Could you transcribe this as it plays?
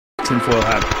tinfoil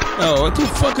hat. Oh, what the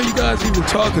fuck are you guys even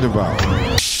talking about?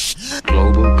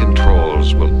 Global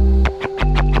controls will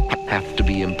have to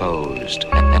be imposed,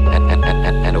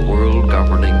 and a world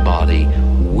governing body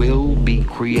will be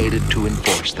created to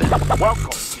enforce them. Welcome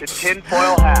to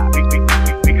Tinfoil Hat.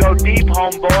 We go deep,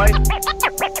 homeboy.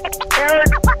 Aaron,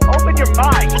 open your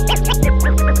mind.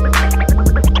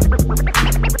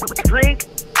 Drink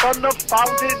from the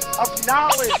fountain of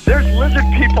knowledge. There's lizard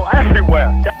people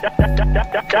everywhere.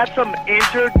 That's some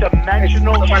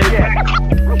interdimensional shit.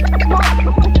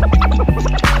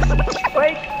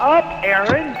 Wake up,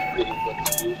 Aaron.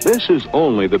 This is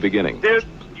only the beginning. Dude,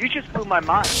 you just blew my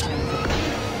mind.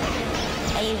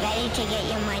 Are you ready to get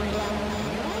your mind blown?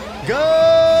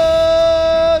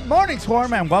 Good morning,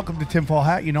 Swarm, and welcome to Tinfoil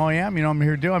Hat. You know I am. You know what I'm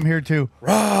here to do. I'm here to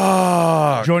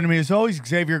rock. Joining me as always,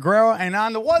 Xavier Guerrero, and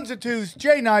on the ones and twos,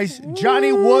 Jay Nice,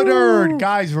 Johnny Woodard.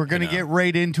 Guys, we're going to get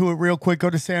right into it real quick.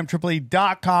 Go to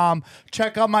SamTripoli.com.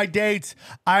 Check out my dates.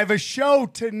 I have a show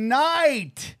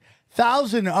tonight,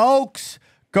 Thousand Oaks.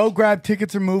 Go grab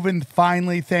tickets are moving.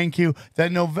 Finally, thank you.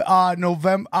 Then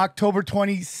October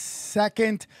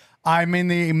 22nd. I'm in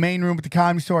the main room at the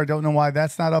Comedy Store. I don't know why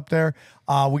that's not up there.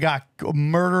 We got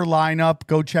Murder lineup.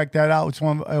 Go check that out. It's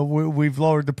one we've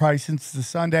lowered the price since the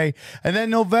Sunday. And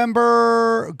then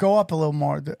November, go up a little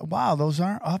more. Wow, those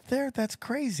aren't up there. That's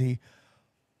crazy.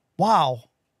 Wow,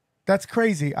 that's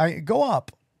crazy. I go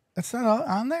up. That's not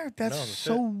on there. That's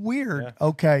so weird. Yeah.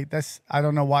 Okay, I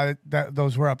don't know why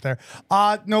those were up there.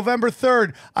 November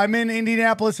 3rd, I'm in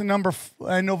Indianapolis, and November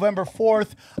 4th,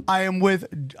 I am with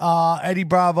Eddie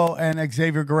Bravo and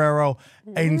Xavier Guerrero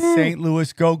in St.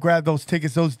 Louis. Go grab those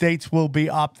tickets. Those dates will be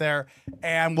up there,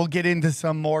 and we'll get into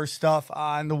some more stuff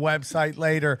on the website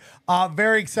later.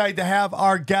 Very excited to have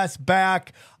our guest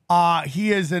back.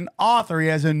 He is an author. He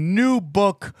has a new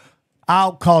book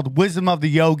out called Wisdom of the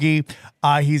Yogi.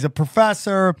 He's a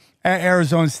professor at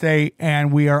Arizona State,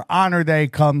 and we are honored that he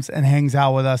comes and hangs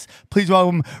out with us. Please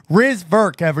welcome Rizwan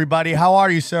Virk, everybody. How are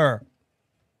you, sir?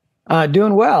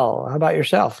 Doing well. How about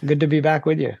yourself? Good to be back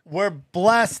with you. We're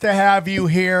blessed to have you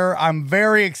here. I'm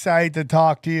very excited to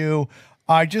talk to you.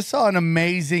 I just saw an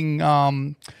amazing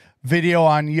video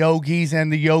on yogis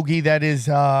and the yogi that is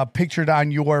pictured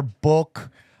on your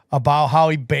book about how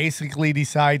he basically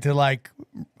decided to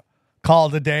call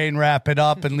it a day and wrap it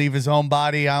up and leave his own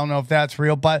body. I don't know if that's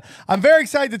real, but I'm very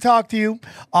excited to talk to you.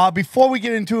 Before we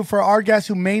get into it, for our guests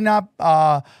who may not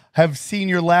have seen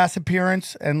your last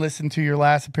appearance and listened to your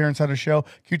last appearance on the show,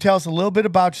 can you tell us a little bit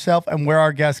about yourself and where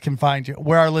our guests can find you,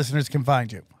 where our listeners can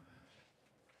find you?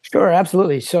 Sure,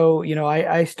 absolutely. So,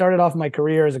 I started off my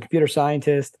career as a computer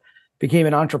scientist, became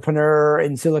an entrepreneur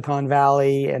in Silicon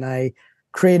Valley, and I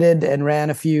created and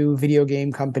ran a few video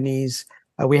game companies.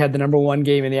 We had the #1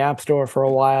 game in the App Store for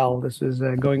a while. This was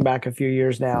going back a few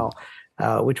years now,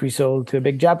 which we sold to a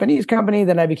big Japanese company.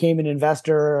 Then I became an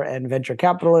investor and venture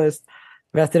capitalist,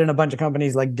 invested in a bunch of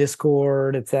companies like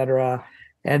Discord, et cetera.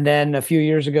 And then a few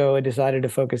years ago, I decided to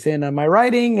focus in on my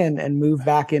writing and move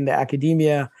back into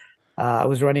academia. I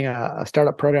was running a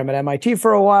startup program at MIT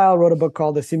for a while, wrote a book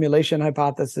called The Simulation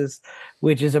Hypothesis,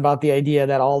 which is about the idea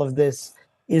that all of this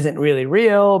isn't really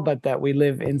real, but that we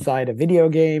live inside a video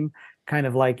game, kind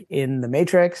of like in the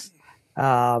Matrix.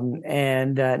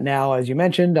 And now, as you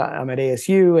mentioned, I'm at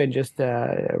ASU and just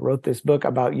wrote this book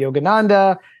about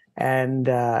Yogananda and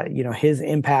his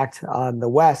impact on the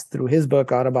West through his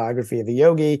book, Autobiography of a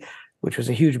Yogi, which was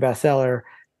a huge bestseller.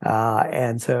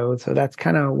 And so that's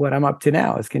kind of what I'm up to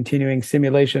now, is continuing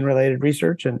simulation-related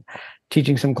research and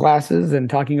teaching some classes and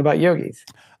talking about yogis.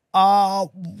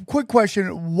 Quick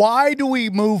question. Why do we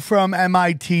move from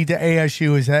MIT to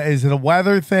ASU? Is it a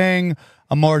weather thing,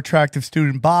 a more attractive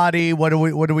student body? What are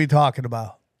we talking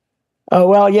about? Oh,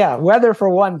 well, yeah, weather for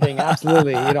one thing.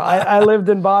 Absolutely. I lived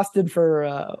in Boston for,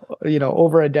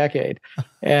 over a decade,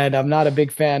 and I'm not a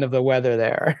big fan of the weather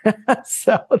there.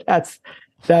 So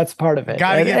that's part of it.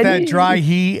 Got to get that dry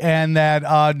heat and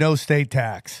that no state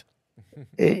tax.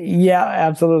 Yeah,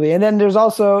 absolutely. And then there's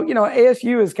also,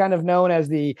 ASU is kind of known as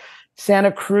the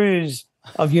Santa Cruz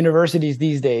of universities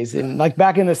these days. And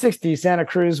back in the 60s, Santa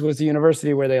Cruz was the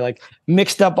university where they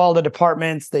mixed up all the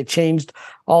departments. They changed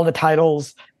all the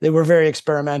titles. They were very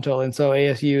experimental. And so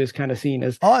ASU is kind of seen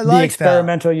as the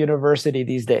experimental university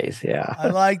these days. Yeah. I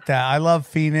like that. I love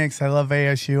Phoenix. I love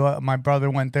ASU. My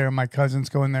brother went there. My cousin's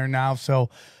going there now. So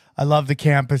I love the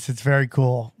campus. It's very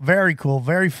cool. Very cool.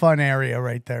 Very fun area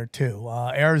right there, too.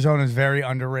 Arizona is very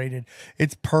underrated.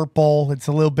 It's purple. It's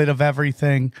a little bit of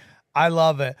everything. I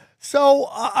love it. So,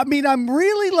 I'm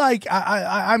really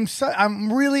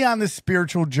I'm really on this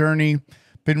spiritual journey.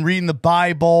 Been reading the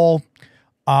Bible.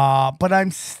 But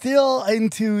I'm still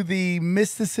into the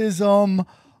mysticism.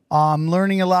 I'm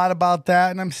learning a lot about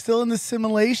that, and I'm still in the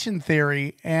simulation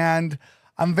theory. And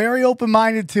I'm very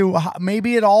open-minded to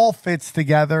maybe it all fits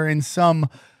together in some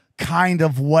kind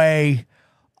of way.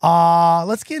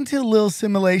 Let's get into a little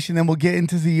simulation, then we'll get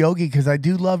into the yogi, because I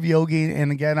do love yogi,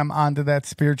 and again, I'm onto that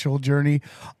spiritual journey.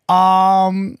 So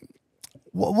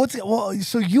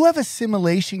you have a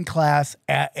simulation class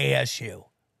at ASU?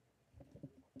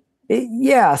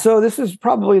 Yeah, so this is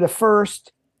probably the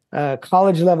first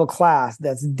college level class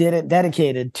that's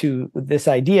dedicated to this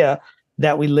idea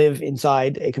that we live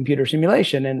inside a computer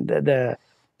simulation. And the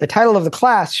title of the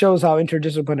class shows how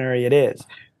interdisciplinary it is,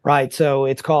 right? So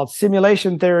it's called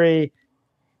Simulation Theory,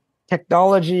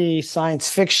 Technology,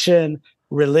 Science Fiction,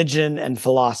 Religion, and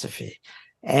Philosophy.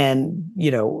 And,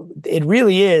 you know, it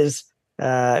really is,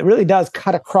 it really does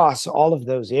cut across all of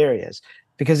those areas.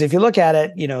 Because if you look at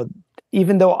it, you know,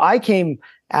 even though I came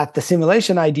at the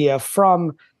simulation idea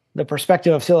from the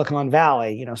perspective of Silicon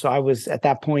Valley, you know, so I was at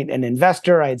that point an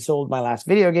investor. I had sold my last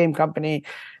video game company.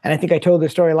 And I think I told the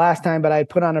story last time, but I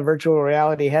put on a virtual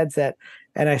reality headset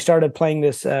and I started playing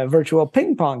this virtual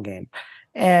ping pong game.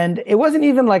 And it wasn't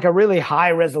even like a really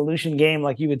high resolution game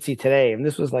like you would see today. And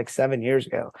this was like 7 years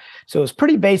ago. So it was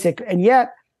pretty basic. And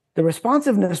yet the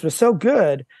responsiveness was so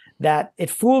good that it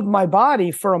fooled my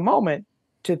body for a moment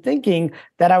to thinking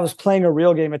that I was playing a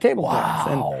real game of table tennis.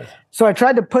 And so I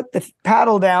tried to put the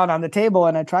paddle down on the table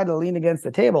and I tried to lean against the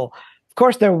table. Of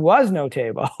course, there was no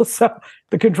table. So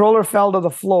the controller fell to the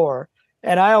floor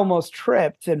and I almost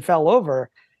tripped and fell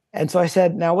over. And so I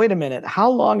said, now, wait a minute,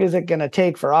 how long is it going to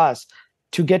take for us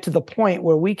to get to the point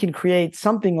where we can create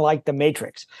something like the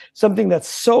Matrix, something that's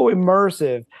so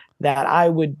immersive that I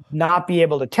would not be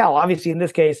able to tell? Obviously, in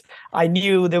this case, I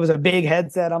knew there was a big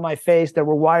headset on my face. There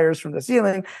were wires from the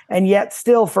ceiling. And yet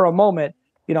still for a moment,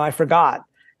 you know, I forgot.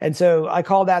 And so I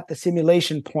call that the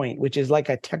simulation point, which is like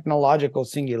a technological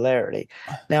singularity.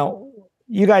 Now,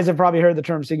 you guys have probably heard the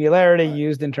term singularity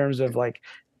used in terms of like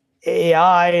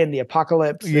AI and the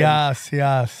apocalypse. Yes,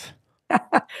 yes.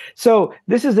 So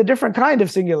this is a different kind of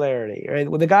singularity, right?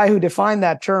 Well, the guy who defined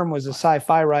that term was a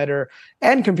sci-fi writer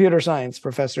and computer science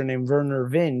professor named Werner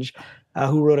Vinge,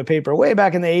 who wrote a paper way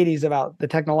back in the 80s about the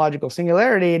technological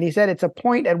singularity. And he said it's a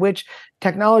point at which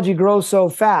technology grows so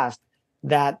fast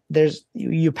that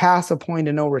you pass a point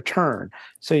of no return.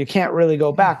 So you can't really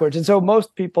go backwards. And so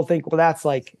most people think, well, that's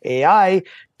like AI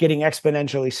getting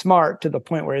exponentially smart to the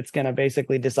point where it's going to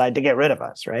basically decide to get rid of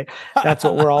us, right? That's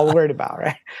what we're all worried about,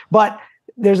 right? But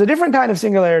there's a different kind of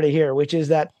singularity here, which is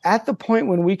that at the point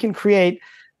when we can create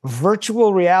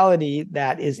virtual reality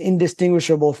that is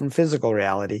indistinguishable from physical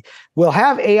reality, we'll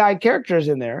have AI characters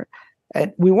in there,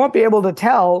 and we won't be able to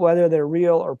tell whether they're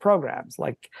real or programs,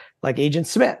 like Agent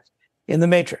Smith in the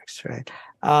Matrix, right?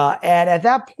 And at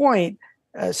that point,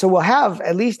 so we'll have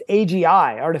at least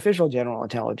AGI, artificial general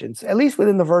intelligence, at least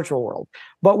within the virtual world,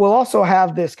 but we'll also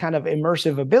have this kind of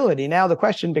immersive ability. Now the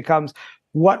question becomes,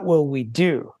 what will we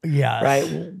do? Yes.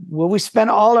 Right? Will we spend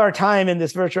all our time in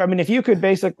this virtual? I mean, if you could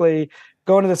basically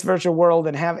go into this virtual world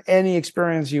and have any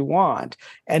experience you want,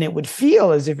 and it would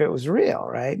feel as if it was real,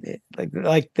 right?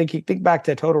 Think back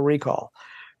to Total Recall,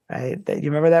 right? You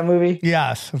remember that movie?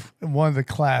 Yes, one of the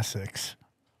classics.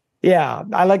 Yeah,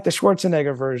 I like the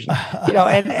Schwarzenegger version. You know,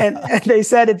 and they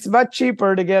said it's much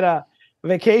cheaper to get a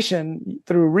vacation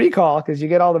through Recall because you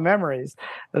get all the memories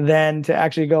than to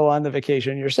actually go on the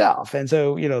vacation yourself. And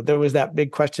so, you know, there was that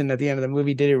big question at the end of the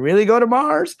movie: did he really go to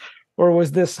Mars, or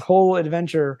was this whole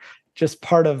adventure just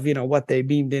part of, you know, what they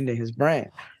beamed into his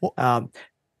brain? Well,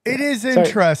 it is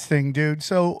interesting, dude.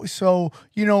 So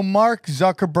you know, Mark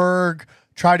Zuckerberg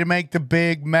tried to make the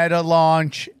big Meta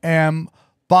launch, and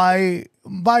by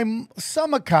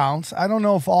some accounts, I don't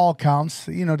know if all accounts,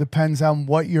 you know, depends on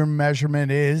what your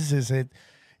measurement is. Is it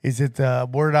the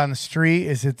word on the street?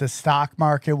 Is it the stock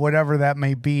market? Whatever that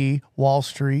may be, Wall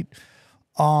Street.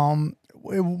 It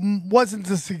wasn't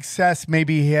the success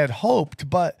maybe he had hoped,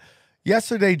 but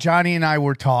yesterday Johnny and I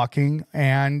were talking,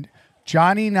 and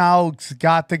Johnny now's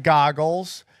got the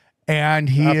goggles. And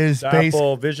he is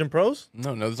Apple Vision Pros?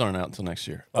 No, those aren't out until next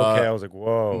year. Okay, I was like,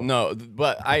 whoa. No,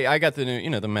 but I got the new, you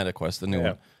know, the MetaQuest, the new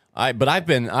one. I've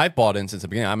bought in since the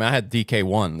beginning. I mean, I had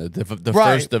DK1, the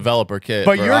first developer kit.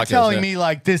 But for you're Oculus, telling me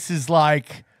like this is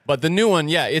like. But the new one,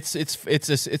 yeah, it's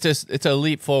a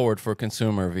leap forward for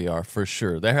consumer VR for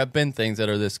sure. There have been things that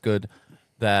are this good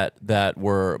that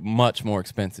were much more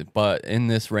expensive, but in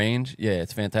this range, yeah,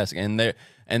 it's fantastic. And they're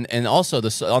and also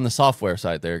on the software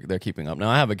side, they're keeping up. Now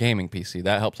I have a gaming PC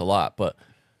that helps a lot, but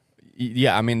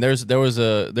yeah, I mean there's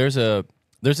a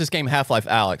there's this game Half-Life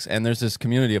Alyx, and there's this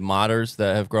community of modders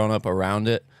that have grown up around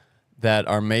it that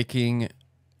are making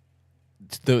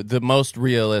the most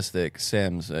realistic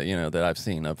sims, that I've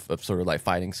seen of sort of like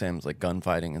fighting sims, like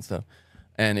gunfighting and stuff.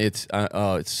 And it's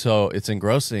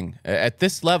engrossing at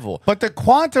this level. But the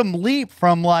quantum leap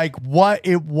from like what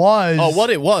it was. Oh, what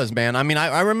it was, man. I mean,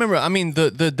 I remember. I mean,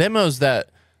 the demos that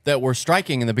were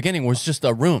striking in the beginning was just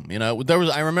a room.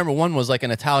 I remember one was like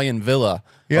an Italian villa,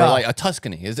 or like a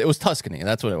Tuscany. It was Tuscany.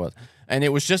 That's what it was. And it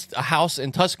was just a house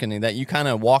in Tuscany that you kind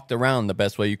of walked around the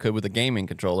best way you could with a gaming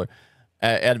controller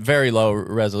at very low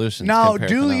resolutions. Now,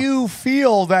 do you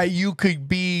feel that you could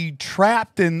be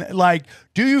trapped in, like,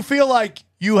 do you feel like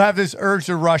you have this urge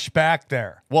to rush back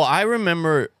there? Well, I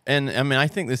remember, and I mean, I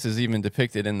think this is even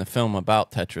depicted in the film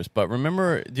about Tetris, but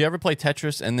remember, do you ever play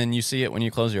Tetris and then you see it when you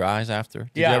close your eyes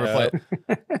after? Did you ever play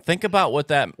it? Think about what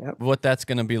that's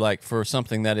going to be like for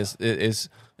something that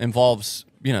involves,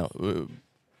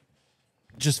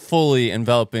 just fully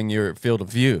enveloping your field of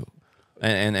view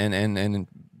and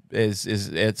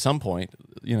is at some point,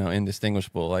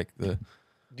 indistinguishable, like the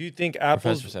Do you think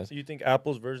Apple's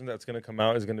version that's going to come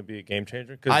out is going to be a game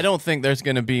changer? I don't think there's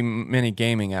going to be many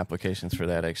gaming applications for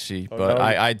that, XG, but no?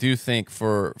 I do think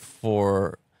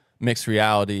for mixed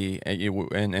reality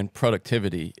and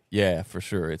productivity, yeah, for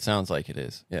sure. It sounds like it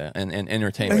is, yeah, and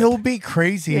entertainment. It'll be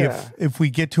crazy if we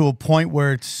get to a point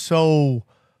where it's so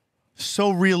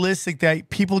realistic that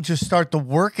people just start to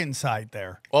work inside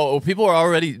there. Oh, people are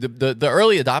already the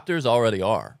early adopters already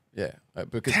are, yeah.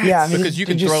 Because you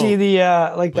can see the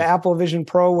the Apple Vision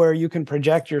Pro where you can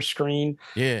project your screen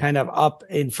kind of up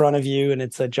in front of you, and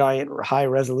it's a giant high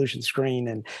resolution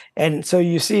screen, and so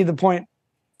you see the point,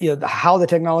 how the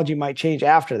technology might change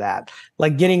after that,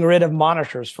 like getting rid of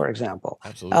monitors, for example.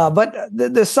 Absolutely. But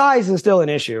the size is still an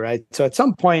issue, right? So at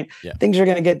some point, things are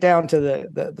going to get down to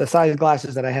the size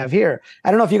glasses that I have here.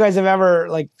 I don't know if you guys have ever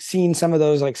seen some of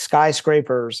those like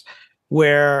skyscrapers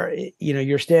where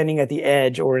you're standing at the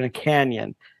edge or in a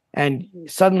canyon, and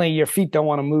suddenly your feet don't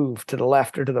want to move to the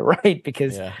left or to the right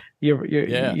because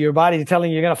your body's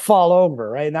telling you you're going to fall over,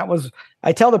 right? And that was,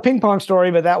 I tell the ping pong story,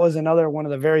 but that was another one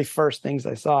of the very first things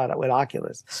I saw with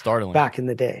Oculus. Startling. Back in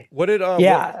the day. What did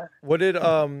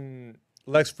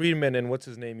Lex Friedman and what's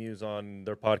his name use on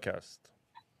their podcast?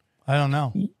 I don't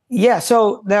know. Yeah.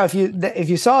 So now if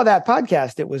you saw that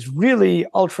podcast, it was really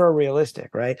ultra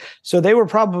realistic, right? So they were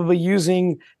probably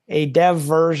using a dev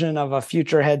version of a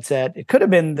future headset. It could have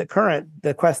been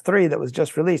the Quest 3 that was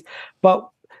just released. But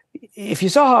if you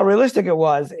saw how realistic it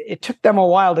was, it took them a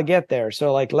while to get there.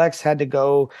 So like Lex had to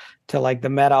go to like the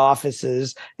Meta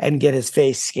offices and get his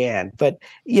face scanned. But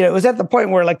it was at the point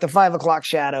where like the 5 o'clock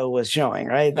shadow was showing,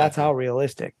 right? That's how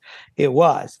realistic it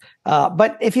was.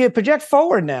 But if you project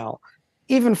forward now,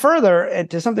 even further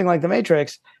to something like the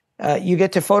Matrix, you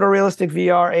get to photorealistic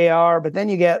VR, AR, but then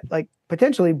you get like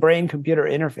potentially brain-computer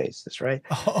interfaces, right?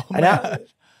 Oh,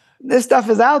 this stuff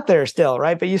is out there still,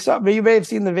 right? But you may have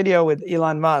seen the video with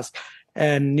Elon Musk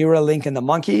and Neuralink and the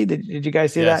monkey. Did you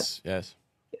guys see that? Yes.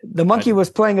 The monkey was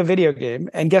playing a video game,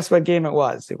 and guess what game it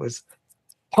was? It was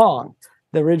Pong,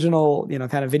 the original,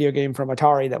 kind of video game from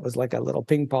Atari that was like a little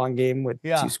ping pong game with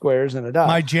 2 squares and a dot.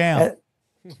 My jam.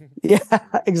 Yeah,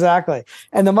 exactly.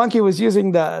 And the monkey was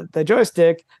using the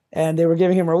joystick, and they were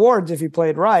giving him rewards if he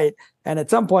played right. And at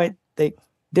some point, they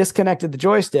disconnected the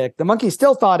joystick. The monkey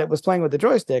still thought it was playing with the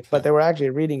joystick, but they were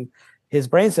actually reading his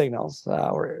brain signals,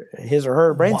 or his or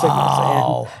her brain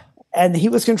signals. And he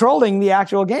was controlling the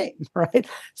actual game, right?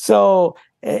 So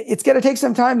it's going to take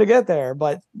some time to get there,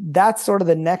 but that's sort of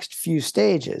the next few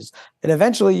stages. And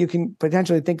eventually you can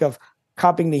potentially think of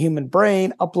copying the human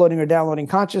brain, uploading or downloading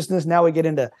consciousness. Now we get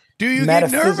into Do you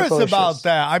get nervous about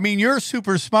that? I mean, you're a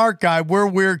super smart guy. We're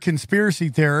weird conspiracy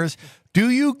theorists. Do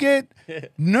you get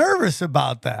nervous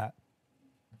about that?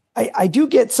 I do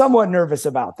get somewhat nervous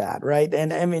about that, right?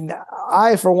 And I mean,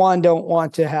 I, for one, don't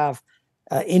want to have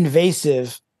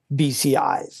invasive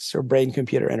BCIs or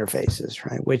brain-computer interfaces,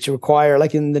 right? Which require,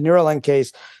 like in the Neuralink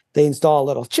case, they install a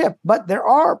little chip. But there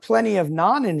are plenty of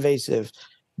non-invasive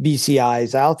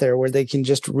BCIs out there where they can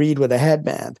just read with a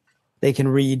headband. They can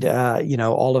read,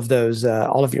 all of those,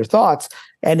 all of your thoughts.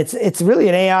 And it's really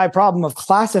an AI problem of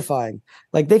classifying.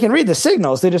 Like they can read the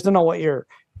signals, they just don't know what you're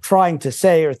trying to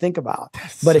say or think about.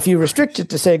 But if you restrict it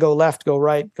to say go left, go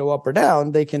right, go up or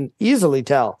down, they can easily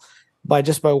tell by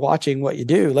watching what you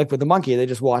do. Like with the monkey, they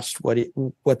just watched what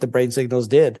the brain signals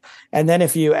did. And then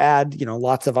if you add,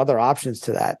 lots of other options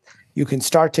to that, you can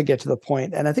start to get to the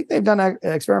point. And I think they've done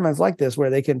experiments like this where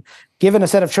they can, given a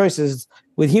set of choices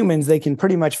with humans, they can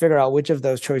pretty much figure out which of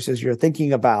those choices you're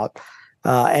thinking about.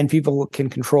 And people can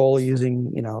control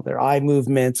using, their eye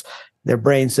movements, their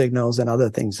brain signals and other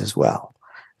things as well,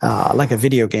 like a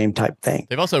video game type thing.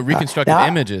 They've also reconstructed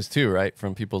images too, right,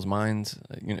 from people's minds,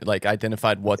 like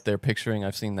identified what they're picturing.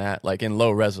 I've seen that, like in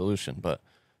low resolution, but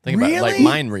think about it, like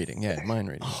mind reading. Yeah, mind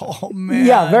reading. Oh man.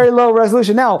 Yeah, very low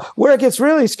resolution. Now, where it gets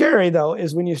really scary though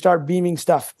is when you start beaming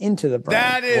stuff into the brain.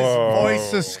 That is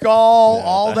voice to skull,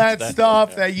 all that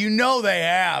stuff that they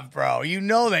have, bro. You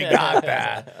know they got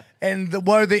that. And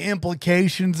what are the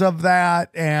implications of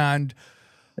that? And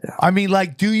I mean,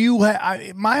 like, do you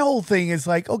my whole thing is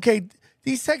like, okay,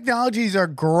 these technologies are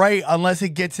great unless it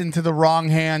gets into the wrong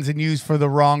hands and used for the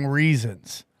wrong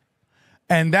reasons.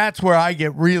 And that's where I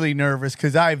get really nervous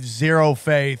because I have zero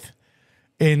faith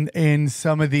in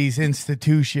some of these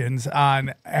institutions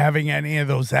on having any of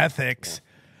those ethics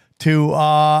to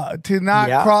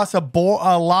not cross a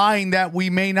line that we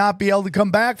may not be able to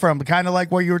come back from. Kind of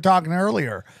like what you were talking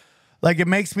earlier. Like, it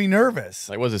makes me nervous.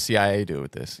 Like, what does the CIA do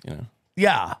with this?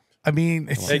 Yeah. I mean,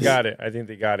 they got it. I think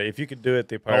they got it. If you could do it,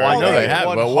 they probably. Oh, I know they have.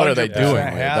 But what are they doing?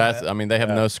 I mean, they have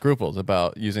no scruples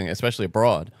about using, especially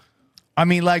abroad. I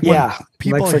mean, like, when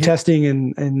people like for testing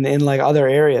in like other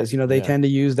areas, they tend to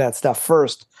use that stuff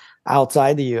first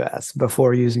outside the U.S.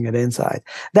 before using it inside.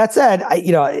 That said,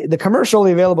 the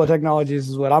commercially available technologies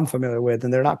is what I'm familiar with,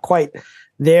 and they're not quite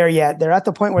there yet. They're at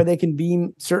the point where they can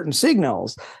beam certain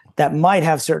signals that might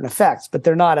have certain effects, but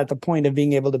they're not at the point of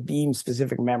being able to beam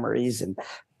specific memories and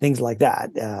things like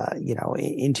that,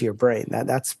 into your brain.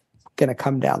 That's going to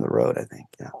come down the road, I think.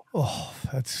 Oh,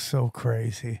 that's so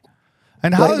crazy.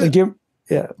 And how?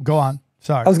 Go on.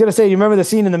 Sorry, I was going to say, you remember the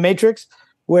scene in The Matrix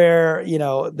where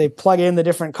they plug in the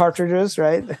different cartridges,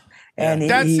 right? And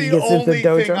that's he the gets into only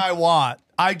dojo. thing I want.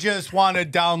 I just want to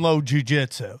download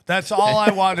jujitsu. That's all I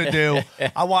want to do.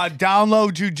 I want to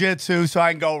download jujitsu so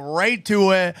I can go right to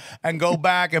it and go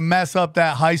back and mess up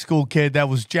that high school kid that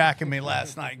was jacking me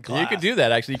last night in class. You could do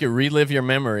that, actually. You could relive your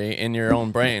memory in your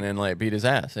own brain and like beat his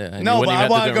ass. Yeah. No, but I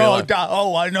want to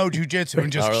go, I know jujitsu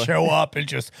and just show up and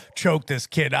just choke this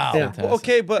kid out. Yeah. Well,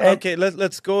 okay,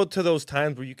 let's go to those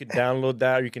times where you can download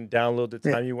that, or you can download the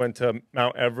time you went to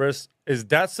Mount Everest. Is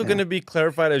that still going to be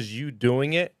clarified as you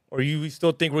doing it? Or you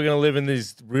still think we're going to live in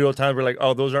these real times where like,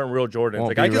 oh, those aren't real Jordans?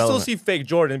 Like, I can still see fake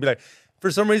Jordan and be like,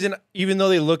 for some reason, even though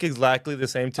they look exactly the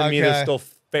same to me, they're still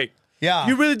fake. Yeah.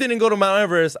 You really didn't go to Mount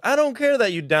Everest. I don't care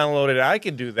that you downloaded it. I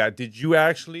can do that. Did you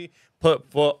actually put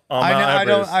foot on Mount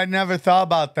Everest? I never thought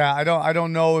about that. I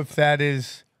don't know if that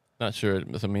is. Not sure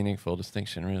it's a meaningful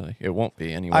distinction, really. It won't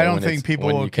be anyway. I don't think people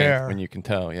will care. When you can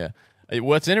tell, yeah.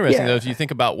 What's interesting, though, if you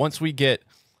think about once we get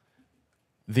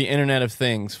the Internet of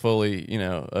Things fully,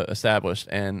 established,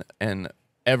 and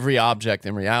every object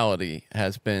in reality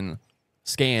has been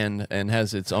scanned and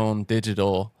has its own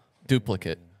digital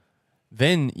duplicate,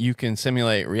 then you can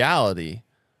simulate reality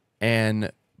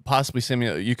and possibly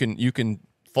simulate. You can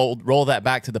roll that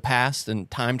back to the past and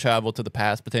time travel to the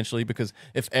past potentially, because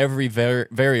if every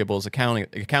variable is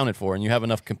accounted for and you have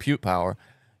enough compute power,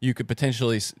 you could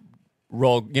potentially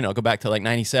go back to like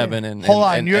 97 and hold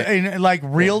on, you're in like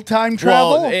real time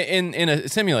travel? Well, in a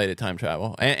simulated time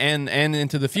travel and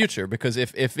into the future, because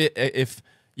if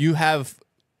you have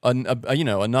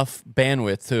enough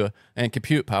bandwidth and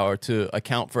compute power to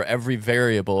account for every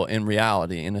variable in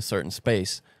reality in a certain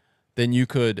space, then you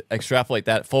could extrapolate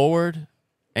that forward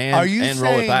and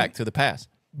roll it back to the past.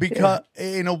 Because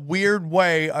in a weird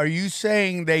way, are you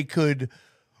saying they could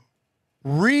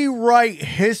rewrite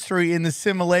history in the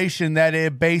simulation that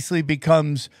it basically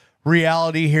becomes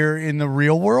reality here in the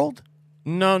real world?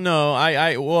 No,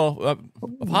 possibly.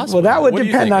 Well, that would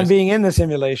depend on being in the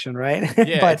simulation, right?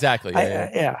 Yeah, but exactly.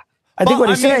 I think what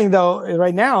he's saying though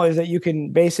right now is that you can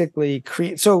basically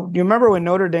create. So you remember when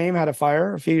Notre Dame had a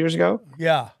fire a few years ago?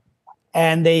 Yeah,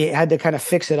 and they had to kind of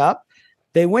fix it up.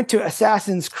 They went to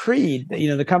Assassin's Creed.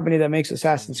 The company that makes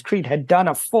Assassin's Creed had done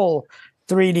a full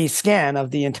 3D scan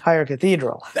of the entire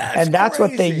cathedral. That's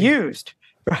what they used,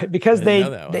 right? Because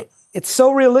it's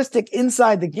so realistic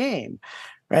inside the game,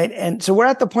 right? And so we're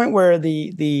at the point where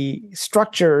the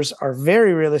structures are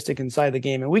very realistic inside the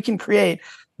game, and we can create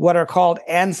what are called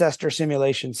ancestor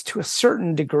simulations to a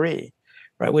certain degree,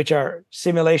 right? Which are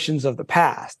simulations of the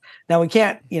past. Now we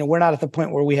can't, we're not at the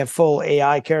point where we have full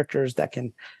AI characters that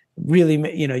can really,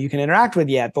 you can interact with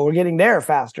yet, but we're getting there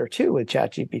faster too with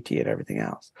ChatGPT and everything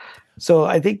else. So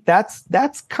I think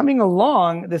that's coming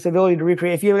along, this ability to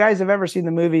recreate. If you guys have ever seen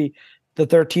the movie The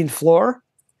 13th Floor.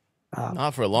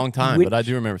 Not for a long time, but I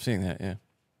do remember seeing that, yeah.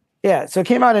 Yeah, so it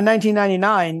came out in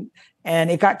 1999,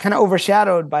 and it got kind of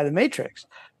overshadowed by The Matrix.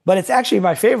 But it's actually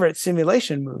my favorite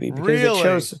simulation movie because it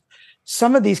shows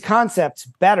some of these concepts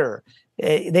better.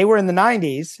 They were in the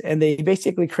 90s, and they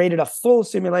basically created a full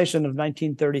simulation of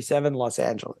 1937 Los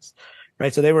Angeles,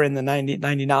 right? So they were in the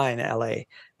 99 LA,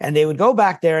 and they would go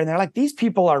back there, and they're like, these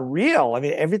people are real. I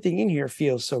mean, everything in here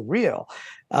feels so real.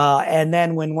 And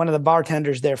then when one of the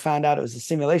bartenders there found out it was a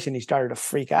simulation, he started to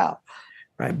freak out,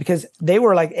 right? Because they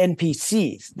were like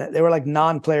NPCs. They were like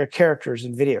non-player characters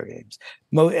in video games.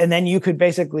 And then you could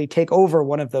basically take over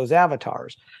one of those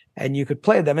avatars and you could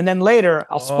play them. And then later,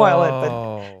 I'll spoil it,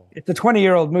 but it's a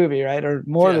 20-year-old movie, right? Or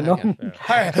more than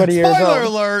 20 years old. Spoiler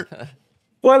alert.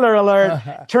 Spoiler alert.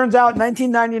 Turns out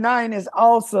 1999 is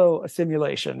also a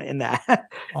simulation in that.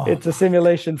 It's a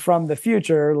simulation from the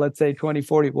future, let's say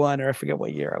 2041, or I forget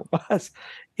what year it was,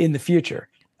 in the future.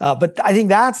 But I think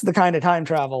that's the kind of time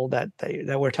travel that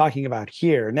we're talking about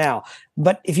here now.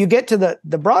 But if you get to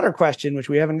the broader question, which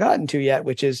we haven't gotten to yet,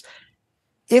 which is,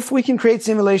 if we can create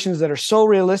simulations that are so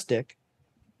realistic,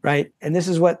 right? And this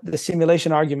is what the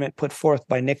simulation argument put forth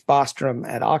by Nick Bostrom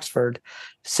at Oxford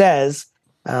says,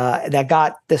 that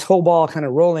got this whole ball kind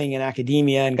of rolling in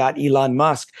academia and got Elon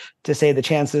Musk to say the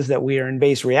chances that we are in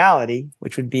base reality,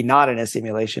 which would be not in a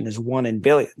simulation, is 1 in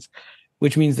billions,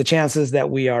 which means the chances that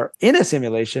we are in a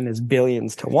simulation is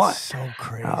billions to 1. So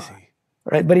crazy.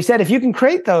 Right. But he said, if you can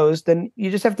create those, then you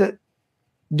just have to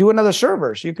do another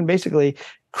server. So you can basically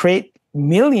create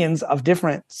millions of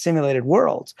different simulated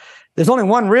worlds. There's only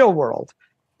one real world.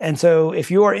 And so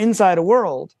if you are inside a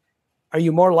world, are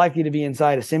you more likely to be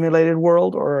inside a simulated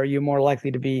world, or are you more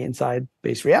likely to be inside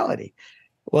base reality?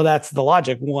 Well, that's the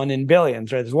logic, 1 in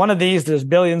billions, right? There's one of these, there's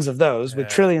billions of those with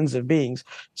trillions of beings.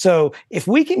 So if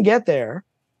we can get there,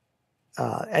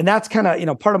 and that's kind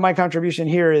of, part of my contribution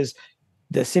here is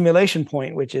the simulation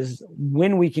point, which is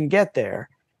when we can get there,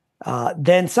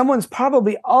 then someone's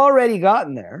probably already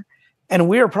gotten there. And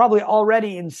we're probably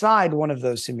already inside one of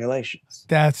those simulations.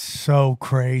 That's so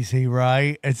crazy,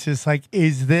 right? It's just like,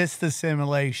 is this the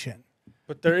simulation?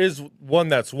 But there is one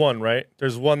that's one, right?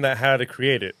 There's one that had to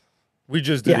create it. We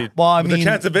just did it. Well, I mean, the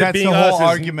chance of it that's being the whole us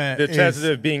argument. The chances of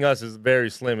it being us is very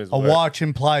slim as well. A watch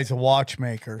implies a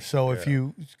watchmaker. So if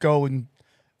you go and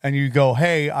you go,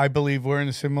 hey, I believe we're in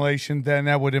a simulation, then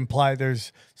that would imply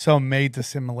there's someone made the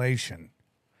simulation.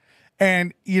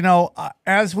 And,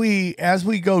 as we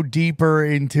go deeper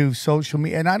into social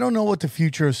media, and I don't know what the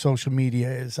future of social media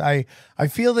is. I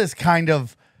feel this kind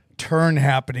of turn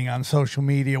happening on social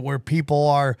media where people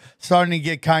are starting to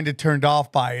get kind of turned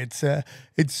off by it.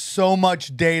 It's so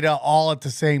much data all at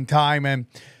the same time. And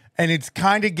it's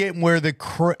kind of getting where the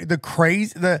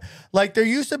crazy, like there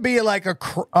used to be like a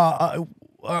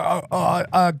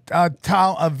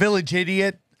village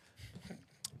idiot.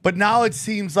 But now it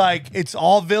seems like it's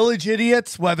all village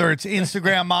idiots, whether it's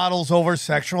Instagram models over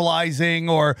sexualizing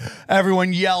or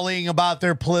everyone yelling about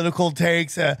their political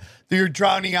takes. You're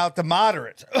drowning out the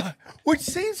moderates, which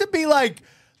seems to be like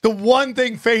the one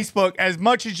thing Facebook, as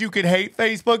much as you could hate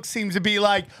Facebook, seems to be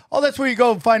like, oh, that's where you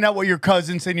go and find out what your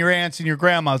cousins and your aunts and your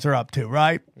grandmas are up to,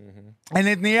 right? Mm-hmm. And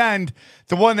in the end,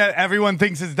 the one that everyone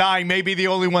thinks is dying may be the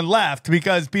only one left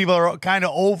because people are kind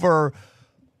of over,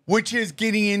 which is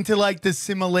getting into like the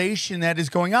simulation that is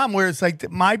going on, where it's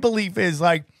like my belief is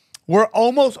like we're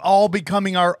almost all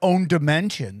becoming our own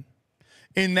dimension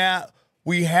in that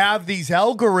we have these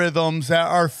algorithms that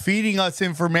are feeding us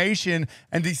information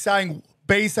and deciding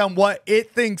based on what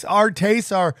it thinks our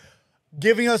tastes are,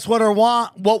 giving us what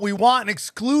we want and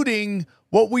excluding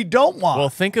what we don't want. Well,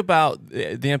 think about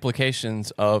the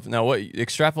implications of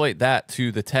extrapolate that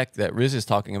to the tech that Riz is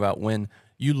talking about when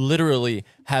you literally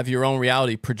have your own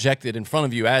reality projected in front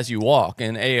of you as you walk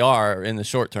in AR in the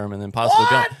short term and then possibly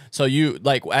beyond. So you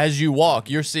as you walk,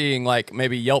 you're seeing like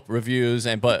maybe Yelp reviews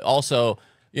but also,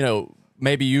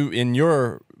 maybe you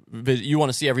want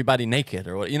to see everybody naked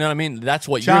or what, you know what I mean? That's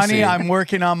what you're seeing. Johnny, I'm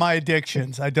working on my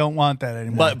addictions. I don't want that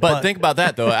anymore. But think about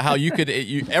that though, how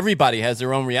everybody has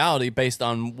their own reality based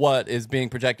on what is being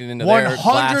projected into their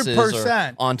glasses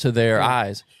or onto their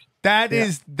eyes. That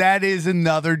is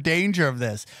another danger of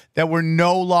this, that we're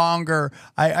no longer,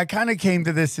 I kind of came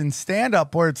to this in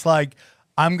stand-up where it's like,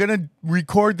 I'm going to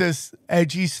record this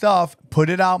edgy stuff, put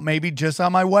it out maybe just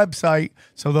on my website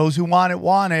so those who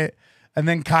want it, and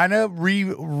then kind of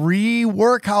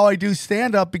rework how I do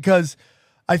stand-up, because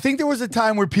I think there was a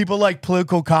time where people like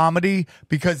political comedy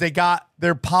because they got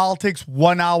their politics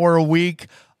 1 hour a week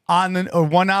or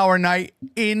 1 hour a night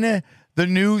in the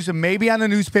news and maybe on the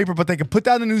newspaper, but they could put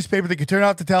down the newspaper, they could turn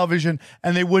off the television,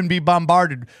 and they wouldn't be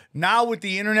bombarded. Now with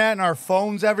the internet and our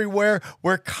phones everywhere,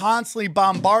 we're constantly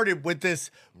bombarded with this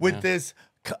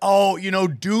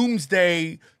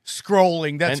doomsday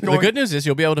scrolling. That's And the good news is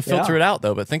you'll be able to filter it out,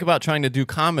 though. But think about trying to do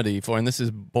comedy for, and this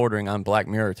is bordering on Black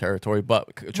Mirror territory, but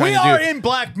we are in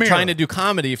Black Mirror. Trying to do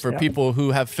comedy for people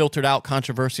who have filtered out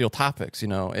controversial topics. You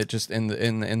know, it just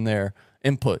in their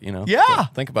input. You know, Yeah. So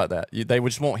think about that. They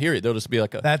just won't hear it. They'll just be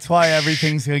like a. That's why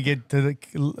everything's gonna get to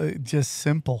the just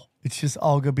simple. It's just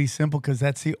all gonna be simple because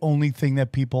that's the only thing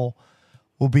that people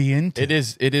will be into.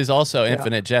 It is also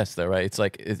infinite jest, though, right? It's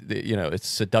like it's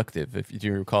seductive. If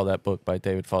you recall that book by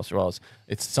David Foster Wallace,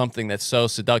 it's something that's so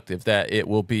seductive that it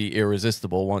will be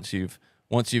irresistible once you've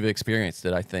experienced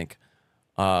it. I think,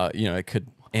 it could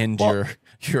end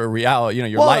your reality,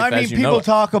 your life. I mean, as you people know it.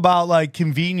 talk about like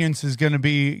convenience is going to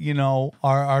be,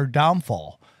 our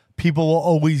downfall. People will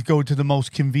always go to the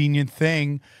most convenient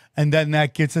thing. And then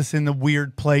that gets us in the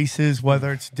weird places,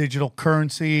 whether it's digital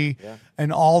currency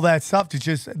and all that stuff. It's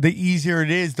just the easier it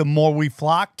is, the more we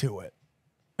flock to it.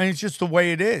 And it's just the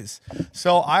way it is.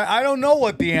 So I don't know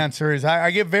what the answer is.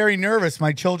 I get very nervous.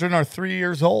 My children are 3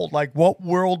 years old. Like, what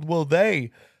world will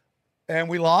they? And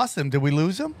we lost them. Did we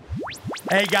lose them?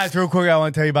 Hey, guys, real quick, I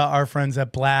want to tell you about our friends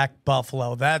at Black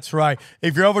Buffalo. That's right.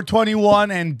 If you're over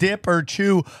 21 and dip or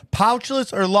chew,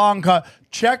 pouchless or long cut,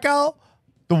 check out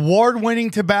the award-winning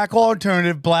tobacco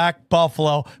alternative, Black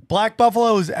Buffalo. Black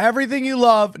Buffalo is everything you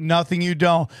love, nothing you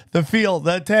don't. The feel,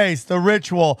 the taste, the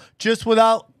ritual, just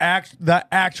without the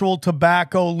actual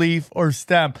tobacco leaf or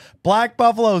stem. Black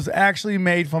Buffalo is actually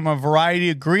made from a variety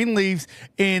of green leaves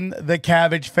in the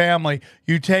cabbage family.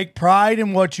 You take pride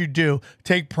in what you do.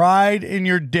 Take pride in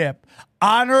your dip.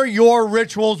 Honor your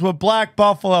rituals with Black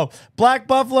Buffalo. Black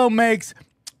Buffalo makes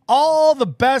all the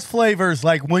best flavors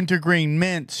like wintergreen,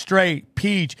 mint, straight,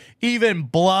 peach, even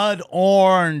blood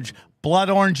orange. Blood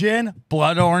orange in,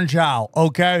 blood orange out,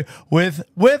 okay? With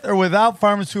or without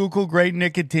pharmaceutical grade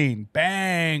nicotine.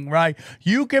 Bang, right?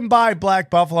 You can buy Black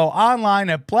Buffalo online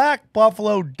at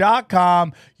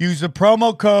blackbuffalo.com. Use the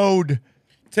promo code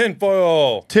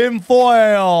Tinfoil.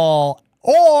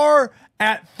 Or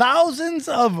at thousands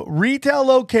of retail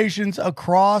locations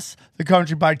across the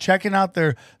country by checking out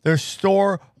their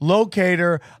store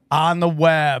locator on the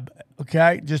web.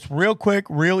 Okay, just real quick,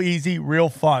 real easy, real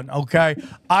fun. Okay,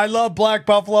 I love Black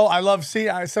Buffalo. I love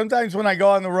seeing. Sometimes when I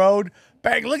go on the road,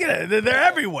 bang, look at it. They're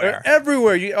everywhere. They're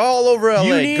everywhere. All over LA.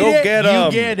 You need Go it, get them.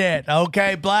 You get it.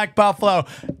 Okay, Black Buffalo.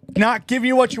 Not giving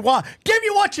you what you want. Give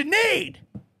you what you need.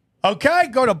 Okay,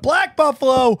 go to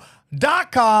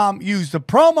blackbuffalo.com. Use the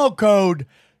promo code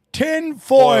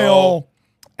tinfoil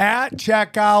at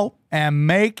checkout and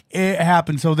make it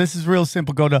happen. So this is real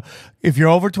simple. If you're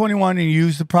over 21 and you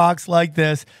use the products like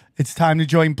this, it's time to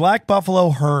join Black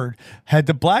Buffalo Herd. Head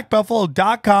to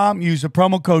blackbuffalo.com. Use the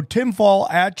promo code tinfoil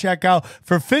at checkout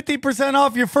for 50%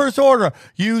 off your first order.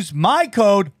 Use my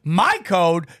code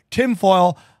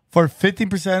tinfoil for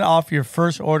 50% off your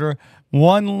first order.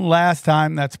 One last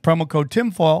time, that's promo code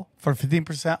tinfoil for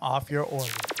 15% off your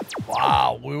order.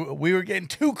 Wow, we were getting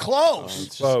too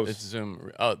close. It's Zoom.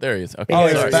 Oh, there he is. Okay. Oh,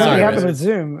 sorry. something happened with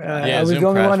Zoom. I was Zoom the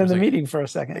only crashed one for in a the second. meeting for a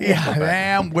second. Yeah,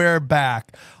 man, we're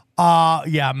back.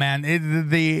 Yeah, man,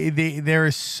 there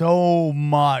is so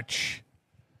much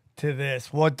to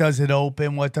this. What does it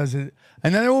open? What does it?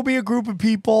 And then there will be a group of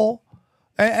people.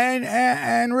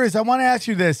 And Riz, I want to ask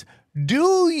you this: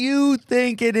 do you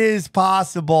think it is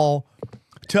possible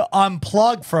to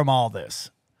unplug from all this?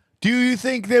 Do you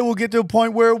think they will get to a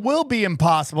point where it will be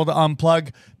impossible to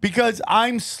unplug? Because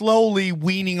I'm slowly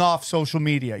weaning off social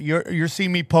media. You're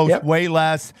seeing me post way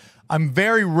less. I'm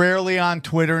very rarely on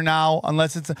Twitter now,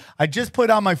 unless I just put it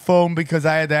on my phone because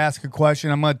I had to ask a question.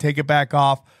 I'm going to take it back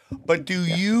off. But do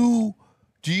you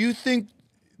think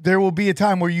there will be a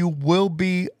time where you will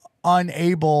be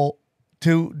unable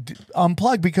to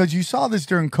unplug? Because you saw this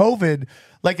during COVID.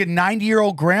 Like a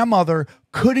 90-year-old grandmother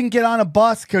couldn't get on a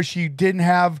bus because she didn't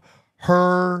have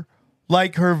her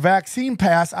vaccine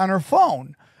pass on her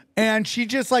phone. And she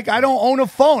just I don't own a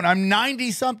phone. I'm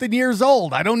 90-something years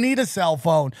old. I don't need a cell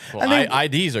phone. Well, and then,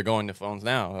 IDs are going to phones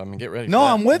now. I mean, get ready. no, for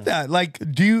that. I'm with that.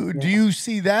 Do you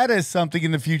see that as something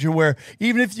in the future where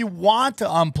even if you want to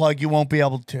unplug, you won't be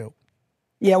able to?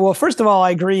 Yeah, well, first of all,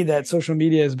 I agree that social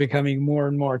media is becoming more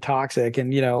and more toxic.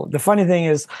 And, the funny thing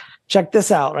is, check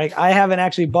this out, right? I haven't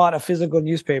actually bought a physical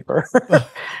newspaper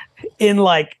in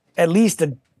at least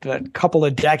a couple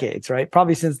of decades, right?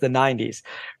 Probably since the 90s,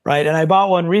 right? And I bought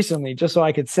one recently just so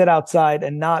I could sit outside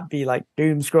and not be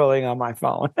doom scrolling on my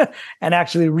phone and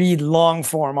actually read long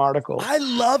form articles. I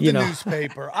love the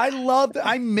newspaper.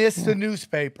 I miss the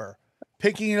newspaper.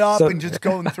 Picking it up and just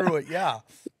going through it, yeah.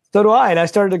 So do I. And I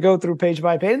started to go through page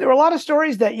by page. There were a lot of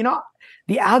stories that,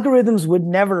 the algorithms would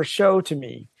never show to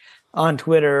me on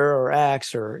Twitter or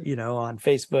X or, you know, on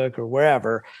Facebook or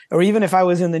wherever, or even if I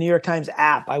was in the New York Times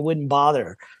app, I wouldn't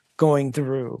bother going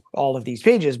through all of these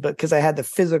pages, but because I had the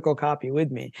physical copy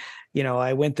with me, you know,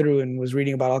 I went through and was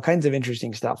reading about all kinds of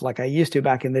interesting stuff like I used to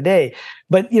back in the day.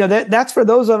 But, you know, that's for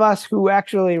those of us who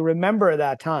actually remember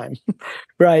that time,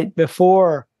 right?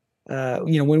 Before,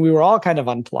 you know, when we were all kind of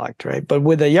unplugged, right? But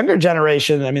with the younger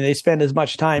generation, I mean, they spend as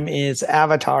much time as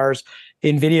avatars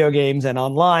in video games and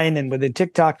online and within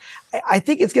TikTok. I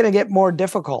think it's going to get more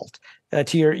difficult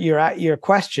to your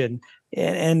question.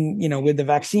 And, you know, with the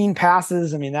vaccine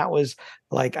passes, I mean, that was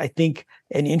like, I think,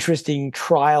 an interesting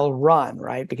trial run,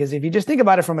 right? Because if you just think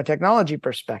about it from a technology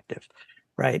perspective,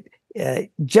 right?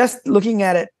 Just looking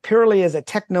at it purely as a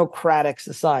technocratic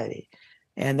society.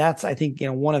 And that's, I think, you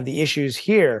know, one of the issues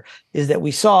here is that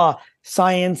we saw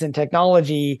science and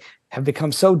technology have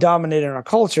become so dominant in our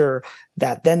culture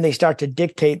that then they start to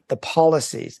dictate the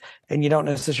policies, and you don't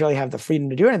necessarily have the freedom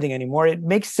to do anything anymore. It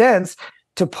makes sense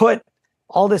to put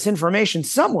all this information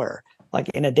somewhere, like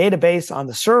in a database on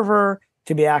the server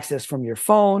to be accessed from your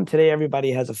phone. Today,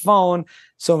 everybody has a phone.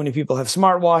 So many people have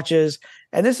smartwatches.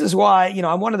 And this is why, you know,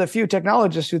 I'm one of the few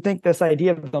technologists who think this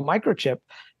idea of the microchip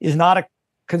is not a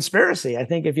conspiracy. I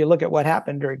think if you look at what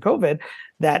happened during COVID,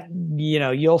 that, you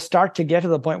know, you'll start to get to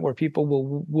the point where people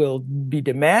will be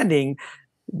demanding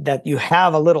that you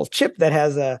have a little chip that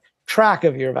has a track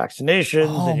of your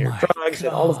vaccinations and your drugs and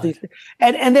all of these,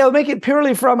 and they'll make it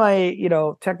purely from a, you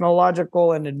know,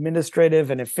 technological and administrative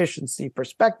and efficiency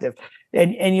perspective,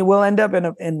 and you will end up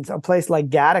in a place like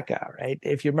Gattaca, right?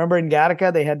 If you remember in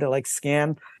Gattaca, they had to like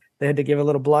scan, they had to give a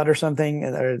little blood or something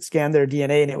or scan their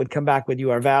DNA, and it would come back with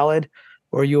you are valid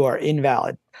or you are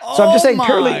invalid. So I'm just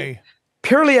saying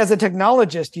purely as a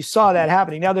technologist, you saw that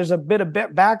happening. Now there's a bit of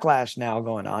backlash now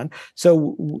going on.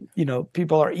 So, you know,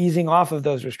 people are easing off of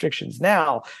those restrictions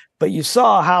now, but you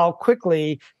saw how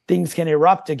quickly things can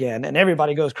erupt again and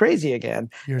everybody goes crazy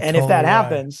again. And if that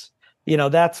happens, you know,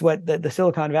 that's what the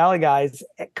Silicon Valley guys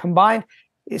combined.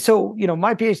 So, you know,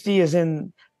 my PhD is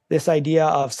in this idea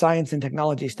of science and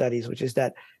technology studies, which is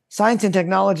that science and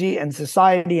technology and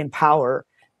society and power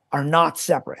are not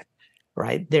separate,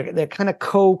 right? They're kind of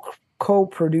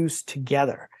co-produced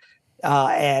together.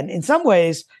 And in some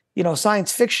ways, you know,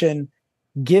 science fiction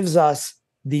gives us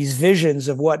these visions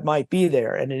of what might be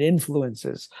there, and it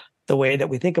influences the way that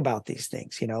we think about these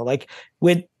things, you know, like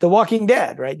with The Walking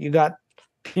Dead, right? You got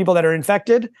people that are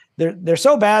infected. They're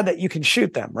so bad that you can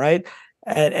shoot them, right?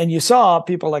 And you saw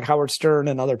people like Howard Stern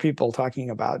and other people talking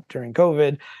about during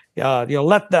COVID, you know,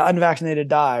 let the unvaccinated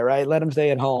die, right? Let them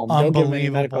stay at home. Don't give them any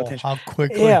medical attention. How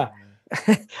quickly. Yeah.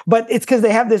 But it's because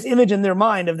they have this image in their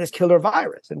mind of this killer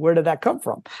virus. And where did that come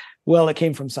from? Well, it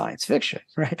came from science fiction,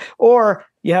 right? Or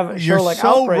you have a show like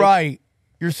Outbreak. Right.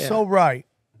 You're so right.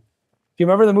 Do you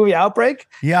remember the movie Outbreak?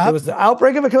 Yeah. It was the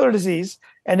outbreak of a killer disease.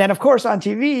 And then, of course, on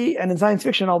TV and in science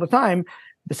fiction all the time,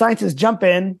 the scientists jump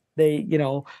in. They, you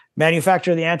know,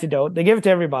 manufacture the antidote. They give it to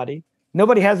everybody.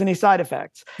 Nobody has any side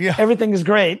effects. Yeah. Everything is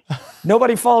great.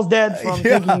 Nobody falls dead from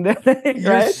taking the thing,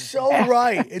 right? You're so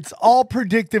right. It's all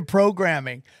predictive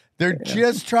programming. They're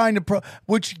just trying to,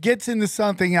 which gets into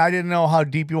something. I didn't know how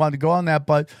deep you wanted to go on that,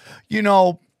 but, you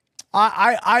know,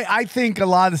 I think a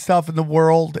lot of stuff in the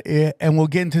world, and we'll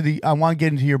get into I want to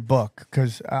get into your book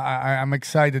because I'm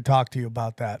excited to talk to you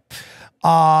about that.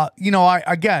 You know,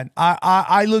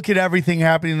 I look at everything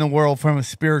happening in the world from a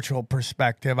spiritual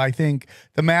perspective. I think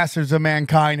the masters of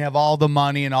mankind have all the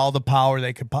money and all the power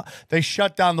they could. They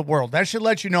shut down the world. That should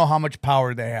let you know how much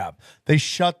power they have. They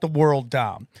shut the world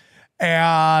down,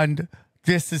 and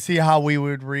just to see how we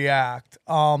would react.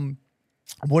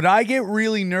 What I get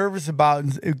really nervous about,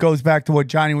 and it goes back to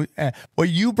what what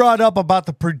you brought up about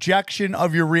the projection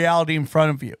of your reality in front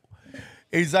of you,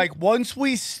 is like once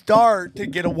we start to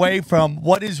get away from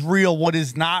what is real, what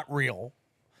is not real,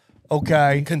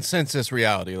 okay? Consensus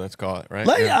reality, let's call it, right?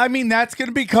 I mean, that's going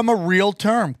to become a real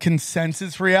term,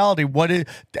 consensus reality.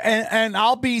 And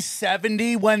I'll be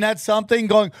 70 when that's something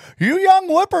going, you young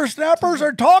whippersnappers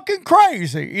are talking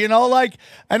crazy, you know, like,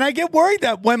 and I get worried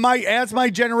that as my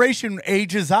generation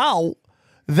ages out,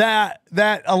 that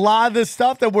a lot of the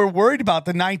stuff that we're worried about, the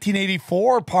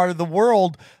 1984 part of the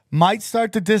world, might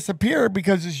start to disappear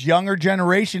because this younger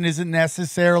generation isn't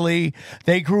necessarily,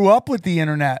 they grew up with the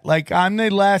internet. Like I'm the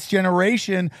last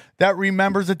generation that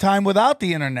remembers a time without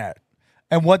the internet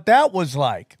and what that was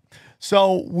like.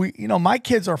 So you know, my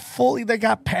kids are they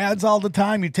got pads all the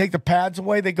time. You take the pads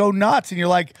away, they go nuts. And you're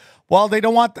like, well, they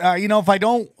don't want, you know,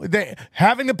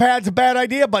 having the pad's a bad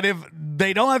idea, but if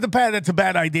they don't have the pad, that's a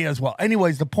bad idea as well.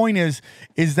 Anyways, the point is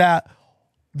that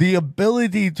the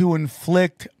ability to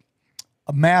inflict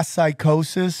a mass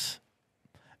psychosis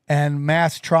and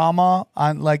mass trauma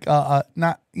on like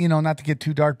not not to get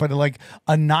too dark, but like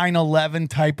a 9/11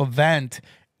 type event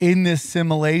in this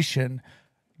simulation,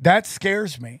 that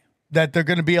scares me. That they're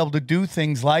going to be able to do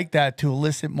things like that to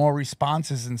elicit more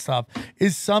responses and stuff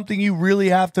is something you really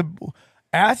have to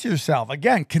ask yourself.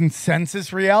 Again,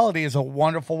 consensus reality is a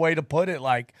wonderful way to put it.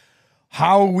 Like,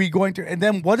 how are we going to, and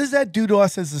then what does that do to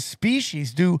us as a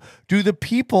species? Do the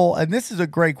people, and this is a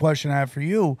great question I have for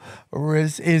you,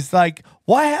 Riz, is like,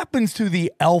 what happens to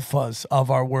the alphas of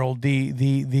our world, the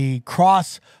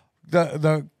CrossFit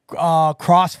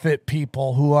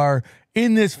people who are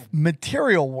in this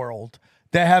material world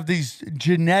that have these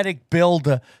genetic build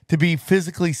to be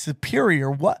physically superior?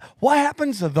 What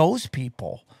happens to those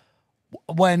people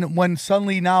when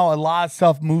suddenly now a lot of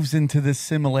stuff moves into this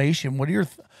simulation? What are your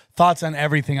thoughts on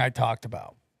everything I talked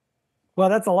about? Well,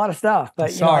 that's a lot of stuff,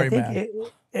 but Sorry, I think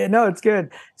no, it's good.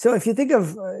 So if you think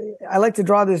of, I like to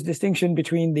draw this distinction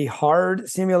between the hard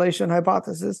simulation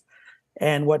hypothesis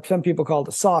and what some people call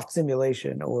the soft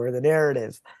simulation or the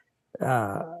narrative,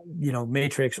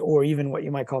 matrix, or even what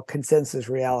you might call consensus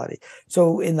reality.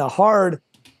 So in the hard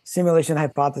simulation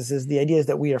hypothesis, the idea is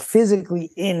that we are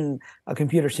physically in a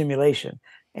computer simulation,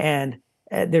 and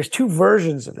there's two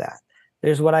versions of that.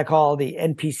 There's what I call the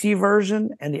NPC version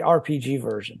and the RPG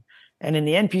version. And in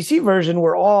the NPC version,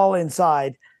 we're all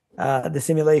inside the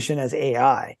simulation as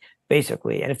AI,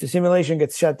 basically. And if the simulation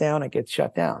gets shut down, it gets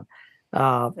shut down.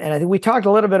 And I think we talked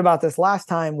a little bit about this last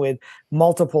time with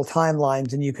multiple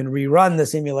timelines, and you can rerun the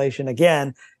simulation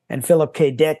again. And Philip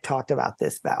K. Dick talked about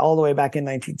this all the way back in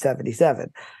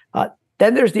 1977.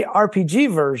 Then there's the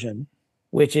RPG version,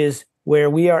 which is where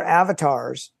we are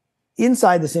avatars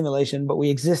inside the simulation, but we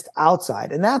exist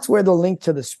outside. And that's where the link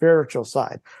to the spiritual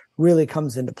side really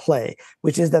comes into play,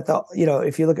 which is that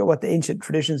if you look at what the ancient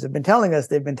traditions have been telling us,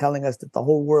 they've been telling us that the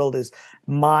whole world is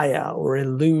Maya or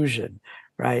illusion,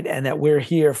 right? And that we're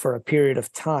here for a period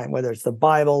of time, whether it's the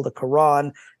Bible, the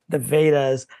Quran, the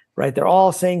Vedas, right? They're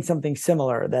all saying something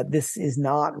similar, that this is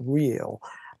not real.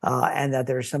 And that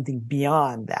there's something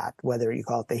beyond that, whether you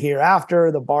call it the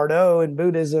hereafter, the Bardo in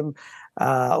Buddhism,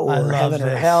 or heaven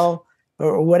or hell,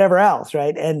 or whatever else,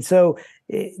 right? And so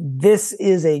this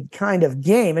is a kind of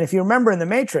game. And if you remember in the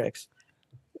Matrix,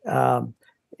 in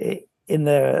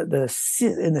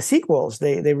the sequels,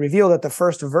 they reveal that the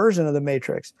first version of the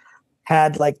Matrix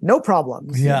had like no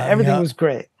problems. Yeah, everything was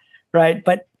great, right?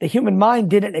 But the human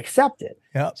mind didn't accept it.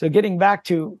 Yeah. So getting back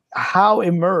to how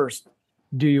immersed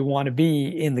do you want to be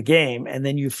in the game, and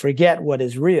then you forget what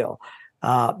is real.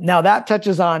 Now that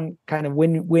touches on kind of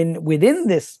when within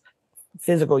this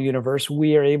physical universe,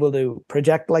 we are able to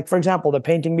project, like, for example, the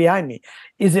painting behind me.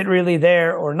 Is it really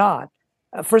there or not?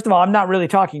 First of all, I'm not really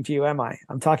talking to you, am I?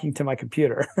 I'm talking to my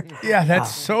computer. Yeah,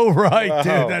 that's so right, Wow.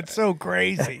 dude. That's so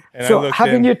crazy. And So how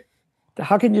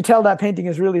can you tell that painting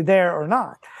is really there or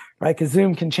not, right? Because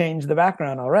Zoom can change the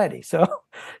background already. So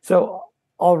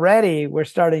already we're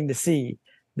starting to see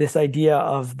this idea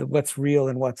of what's real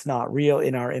and what's not real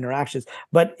in our interactions.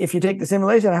 But if you take the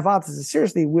simulation hypothesis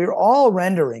seriously, we're all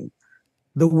rendering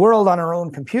the world on our own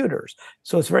computers.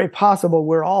 So it's very possible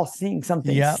we're all seeing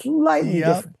something slightly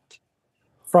different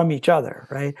from each other,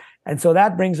 right? And so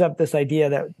that brings up this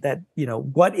idea that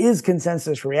what is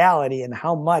consensus reality and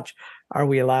how much are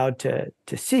we allowed to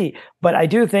see? But I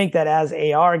do think that as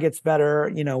AR gets better,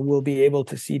 we'll be able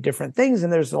to see different things.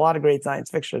 And there's a lot of great science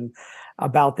fiction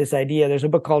about this idea. There's a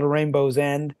book called Rainbow's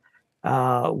End,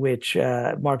 which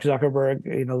Mark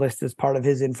Zuckerberg, lists as part of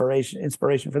his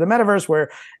inspiration for the metaverse, where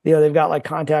they've got like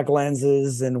contact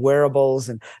lenses and wearables,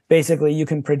 and basically you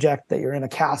can project that you're in a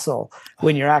castle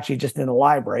when you're actually just in a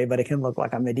library, but it can look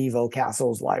like a medieval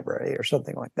castle's library or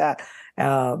something like that,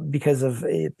 because of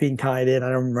it being tied in. I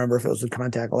don't remember if it was with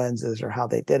contact lenses or how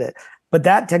they did it, but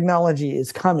that technology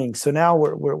is coming. So now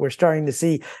we're starting to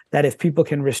see that if people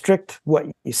can restrict what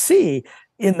you see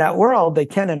in that world, they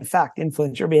can in fact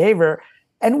influence your behavior.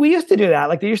 And we used to do that.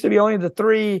 Like, there used to be only the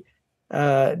three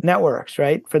networks,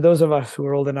 right? For those of us who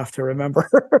are old enough to remember,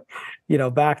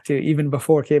 back to even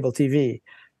before cable TV,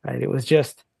 right? It was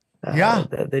just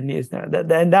the news,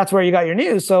 and that's where you got your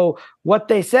news. So what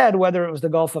they said, whether it was the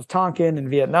Gulf of Tonkin in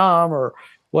Vietnam or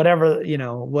whatever,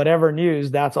 whatever news,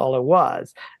 that's all it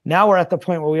was. Now we're at the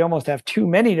point where we almost have too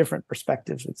many different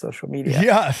perspectives with social media.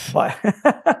 Yes. But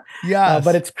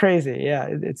but it's crazy. Yeah,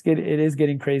 it is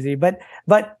getting crazy. But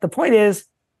the point is,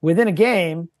 within a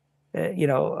game,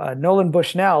 Nolan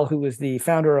Bushnell, who was the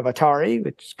founder of Atari,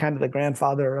 which is kind of the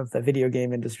grandfather of the video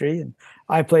game industry, and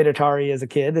I played Atari as a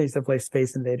kid. I used to play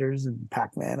Space Invaders and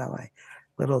Pac-Man on my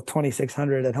little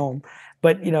 2600 at home.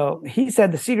 But he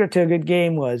said the secret to a good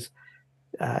game was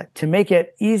to make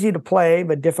it easy to play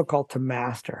but difficult to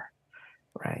master,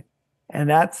 right? And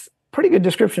that's pretty good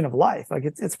description of life. Like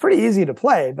it's pretty easy to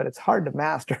play, but it's hard to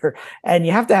master. And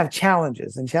you have to have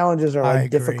challenges, and challenges are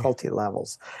like difficulty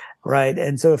levels, right?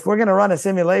 And so if we're going to run a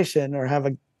simulation or have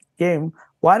a game,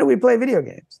 why do we play video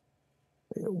games?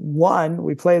 One,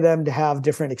 we play them to have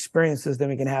different experiences than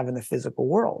we can have in the physical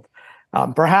world.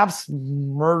 Perhaps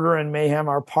murder and mayhem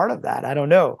are part of that. I don't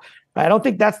know. I don't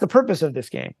think that's the purpose of this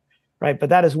game, right? But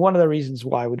that is one of the reasons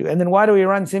why we do. And then why do we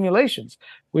run simulations?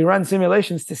 We run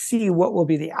simulations to see what will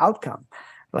be the outcome.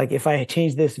 Like if I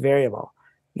change this variable,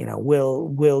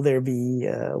 will there be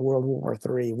World War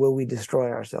III? Will we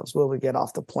destroy ourselves? Will we get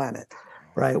off the planet,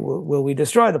 right? Will we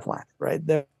destroy the planet, right?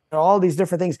 There are all these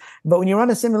different things. But when you run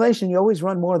a simulation, you always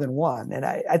run more than one. And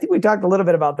I think we talked a little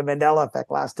bit about the Mandela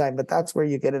effect last time, but that's where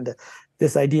you get into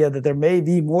this idea that there may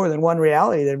be more than one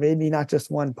reality. There may be not just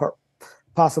one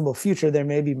possible future. There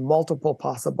may be multiple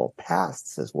possible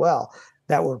pasts as well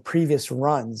that were previous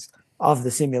runs of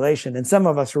the simulation. And some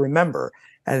of us remember,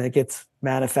 and it gets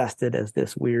manifested as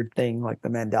this weird thing like the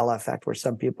Mandela effect, where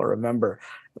some people remember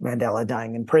Mandela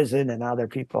dying in prison and other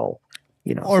people,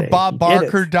 or Bob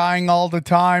Barker dying all the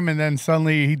time and then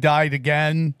suddenly he died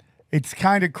again. It's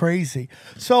kind of crazy.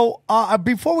 So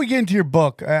before we get into your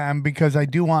book, because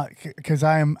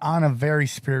I am on a very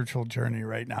spiritual journey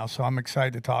right now, so I'm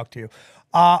excited to talk to you.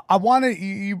 I wanted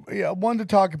to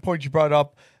talk a point you brought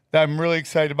up that I'm really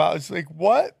excited about. It's like,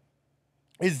 what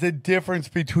is the difference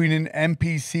between an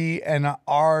NPC and an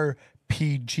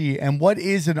RPG? And what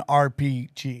is an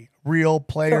RPG? Real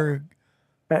player? Sure.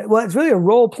 Well, it's really a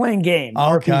role-playing game.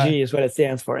 Okay. RPG is what it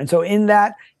stands for. And so in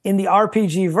the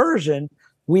RPG version,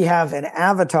 we have an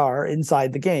avatar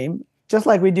inside the game, just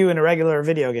like we do in a regular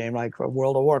video game, like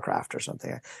World of Warcraft or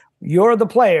something. You're the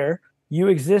player. You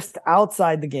exist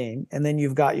outside the game, and then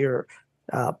you've got your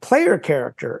player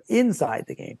character inside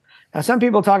the game. Now, some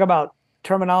people talk about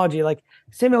terminology like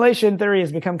simulation theory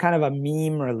has become kind of a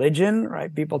meme religion,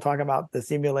 right? People talk about the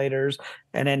simulators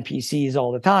and NPCs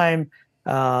all the time,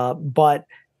 but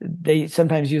they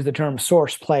sometimes use the term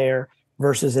source player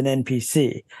versus an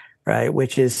NPC, right?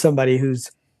 Which is somebody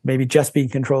who's maybe just being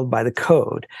controlled by the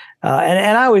code.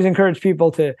 And I always encourage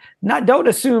people to don't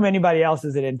assume anybody else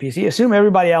is an NPC. Assume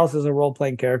everybody else is a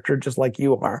role-playing character just like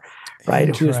you are,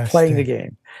 right? Who is playing the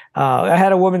game. I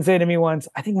had a woman say to me once,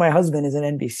 I think my husband is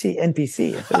an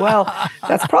NPC. I said, well,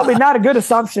 that's probably not a good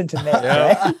assumption to make,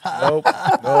 right? Nope.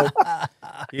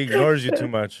 He ignores you too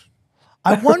much.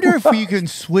 I wonder if you can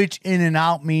switch in and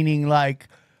out, meaning like,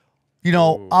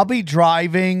 I'll be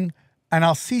driving and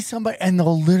I'll see somebody and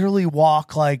they'll literally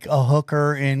walk like a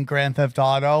hooker in Grand Theft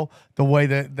Auto, the way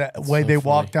they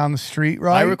walk down the street,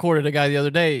 right? I recorded a guy the other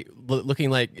day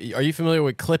looking like, are you familiar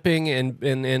with clipping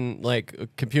and like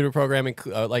computer programming,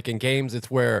 like in games? It's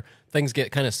where things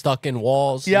get kind of stuck in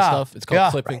walls and stuff. It's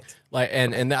called clipping. Right. Like,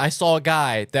 and I saw a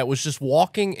guy that was just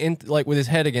walking in like with his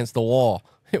head against the wall.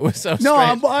 It was so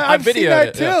strange. I've seen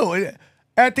that too. Yeah.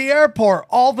 At the airport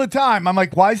all the time. I'm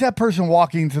like, why is that person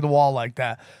walking to the wall like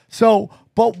that? So,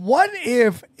 but what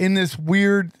if in this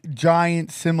weird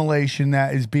giant simulation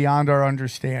that is beyond our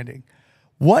understanding,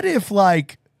 what if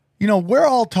like, we're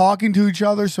all talking to each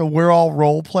other, so we're all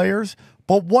role players,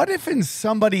 but what if in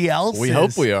somebody else's... We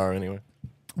hope we are anyway.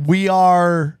 We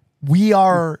are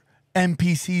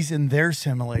NPCs in their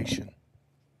simulation.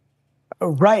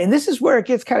 Right. And this is where it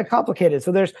gets kind of complicated.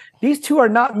 So these two are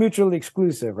not mutually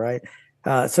exclusive, right?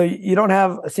 So you don't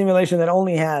have a simulation that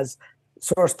only has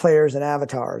source players and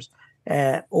avatars,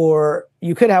 or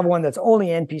you could have one that's only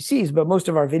NPCs, but most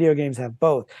of our video games have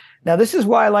both. Now, this is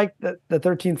why I like the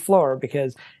 13th floor,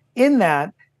 because in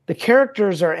that, the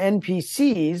characters are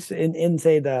NPCs in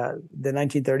say, the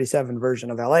 1937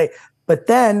 version of LA, but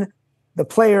then the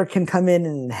player can come in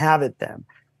and inhabit them,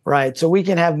 right? So we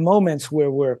can have moments where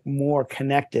we're more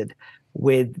connected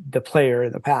with the player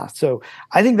in the past. So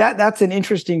I think that's an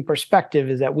interesting perspective,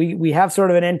 is that we have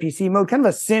sort of an NPC mode, kind of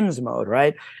a Sims mode,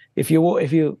 right? If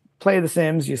you play the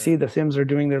Sims, you see the Sims are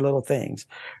doing their little things,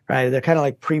 right? They're kind of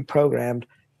like pre-programmed,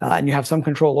 and you have some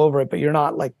control over it, but you're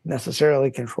not like necessarily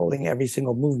controlling every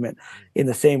single movement in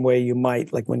the same way you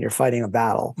might like when you're fighting a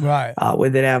battle, right?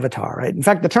 With an avatar, right? In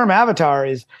fact, the term avatar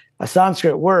is a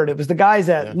Sanskrit word. It was the guys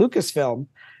at Lucasfilm.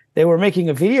 They were making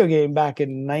a video game back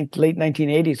in late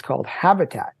 1980s called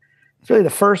Habitat. It's really the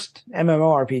first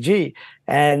MMORPG.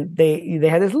 And they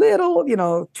had this little,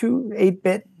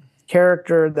 8-bit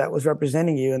character that was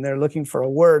representing you, and they're looking for a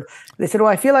word. They said,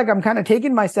 well, I feel like I'm kind of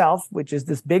taking myself, which is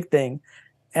this big thing,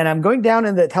 and I'm going down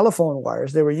in the telephone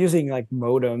wires. They were using like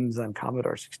modems on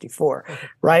Commodore 64,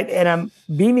 right? And I'm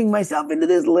beaming myself into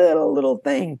this little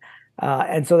thing.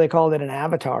 And so they called it an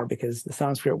avatar because the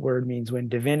Sanskrit word means when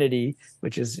divinity,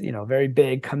 which is, very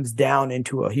big, comes down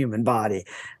into a human body.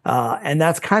 And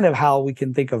that's kind of how we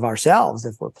can think of ourselves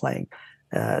if we're playing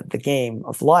the game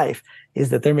of life, is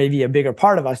that there may be a bigger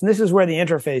part of us. And this is where the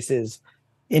interface is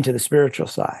into the spiritual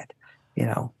side,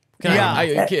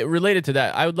 Related to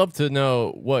that, I would love to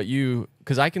know what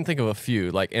because I can think of a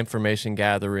few, like information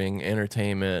gathering,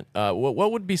 entertainment.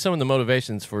 What would be some of the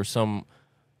motivations for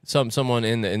someone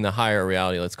in the higher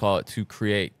reality, let's call it, to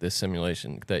create this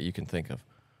simulation that you can think of?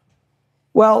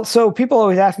 Well, so people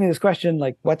always ask me this question,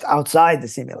 like, what's outside the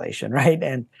simulation, right?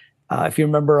 And if you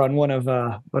remember on one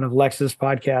of Lex's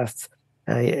podcasts,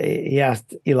 he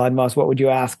asked Elon Musk, what would you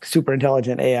ask super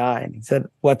intelligent AI? And he said,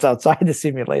 what's outside the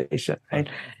simulation, right?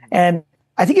 And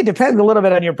I think it depends a little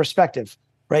bit on your perspective,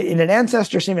 right? In an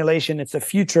ancestor simulation, it's a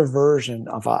future version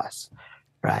of us,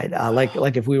 right?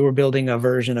 Like if we were building a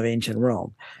version of ancient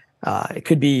Rome. It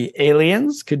could be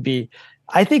aliens,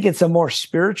 I think it's a more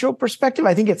spiritual perspective.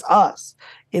 I think it's us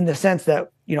in the sense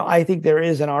that, I think there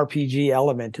is an RPG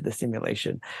element to the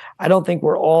simulation. I don't think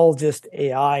we're all just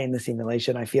AI in the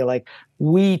simulation. I feel like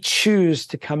we choose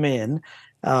to come in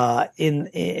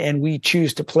and we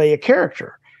choose to play a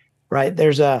character, right?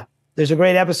 There's a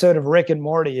great episode of Rick and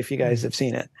Morty, if you guys have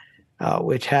seen it,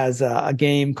 which has a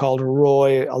game called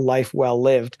Roy, A Life Well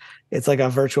Lived. It's like a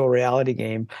virtual reality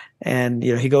game. And,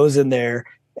 he goes in there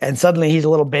and suddenly he's a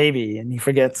little baby and he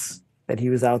forgets that he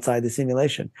was outside the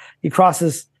simulation. He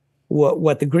crosses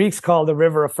what the Greeks call the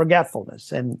river of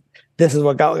forgetfulness. And this is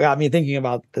what got me thinking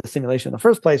about the simulation in the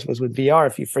first place, was with VR.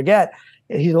 If you forget,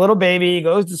 he's a little baby, he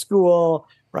goes to school,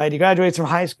 right? He graduates from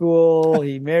high school,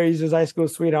 he marries his high school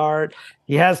sweetheart,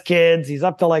 he has kids, he's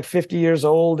up to like 50 years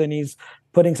old and he's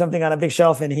putting something on a big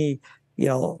shelf and he,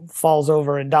 falls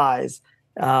over and dies.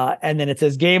 And then it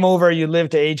says, game over, you live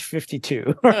to age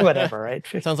 52 or whatever, right?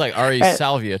 Sounds like Ari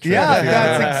Salvia. Yeah,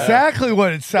 that's exactly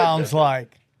what it sounds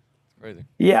like. Crazy.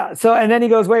 Yeah. So, and then he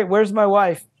goes, wait, where's my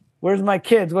wife? Where's my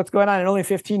kids? What's going on? And only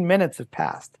 15 minutes have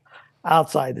passed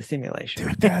outside the simulation.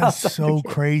 Dude, that's so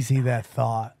crazy, that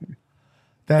thought.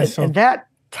 And that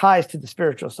ties to the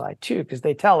spiritual side too, because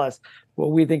they tell us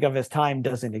what we think of as time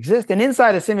doesn't exist. And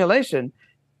inside a simulation,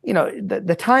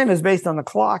 the time is based on the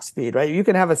clock speed, right? You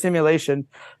can have a simulation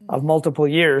of multiple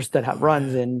years that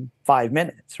runs in 5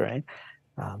 minutes, right?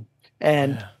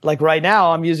 Like right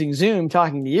now, I'm using Zoom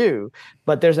talking to you,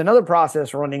 but there's another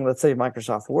process running, let's say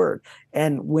Microsoft Word.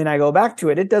 And when I go back to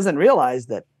it, it doesn't realize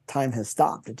that time has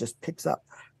stopped. It just picks up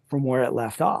from where it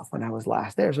left off when I was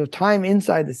last there. So time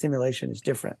inside the simulation is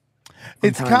different.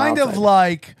 It's kind of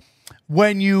like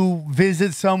when you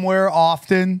visit somewhere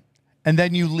often and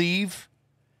then you leave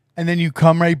and then you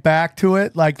come right back to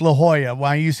it, like La Jolla,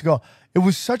 when I used to go. It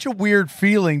was such a weird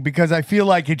feeling because I feel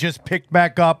like it just picked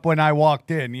back up when I walked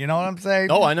in. You know what I'm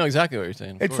saying? Oh, I know exactly what you're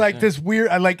saying. It's like this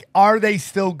weird, like, are they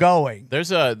still going?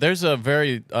 There's a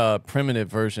very primitive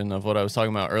version of what I was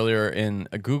talking about earlier in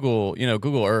Google.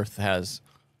 Google Earth has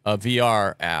a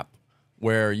VR app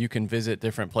where you can visit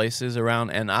different places around.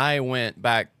 And I went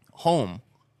back home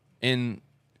in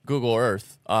Google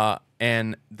Earth,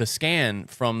 and the scan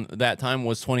from that time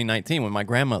was 2019 when my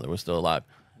grandmother was still alive.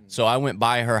 So I went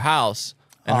by her house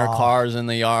and her car's in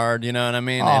the yard, you know what I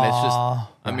mean? And it's just,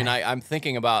 I'm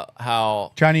thinking about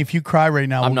how... Johnny, if you cry right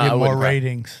now, we'll get more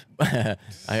ratings. But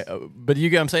you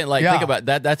get what I'm saying? Like, think about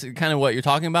that. That's kind of what you're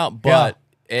talking about, but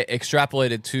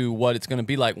extrapolated to what it's going to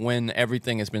be like when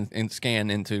everything has been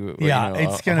scanned into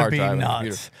it's going to be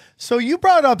nuts. So you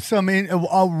brought up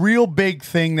a real big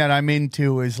thing that I'm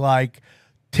into is like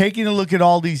taking a look at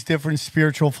all these different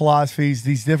spiritual philosophies,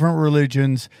 these different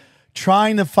religions,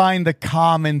 trying to find the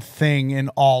common thing in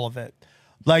all of it.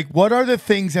 Like, what are the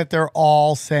things that they're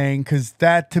all saying? Because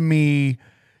that, to me,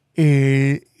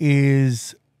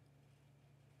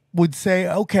 would say,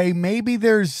 okay, maybe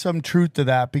there's some truth to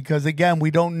that. Because, again,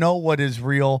 we don't know what is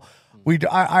real.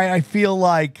 I feel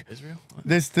like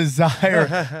this desire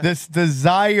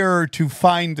to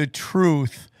find the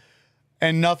truth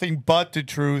and nothing but the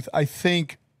truth, I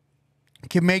think,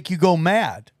 can make you go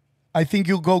mad. I think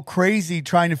you'll go crazy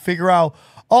trying to figure out,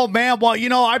 oh, man,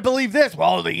 well, I believe this.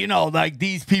 Well, like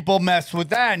these people messed with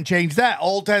that and changed that.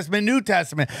 Old Testament, New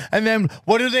Testament. And then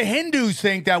what do the Hindus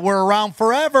think that were around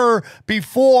forever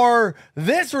before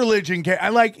this religion came?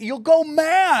 You'll go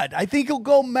mad. I think you'll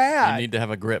go mad. You need to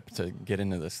have a grip to get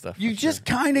into this stuff. You just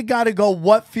kind of got to go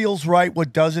what feels right,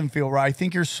 what doesn't feel right. I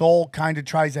think your soul kind of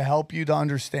tries to help you to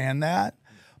understand that.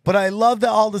 But I love that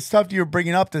all the stuff that you're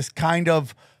bringing up, this kind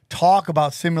of talk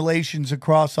about simulations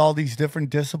across all these different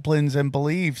disciplines and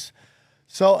beliefs,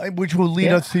 so which will lead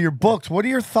us to your books. What are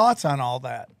your thoughts on all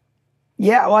that?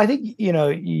 Yeah, well, I think you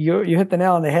hit the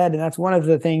nail on the head, and that's one of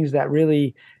the things that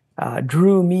really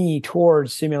drew me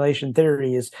towards simulation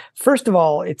theory. Is first of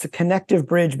all, it's a connective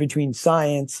bridge between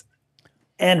science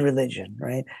and religion,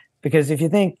 right? Because if you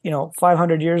think,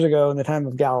 500 years ago in the time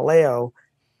of Galileo,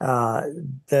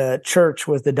 the church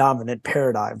was the dominant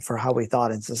paradigm for how we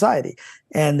thought in society.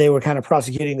 And they were kind of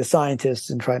prosecuting the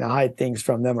scientists and trying to hide things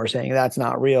from them, or saying that's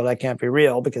not real, that can't be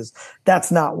real, because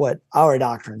that's not what our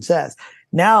doctrine says.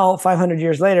 Now, 500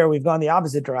 years later, we've gone the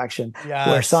opposite direction,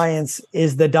 where science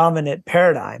is the dominant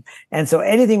paradigm. And so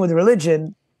anything with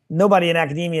religion, nobody in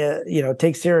academia,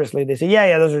 takes seriously. They say,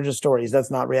 yeah, those are just stories.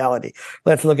 That's not reality.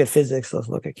 Let's look at physics. Let's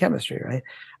look at chemistry,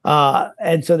 right?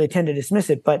 And so they tend to dismiss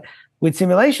it. But with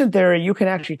simulation theory, you can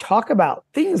actually talk about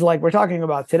things like we're talking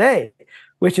about today,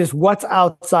 which is what's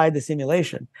outside the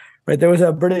simulation, right? There was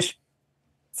a British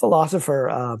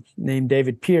philosopher named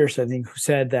David Pearce, I think, who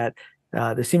said that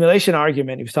the simulation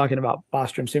argument, he was talking about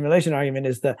Bostrom simulation argument,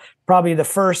 is probably the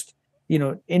first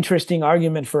interesting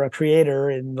argument for a creator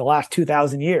in the last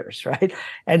 2,000 years, right?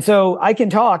 And so I can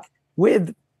talk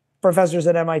with professors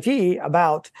at MIT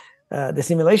about the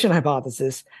simulation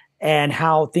hypothesis and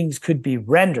how things could be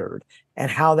rendered and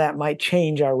how that might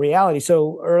change our reality.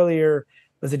 So earlier,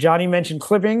 was it Johnny mentioned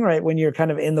clipping, right? When you're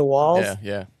kind of in the walls.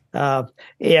 Yeah.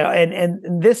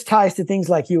 And this ties to things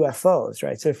like UFOs,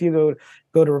 right? So if you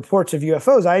go to reports of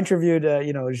UFOs, I interviewed,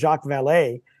 Jacques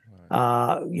Vallée,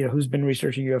 who's been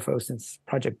researching UFOs since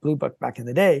Project Blue Book back in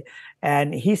the day.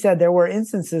 And he said there were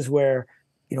instances where,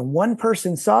 one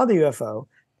person saw the UFO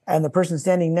and the person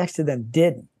standing next to them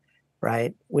didn't,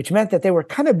 right? Which meant that they were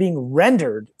kind of being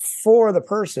rendered for the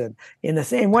person in the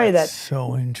same way that,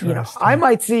 so interesting. I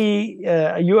might see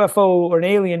a UFO or an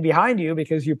alien behind you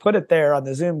because you put it there on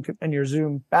the Zoom and your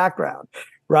Zoom background,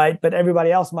 right? But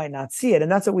everybody else might not see it.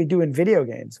 And that's what we do in video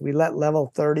games. We let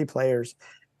level 30 players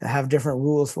have different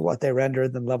rules for what they render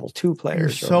than level 2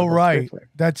 players. You're so right.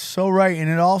 That's so right. And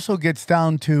it also gets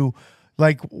down to,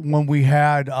 like, when we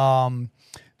had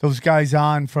those guys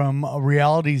on from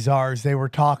Reality Czars, they were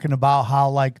talking about how,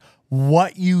 like,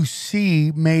 what you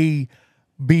see may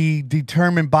be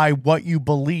determined by what you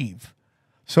believe.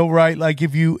 So, right, like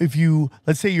if you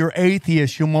let's say you're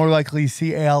atheist, you're more likely to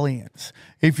see aliens.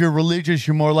 If you're religious,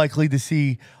 you're more likely to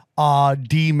see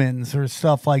demons or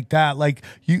stuff like that. Like,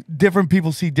 different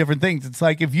people see different things. It's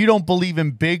like, if you don't believe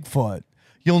in Bigfoot,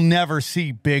 you'll never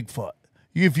see Bigfoot.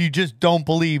 If you just don't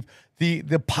believe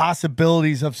the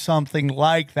possibilities of something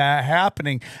like that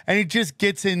happening. And it just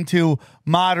gets into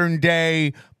modern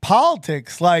day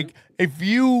politics. Like, if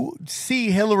you see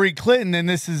Hillary Clinton, and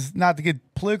this is not to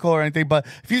get political or anything, but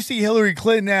if you see Hillary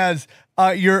Clinton as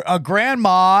you're a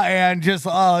grandma and just,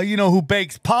 who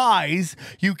bakes pies,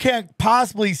 you can't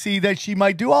possibly see that she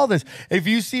might do all this. If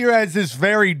you see her as this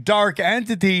very dark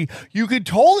entity, you could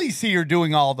totally see her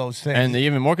doing all those things. And the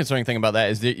even more concerning thing about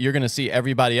that is that you're going to see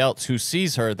everybody else who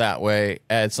sees her that way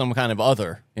as some kind of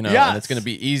other, and it's going to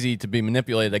be easy to be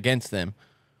manipulated against them.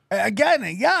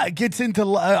 Again, yeah, it gets into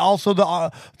also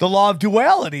the law of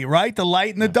duality, right? The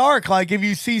light and the dark. Like, if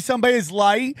you see somebody as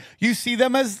light, you see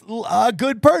them as a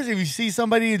good person. If you see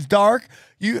somebody as dark,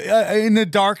 you in the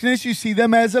darkness, you see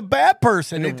them as a bad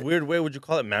person. In a weird way, would you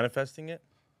call it manifesting it?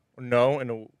 Or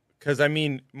no? Because, I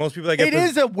mean, most people that get... It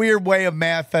is a weird way of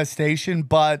manifestation,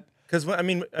 but... Because,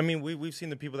 we've seen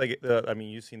the people that get,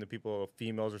 you've seen the people,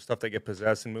 females or stuff that get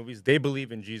possessed in movies. They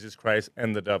believe in Jesus Christ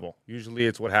and the devil. Usually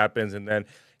it's what happens, and then,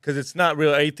 because it's not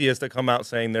real atheists that come out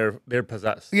saying they're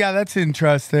possessed. Yeah, that's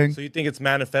interesting. So you think it's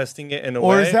manifesting it in a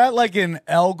way? Or is that like an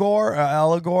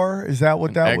Allegor? Is that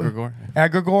what that egregore?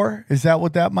 Egregore? Is that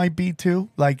what that might be too?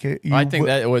 Like, I think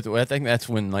that's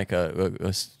when, like, a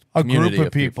group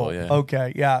of people. Yeah.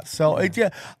 Okay, yeah. So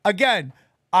again,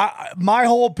 my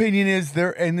whole opinion is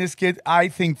and this I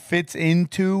think fits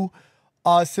into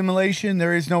simulation.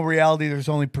 There is no reality. There's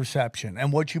only perception,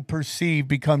 and what you perceive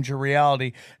becomes your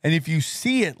reality. And if you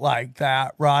see it like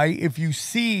that, right? If you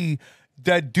see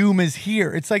that doom is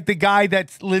here, it's like the guy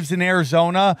that lives in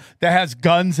Arizona that has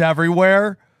guns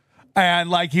everywhere. And,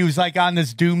 like, he was, like, on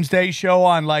this doomsday show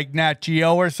on, like, Nat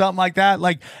Geo or something like that.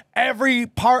 Like, every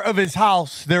part of his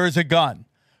house, there is a gun,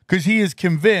 because he is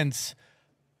convinced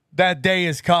that day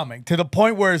is coming, to the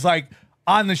point where it's like,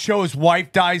 on the show, his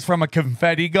wife dies from a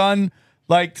confetti gun,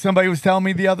 like somebody was telling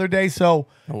me the other day. So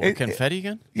a confetti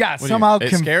gun? Yeah, somehow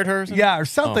it scared her or something? Yeah, or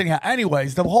something.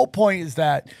 Anyways, the whole point is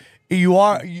that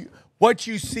what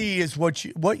you see is what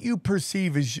you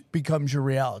perceive becomes your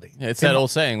reality. Yeah, it's that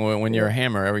old saying, when you're a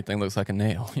hammer, everything looks like a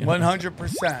nail.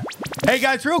 100%. Hey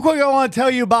guys, real quick, I want to tell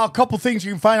you about a couple things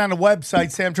you can find on the website,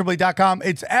 SamTripoli.com.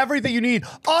 It's everything you need: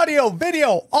 audio,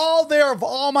 video, all there of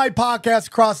all my podcasts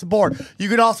across the board. You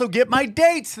can also get my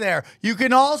dates there. You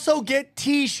can also get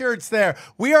T-shirts there.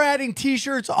 We are adding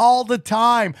T-shirts all the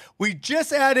time. We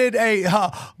just added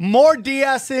a more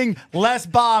de-essing, less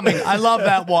bombing. I love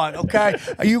that one. Okay,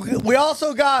 we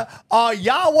also got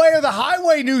Yahweh or the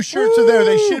Highway new shirts are there.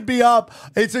 They should be up.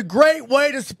 It's a great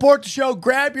way to support the show.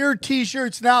 Grab your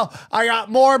T-shirts now. I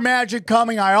got more magic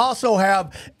coming. I also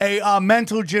have a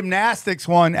mental gymnastics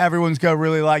one everyone's going to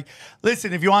really like.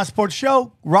 Listen, if you want to support the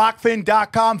show,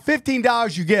 rockfin.com,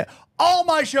 $15. You get all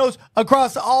my shows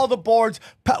across all the boards.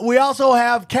 We also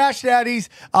have Cash Daddies,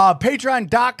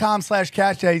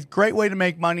 patreon.com/Cash Daddies. Great way to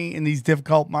make money in these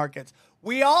difficult markets.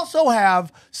 We also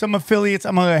have some affiliates.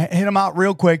 I'm going to hit them out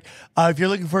real quick. If you're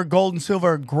looking for gold and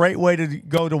silver, a great way to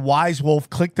go to Wise Wolf.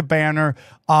 Click the banner.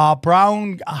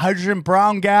 Hydrogen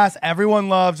brown gas. Everyone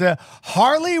loves it.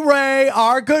 Harley Ray,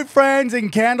 our good friends, and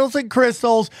Candles and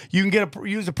Crystals. You can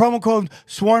use the promo code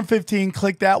SWARM15.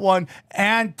 Click that one.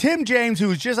 And Tim James, who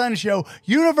was just on the show,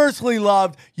 universally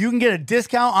loved. You can get a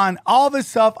discount on all of his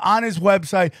stuff on his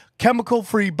website, Chemical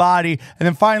Free Body. And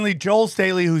then finally, Joel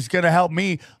Staley, who's going to help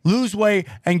me lose weight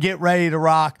and get ready to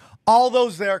rock. All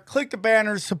those there. Click the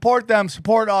banners. Support them.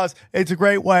 Support us. It's a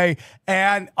great way.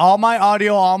 And all my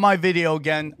audio, all my video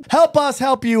again. Help us,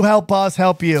 help you, help us,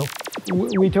 help you.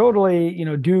 We totally,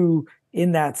 do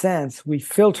in that sense. We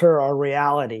filter our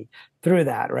reality through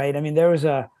that, right? I mean, there's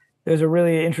a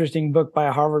really interesting book by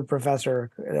a Harvard professor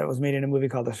that was made in a movie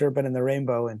called The Serpent and the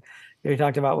Rainbow. And he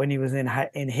talked about when he was in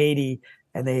Haiti,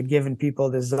 and they had given people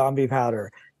this zombie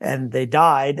powder, and they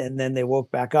died, and then they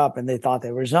woke back up and they thought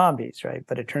they were zombies, right?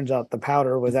 But it turns out the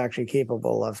powder was actually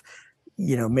capable of,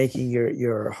 making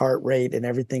your heart rate and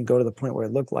everything go to the point where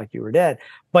it looked like you were dead.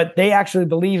 But they actually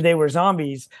believed they were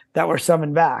zombies that were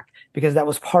summoned back because that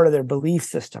was part of their belief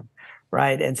system,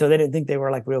 right? And so they didn't think they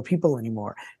were like real people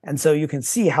anymore. And so you can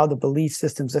see how the belief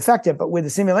system's effective. But with the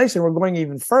simulation, we're going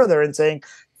even further and saying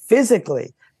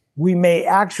physically, we may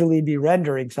actually be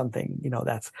rendering something,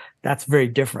 that's very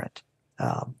different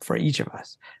for each of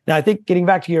us. Now, I think getting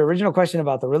back to your original question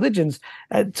about the religions,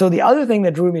 so the other thing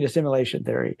that drew me to simulation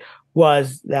theory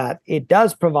was that it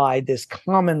does provide this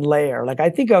common layer. Like I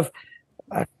think of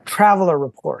traveler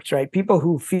reports, right? People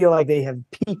who feel like they have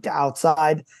peeked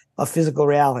outside of physical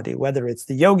reality, whether it's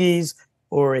the yogis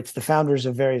or it's the founders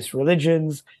of various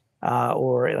religions,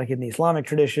 or like in the Islamic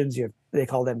traditions, they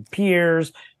call them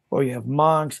peers, or you have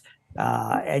monks,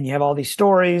 and you have all these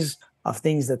stories of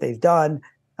things that they've done.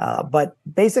 But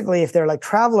basically, if they're like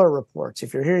traveler reports,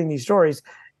 if you're hearing these stories,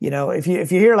 if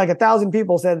you hear like 1,000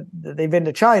 people said that they've been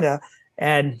to China,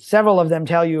 and several of them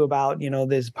tell you about,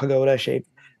 this pagoda-shaped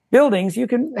buildings, you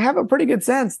can have a pretty good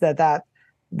sense that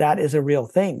is a real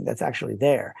thing that's actually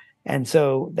there. And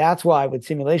so that's why with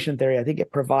simulation theory, I think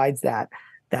it provides that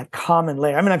common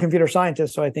layer. I'm a computer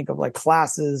scientist, so I think of like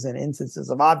classes and instances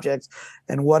of objects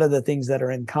and what are the things that are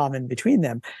in common between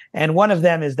them. And one of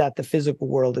them is that the physical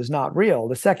world is not real.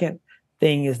 The second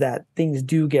thing is that things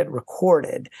do get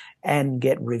recorded and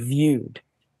get reviewed,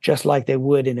 just like they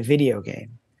would in a video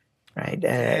game, right?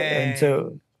 And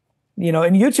so, in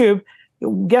YouTube,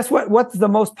 guess what? What's the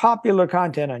most popular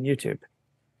content on YouTube?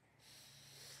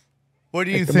 What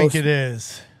do you think it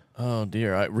is? Oh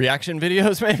dear, reaction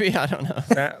videos maybe? I don't know.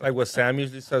 Like what Sam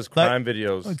usually says, crime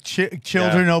videos.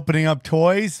 Children opening up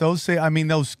toys. Those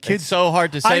kids. It's so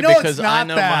hard to say because I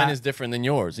know mine is different than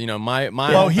yours. My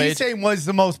well, he's saying was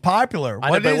the most popular.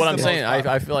 But what I'm saying,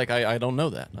 I feel like I don't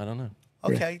know that. I don't know.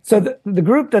 Okay. So the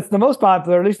group that's the most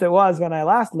popular, at least it was when I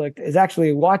last looked, is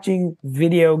actually watching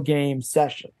video game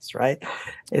sessions, right?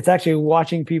 It's actually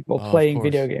watching people playing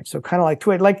video games. So kind of like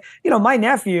Twitch. Like, my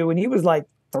nephew, when he was like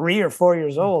 3 or 4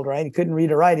 years old, right? He couldn't read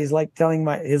or write. He's like telling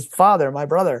his father, my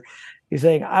brother, he's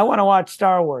saying, I want to watch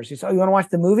Star Wars. He said, oh, you want to watch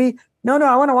the movie? No,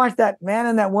 I want to watch that man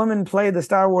and that woman play the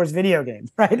Star Wars video game,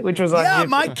 right? Which was on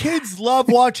my kids love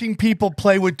watching people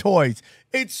play with toys.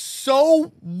 It's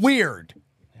so weird.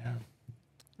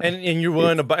 And you're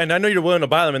willing to buy, and I know you're willing to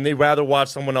buy them, and they'd rather watch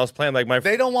someone else playing. Like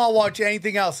they don't want to watch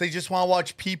anything else. They just want to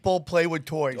watch people play with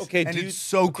toys. Okay, and it's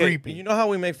so creepy. You know how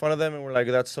we make fun of them, and we're like,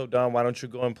 "That's so dumb. Why don't you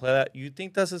go and play that?" You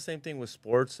think that's the same thing with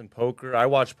sports and poker? I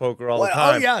watch poker all the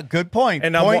time. Oh yeah, good point.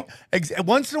 And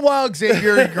once in a while,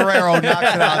 Xavier Guerrero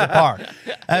knocks it out of the park.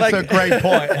 That's a great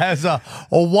point. That's a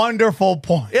wonderful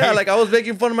point. Yeah, like I was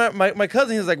making fun of my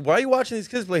cousin. He's like, "Why are you watching these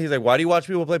kids play?" He's like, "Why do you watch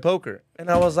people play poker?" And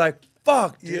I was like,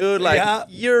 fuck, dude, like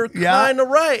you're kind of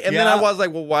right. And then I was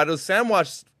like, well, why does Sam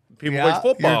watch people play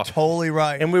football? You're totally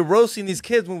right. And we're roasting these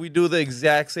kids when we do the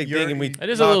exact same thing. And it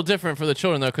is a little different for the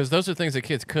children though, because those are things that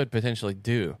kids could potentially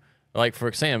do. Like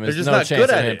for Sam, there's no chance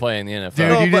of him playing the NFL.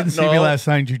 Dude, you didn't see me last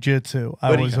night in jiu-jitsu.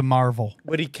 I was a marvel.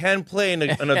 But he can play in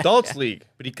an adults league.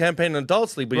 But he can play in an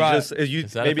adults league. But he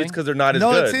just maybe it's because they're not as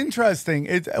good. No, it's interesting.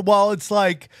 It's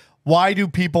like, why do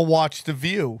people watch The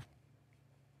View?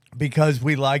 Because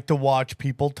we like to watch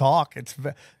people talk.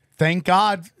 Thank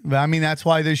God. I mean, that's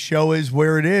why this show is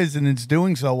where it is, and it's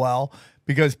doing so well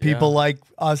because people like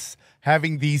us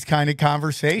having these kind of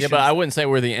conversations. Yeah, but I wouldn't say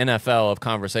we're the NFL of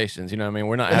conversations. You know what I mean?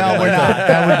 We're not. No, we're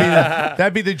not.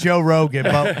 That'd be the Joe Rogan.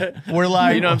 But we're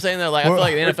like, you know what I'm saying? That like I feel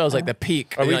like the NFL is like the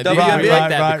peak. Are we like, WNBA? like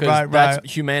that because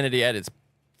that's humanity at its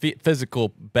physical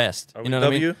best. You know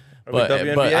what I mean? But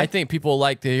I think people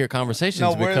like to hear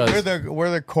conversations because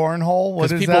we're the cornhole.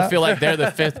 What is people that? feel like they're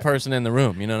the fifth person in the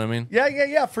room. You know what I mean?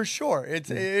 Yeah, for sure. It's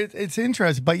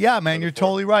interesting, but yeah, man, you're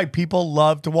totally right. People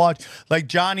love to watch. Like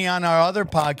Johnny on our other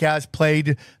podcast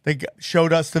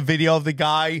showed us the video of the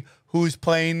guy who's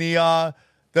playing the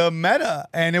meta,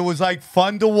 and it was like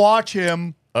fun to watch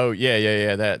him. Oh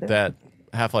yeah. That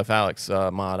Half-Life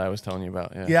Alyx mod I was telling you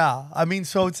about. Yeah. I mean,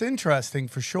 so it's interesting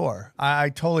for sure. I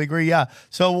totally agree. Yeah.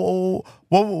 So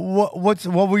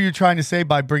what were you trying to say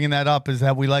by bringing that up? Is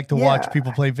that we like to watch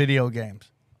people play video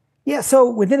games? Yeah. So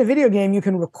within a video game, you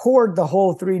can record the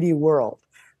whole 3D world,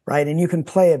 right? And you can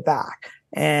play it back.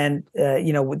 And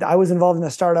I was involved in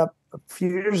a startup a few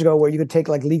years ago where you could take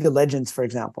like League of Legends, for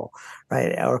example,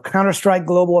 right? Or Counter-Strike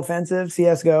Global Offensive,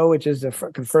 CSGO, which is a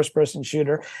first-person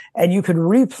shooter, and you could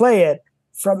replay it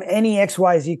from any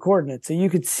XYZ coordinate. So you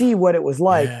could see what it was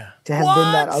like to have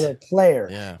been that other player.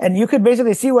 Yeah. And you could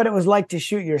basically see what it was like to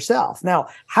shoot yourself. Now,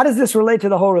 how does this relate to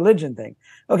the whole religion thing?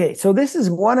 Okay, so this is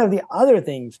one of the other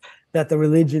things that the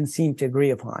religions seem to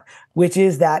agree upon, which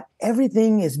is that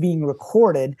everything is being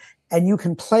recorded and you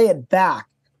can play it back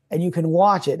and you can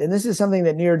watch it. And this is something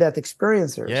that near-death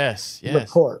experiencers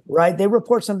report, right? They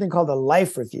report something called a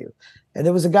life review. And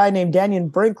there was a guy named Daniel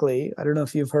Brinkley. I don't know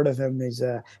if you've heard of him.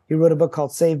 He wrote a book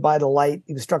called Saved by the Light.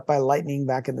 He was struck by lightning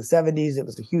back in the 70s.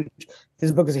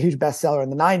 His book was a huge bestseller in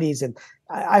the 90s. And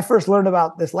I first learned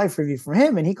about this life review from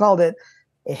him, and he called it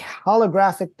a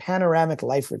holographic panoramic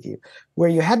life review, where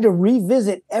you had to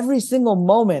revisit every single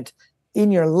moment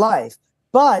in your life,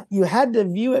 but you had to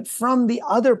view it from the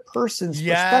other person's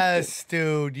perspective. Yes,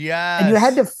 dude. Yes. And you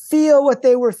had to feel what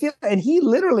they were feeling. And he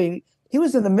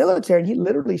was in the military and he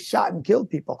literally shot and killed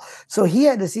people. So he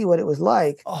had to see what it was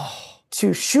like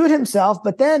to shoot himself,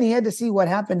 but then he had to see what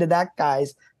happened to that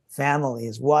guy's family,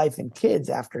 his wife and kids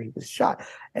after he was shot.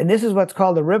 And this is what's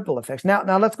called the ripple effects.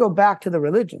 Now let's go back to the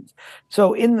religions.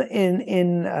 So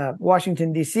in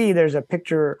Washington, D.C., there's a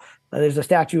picture, there's a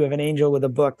statue of an angel with a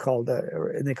book called,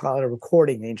 they call it a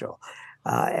recording angel.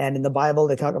 And in the Bible,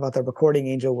 they talk about the recording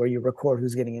angel where you record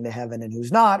who's getting into heaven and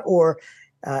who's not, or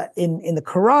in the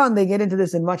Quran, they get into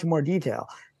this in much more detail.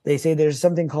 They say there's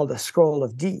something called a scroll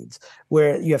of deeds,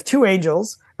 where you have two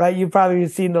angels, right? You've probably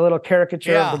seen the little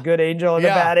caricature of the good angel and the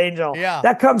bad angel. Yeah.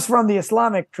 That comes from the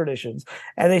Islamic traditions.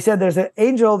 And they said there's an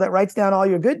angel that writes down all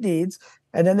your good deeds,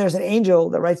 and then there's an angel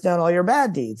that writes down all your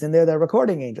bad deeds, and they're the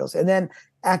recording angels. And then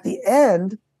at the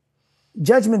end,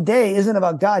 Judgment Day isn't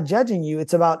about God judging you.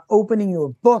 It's about opening your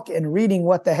book and reading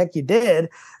what the heck you did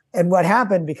and what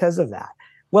happened because of that.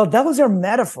 Well, those are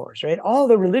metaphors, right? All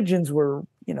the religions were,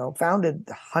 founded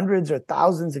hundreds or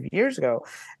thousands of years ago.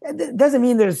 It doesn't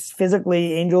mean there's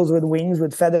physically angels with wings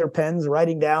with feather pens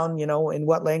writing down, in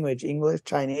what language, English,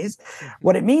 Chinese.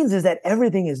 What it means is that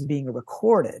everything is being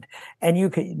recorded and you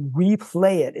can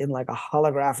replay it in like a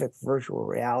holographic virtual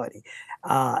reality,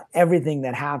 everything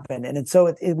that happened. And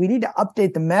so we need to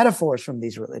update the metaphors from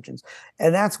these religions.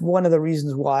 And that's one of the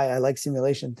reasons why I like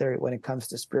simulation theory when it comes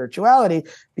to spirituality,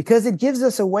 because it gives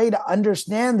us a way to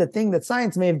understand the thing that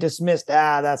science may have dismissed.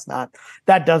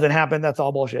 That doesn't happen. That's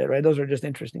all bullshit, right? Those are just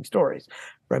interesting stories,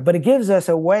 right? But it gives us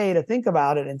a way to think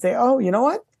about it and say, oh, you know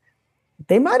what?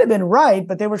 They might have been right,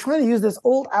 but they were trying to use this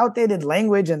old outdated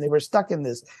language and they were stuck in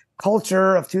this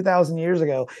culture of 2,000 years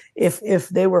ago. If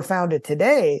they were founded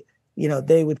today,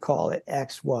 they would call it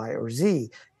X, Y, or Z.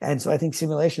 And so I think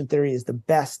simulation theory is the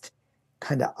best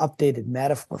kind of updated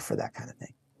metaphor for that kind of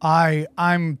thing.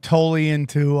 I'm totally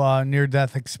into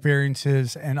near-death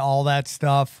experiences and all that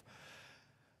stuff.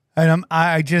 And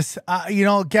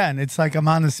again, it's like I'm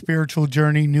on a spiritual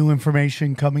journey, new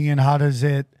information coming in. How does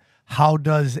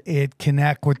it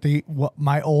connect with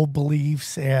my old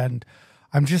beliefs? And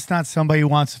I'm just not somebody who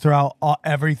wants to throw out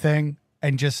everything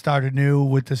and just start anew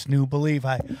with this new belief.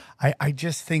 I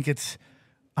just think it's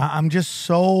I'm just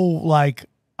so like,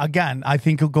 again, I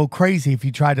think you'll go crazy if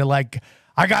you try to like,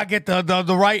 I got to get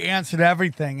the right answer to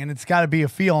everything. And it's got to be a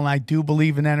feel. And I do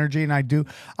believe in energy. And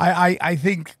I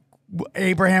think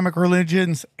Abrahamic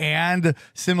religions and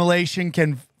simulation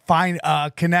can find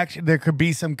a connection. There could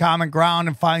be some common ground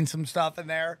and find some stuff in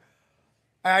there.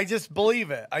 I just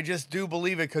believe it. I just do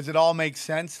believe it because it all makes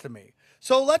sense to me.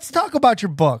 So let's talk about your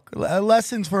book,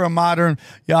 Lessons for a Modern,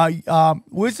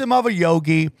 Wisdom of a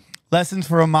Yogi, Lessons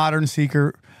for a Modern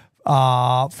Seeker,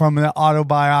 from the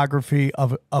autobiography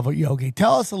of a yogi.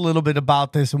 Tell us a little bit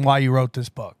about this and why you wrote this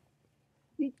book.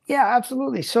 Yeah,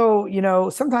 absolutely. So,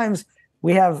 sometimes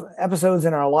we have episodes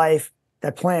in our life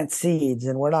that plant seeds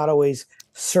and we're not always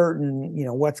certain,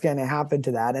 what's going to happen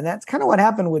to that. And that's kind of what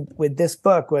happened with this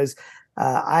book was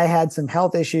I had some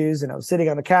health issues and I was sitting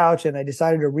on the couch and I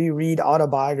decided to reread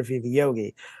Autobiography of a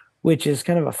Yogi, which is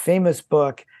kind of a famous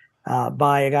book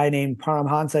by a guy named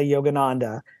Paramhansa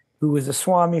Yogananda, who was a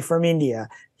Swami from India.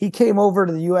 He came over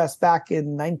to the U.S. back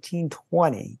in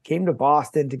 1920, came to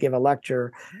Boston to give a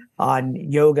lecture on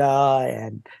yoga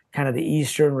and kind of the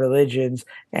Eastern religions.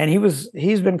 And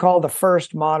he's been called the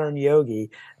first modern yogi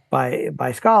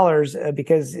by scholars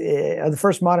because the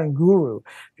first modern guru,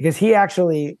 because he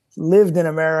actually lived in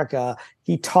America.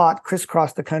 He taught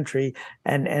crisscross the country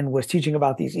and was teaching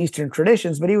about these Eastern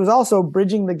traditions, but he was also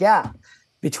bridging the gap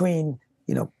between,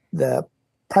 the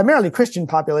primarily Christian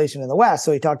population in the West.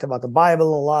 So he talked about the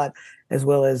Bible a lot, as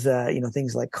well as,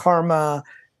 things like karma,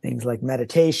 things like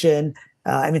meditation.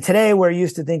 Today we're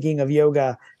used to thinking of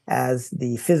yoga as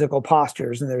the physical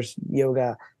postures, and there's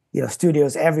yoga,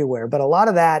 studios everywhere. But a lot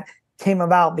of that came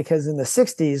about because in the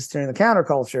 60s, during the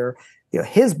counterculture,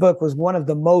 his book was one of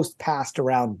the most passed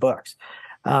around books.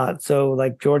 So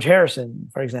like George Harrison,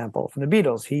 for example, from the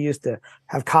Beatles, he used to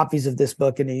have copies of this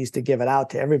book and he used to give it out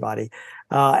to everybody.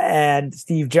 And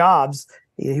Steve Jobs,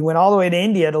 he went all the way to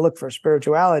India to look for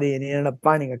spirituality and he ended up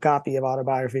finding a copy of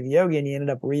Autobiography of a Yogi and he ended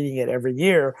up reading it every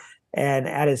year. And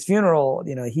at his funeral,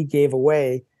 he gave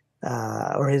away,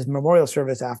 or his memorial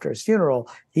service after his funeral,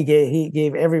 he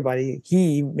gave everybody,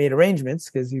 he made arrangements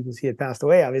because he had passed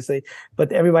away, obviously,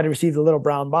 but everybody received a little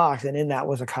brown box, and in that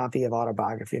was a copy of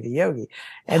Autobiography of a Yogi.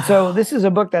 And so this is a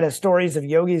book that has stories of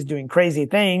yogis doing crazy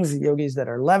things, yogis that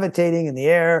are levitating in the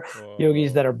air,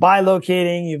 yogis that are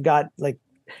bilocating. You've got like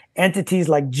entities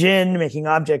like jinn making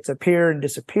objects appear and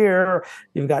disappear.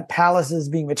 You've got palaces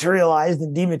being materialized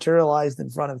and dematerialized in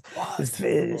front of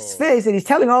his face. And he's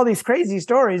telling all these crazy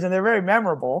stories and they're very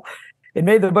memorable. It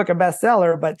made the book a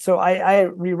bestseller. But so I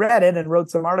reread it and wrote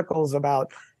some articles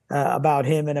about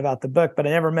him and about the book, but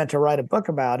I never meant to write a book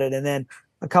about it. And then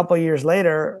a couple of years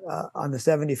later, on the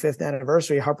 75th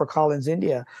anniversary, HarperCollins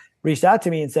India reached out to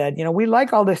me and said, we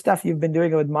like all this stuff you've been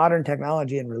doing with modern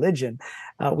technology and religion.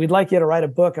 We'd like you to write a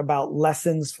book about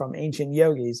lessons from ancient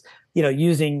yogis,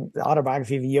 using the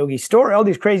Autobiography of a Yogi story, all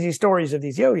these crazy stories of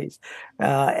these yogis,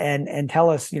 and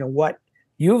tell us, what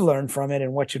you've learned from it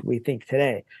and what should we think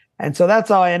today. And so that's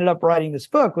how I ended up writing this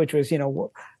book, which was,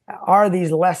 are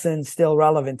these lessons still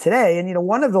relevant today? And,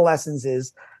 one of the lessons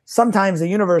is sometimes the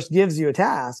universe gives you a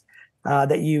task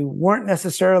that you weren't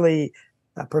necessarily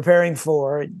preparing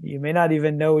for. You may not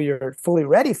even know you're fully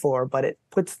ready for, but it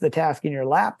puts the task in your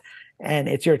lap and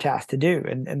it's your task to do.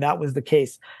 And that was the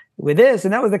case with this.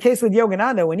 And that was the case with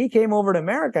Yogananda. When he came over to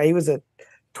America, he was a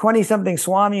 20-something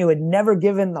Swami who had never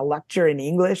given a lecture in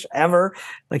English ever.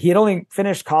 Like he had only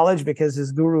finished college because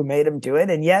his guru made him do it.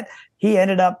 And yet he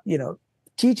ended up,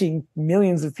 teaching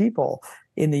millions of people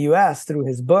in the U.S. through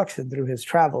his books and through his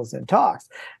travels and talks,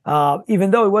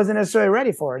 even though he wasn't necessarily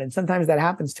ready for it. And sometimes that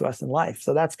happens to us in life.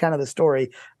 So that's kind of the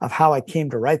story of how I came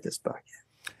to write this book.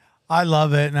 I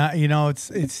love it. And,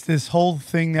 it's this whole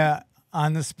thing that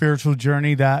on the spiritual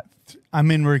journey that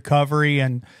I'm in recovery.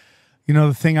 And,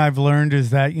 the thing I've learned is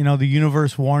that, the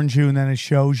universe warns you and then it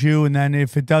shows you. And then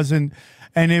if it doesn't,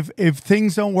 and if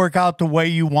things don't work out the way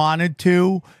you wanted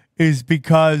to, is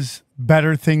because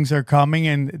better things are coming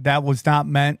and that was not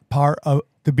meant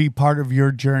to be part of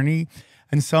your journey.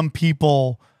 And some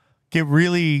people get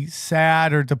really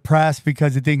sad or depressed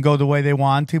because it didn't go the way they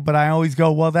want to. But I always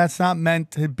go, well, that's not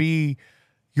meant to be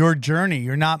your journey.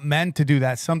 You're not meant to do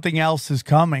that. Something else is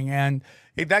coming. And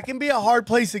that can be a hard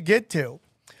place to get to.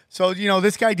 So,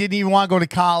 this guy didn't even want to go to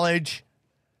college.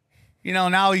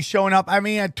 Now he's showing up.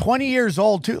 At 20 years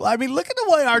old, too. Look at the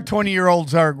way our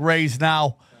 20-year-olds are raised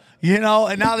now.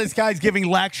 And now this guy's giving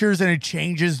lectures and it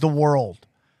changes the world.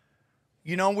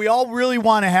 We all really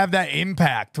want to have that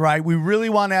impact, right? We really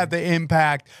want to have the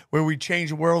impact where we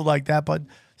change the world like that. But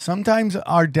sometimes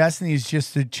our destiny is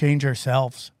just to change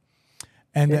ourselves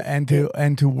and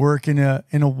to work in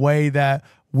a way that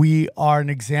we are an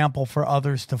example for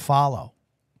others to follow.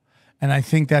 And I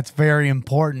think that's very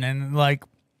important. And like,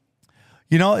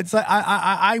 you know, it's like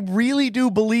I really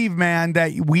do believe, man,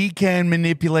 that we can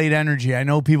manipulate energy. I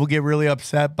know people get really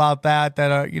upset about that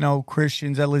are, you know,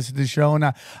 Christians that listen to the show,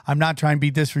 and I'm not trying to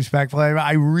be disrespectful.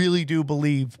 I really do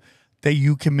believe that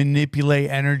you can manipulate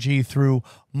energy through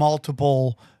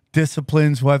multiple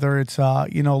disciplines, whether it's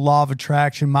you know, law of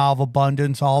attraction, law of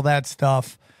abundance, all that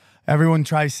stuff. Everyone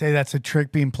tries to say that's a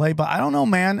trick being played, but I don't know,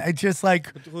 man. It's just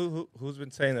like, who's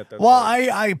been saying that? Well,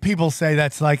 I people say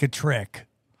that's like a trick.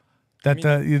 That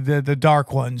the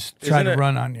dark ones try to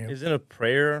run on you. Isn't a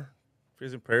prayer?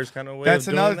 Isn't prayers kind of a way? That's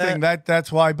of another doing thing.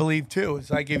 That's why I believe too. It's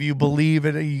like if you believe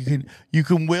it, you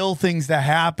can will things to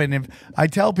happen. If I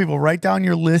tell people, write down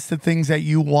your list of things that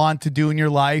you want to do in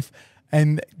your life,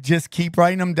 and just keep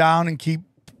writing them down and keep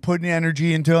putting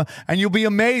energy into it, and you'll be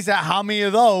amazed at how many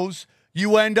of those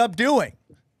you end up doing.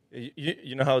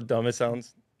 You know how dumb it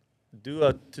sounds? Do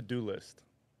a to-do list.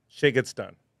 Shit gets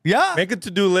done. Yeah. Make a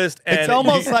to-do list. And it's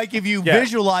almost like if you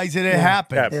visualize it, it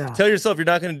happens. Yeah. Tell yourself you're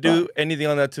not going to do anything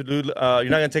on that to-do. You're not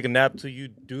going to take a nap till you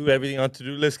do everything on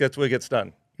to-do list. That's what gets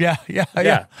done. Yeah.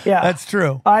 That's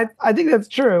true. I think that's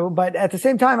true. But at the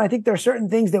same time, I think there are certain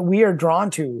things that we are drawn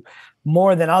to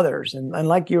more than others. And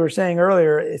like you were saying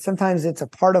earlier, sometimes it's a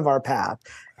part of our path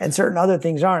and certain other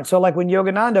things aren't. So like when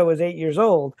Yogananda was 8 years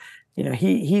old, you know,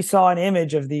 he saw an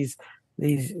image of these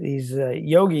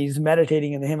yogis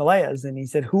meditating in the Himalayas. And he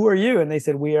said, "Who are you?" And they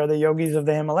said, "We are the yogis of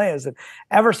the Himalayas." And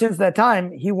ever since that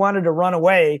time, he wanted to run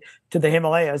away to the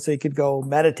Himalayas so he could go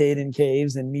meditate in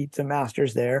caves and meet some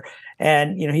masters there.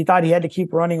 And, you know, he thought he had to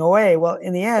keep running away. Well,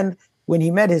 in the end, when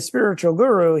he met his spiritual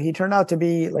guru, he turned out to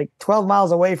be like 12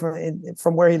 miles away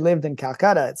from where he lived in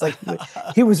Calcutta. It's like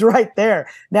he was right there.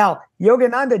 Now,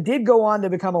 Yogananda did go on to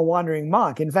become a wandering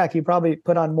monk. In fact, he probably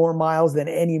put on more miles than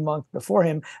any monk before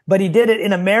him, but he did it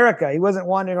in America. He wasn't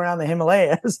wandering around the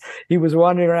Himalayas. He was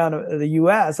wandering around the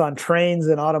U.S. on trains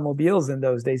and automobiles in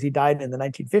those days. He died in the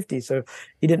 1950s, so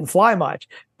he didn't fly much.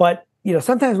 But, you know,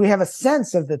 sometimes we have a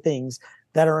sense of the things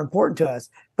that are important to us,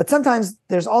 but sometimes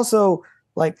there's also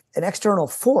like an external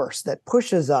force that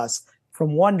pushes us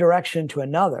from one direction to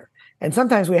another. And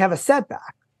sometimes we have a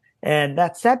setback, and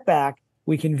that setback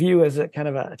we can view as a kind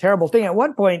of a terrible thing. At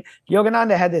one point,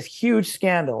 Yogananda had this huge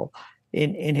scandal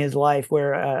in his life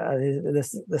where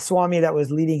the Swami that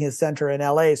was leading his center in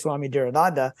LA, Swami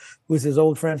Dhirananda, who's his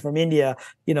old friend from India,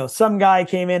 you know, some guy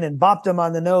came in and bopped him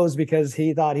on the nose because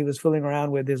he thought he was fooling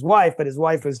around with his wife, but his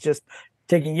wife was just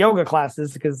taking yoga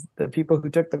classes, because the people who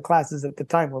took the classes at the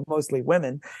time were mostly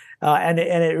women. And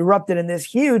it erupted in this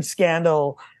huge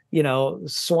scandal, you know,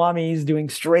 swamis doing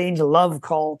strange love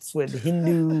cults with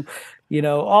Hindu, you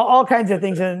know, all kinds of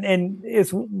things. And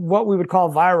it's what we would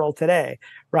call viral today,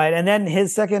 right? And then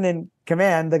his second in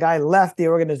command, the guy left the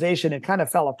organization. It kind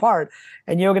of fell apart.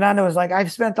 And Yogananda was like,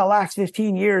 "I've spent the last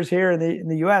 15 years here in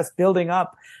the US building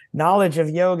up knowledge of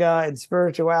yoga and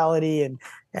spirituality and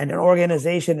an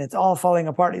organization. It's all falling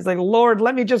apart." He's like, "Lord,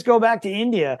 let me just go back to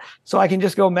India so I can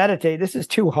just go meditate. This is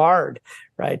too hard,"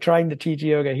 right? Trying to teach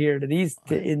yoga here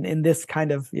in this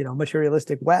kind of, you know,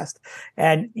 materialistic West.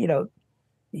 And, you know,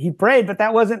 he prayed, but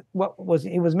that wasn't what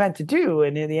he was meant to do.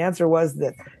 And the answer was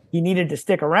that he needed to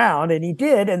stick around, and he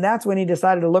did. And that's when he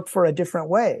decided to look for a different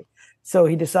way. So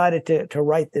he decided to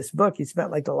write this book. He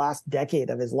spent like the last decade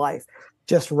of his life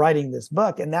just writing this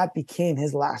book, and that became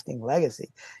his lasting legacy.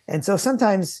 And so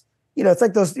sometimes, you know, it's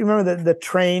like those, you remember the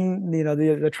train, you know,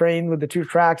 the train with the two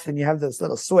tracks, and you have this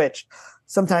little switch.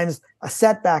 Sometimes a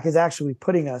setback is actually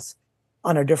putting us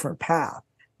on a different path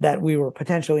that we were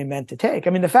potentially meant to take. I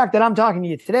mean, the fact that I'm talking to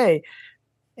you today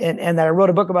and that I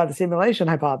wrote a book about the simulation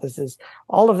hypothesis,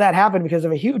 all of that happened because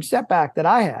of a huge setback that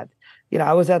I had. You know,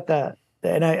 I was at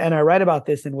and I write about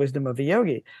this in Wisdom of a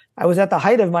Yogi. I was at the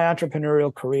height of my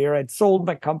entrepreneurial career. I'd sold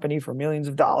my company for millions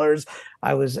of dollars.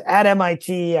 I was at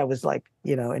MIT. I was like,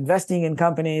 you know, investing in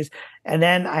companies. And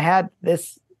then I had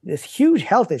this huge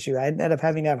health issue. I ended up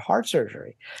having to have heart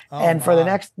surgery. And for the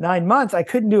next 9 months, I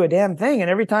couldn't do a damn thing. And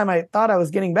every time I thought I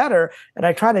was getting better and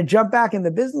I tried to jump back in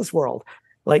the business world,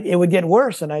 like it would get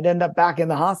worse and I'd end up back in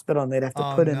the hospital and they'd have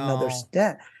to put in another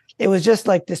stent. It was just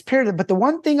like this period. But the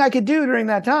one thing I could do during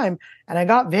that time, and I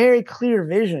got very clear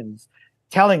visions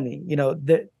telling me, you know,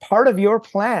 that part of your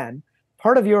plan,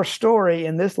 part of your story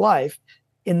in this life,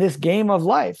 in this game of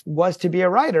life, was to be a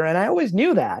writer. And I always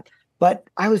knew that, but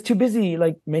I was too busy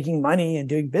like making money and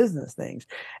doing business things.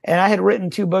 And I had written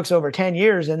 2 books over 10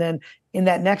 years. And then in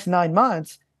that next 9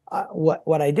 months,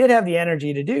 what I did have the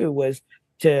energy to do was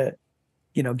to,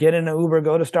 you know, get in an Uber,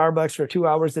 go to Starbucks for 2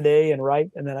 hours a day and write.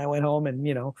 And then I went home and,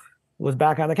 you know, was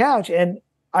back on the couch. And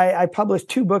I published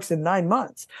 2 books in 9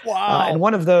 months. Wow. And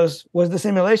one of those was the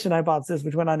simulation hypothesis,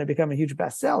 which went on to become a huge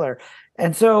bestseller.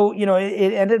 And so,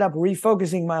 it ended up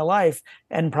refocusing my life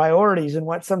and priorities and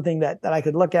what's something that I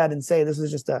could look at and say, this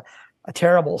is just a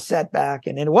terrible setback.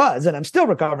 And it was, and I'm still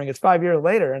recovering. It's 5 years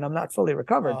later and I'm not fully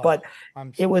recovered, but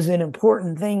it was an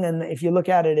important thing. And if you look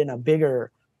at it in a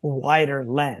bigger, wider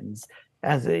lens,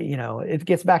 it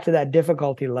gets back to that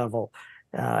difficulty level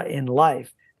in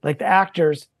life. Like the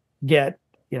actors get,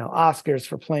 Oscars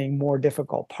for playing more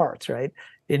difficult parts, right?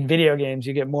 In video games,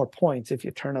 you get more points if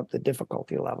you turn up the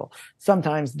difficulty level.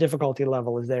 Sometimes the difficulty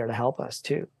level is there to help us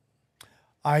too.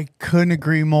 I couldn't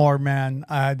agree more, man.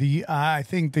 I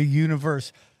think the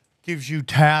universe gives you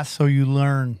tasks so you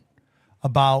learn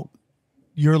about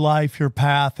your life, your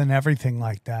path, and everything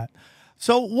like that.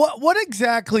 So what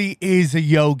exactly is a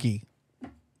yogi,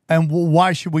 and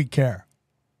why should we care?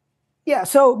 Yeah,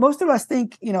 so most of us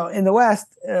think, in the West,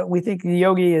 we think the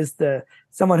yogi is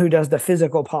someone who does the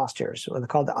physical postures, or they're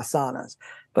called the asanas.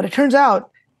 But it turns out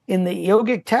in the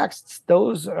yogic texts,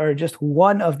 those are just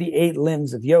one of the 8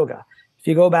 limbs of yoga. If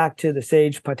you go back to the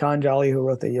sage Patanjali, who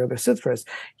wrote the Yoga Sutras,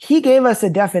 he gave us a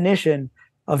definition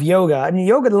of yoga. I mean,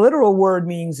 yoga, the literal word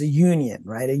means a union,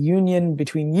 right? A union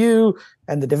between you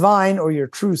and the divine, or your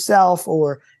true self,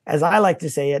 or as I like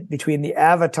to say it, between the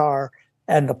avatar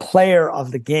and the player of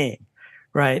the game,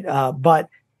 right? But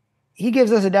he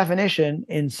gives us a definition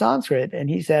in Sanskrit,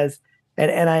 and he says,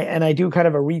 and I do kind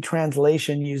of a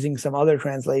retranslation using some other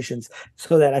translations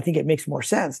so that I think it makes more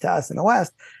sense to us in the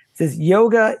West. It says,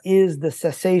 yoga is the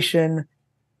cessation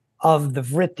of the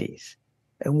vrittis.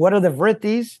 And what are the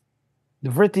vrittis? The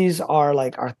vrittis are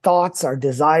like our thoughts, our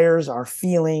desires, our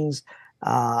feelings.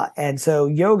 And so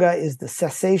yoga is the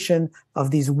cessation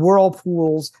of these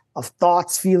whirlpools of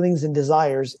thoughts, feelings, and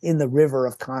desires in the river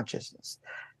of consciousness.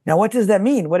 Now, what does that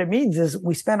mean? What it means is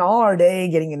we spend all our day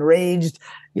getting enraged,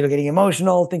 getting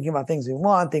emotional, thinking about things we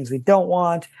want, things we don't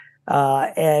want.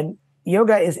 And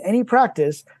yoga is any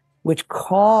practice which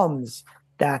calms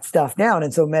that stuff down.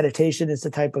 And so meditation is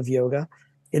the type of yoga.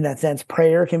 In that sense,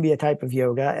 prayer can be a type of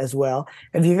yoga as well.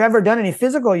 And if you've ever done any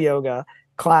physical yoga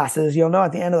classes, you'll know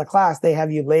at the end of the class, they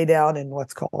have you lay down in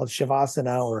what's called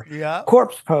shavasana, or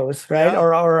corpse pose, right? Yeah.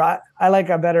 Or I like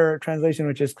a better translation,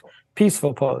 which is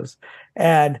peaceful pose.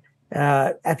 And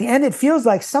at the end, it feels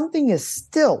like something is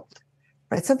stilled,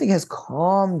 right? Something has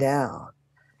calmed down.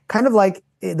 Kind of like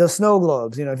the snow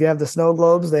globes. If you have the snow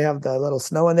globes, they have the little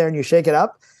snow in there and you shake it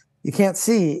up, you can't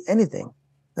see anything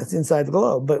that's inside the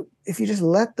globe. But if you just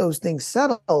let those things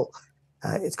settle,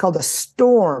 it's called a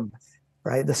storm,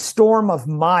 right? The storm of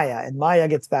Maya. And Maya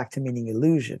gets back to meaning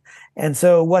illusion. And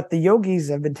so what the yogis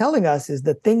have been telling us is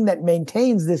the thing that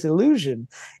maintains this illusion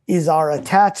is our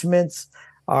attachments,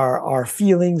 our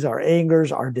feelings, our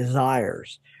angers, our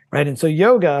desires, right? And so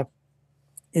yoga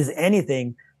is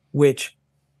anything which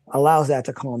allows that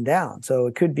to calm down. So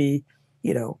it could be,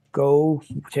 go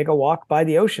take a walk by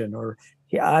the ocean, or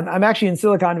I'm actually in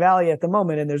Silicon Valley at the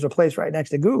moment, and there's a place right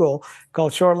next to Google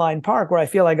called Shoreline Park where I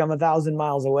feel like I'm 1,000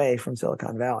 miles away from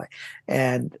Silicon Valley.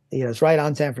 And, it's right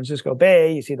on San Francisco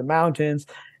Bay. You see the mountains,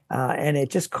 and it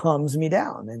just calms me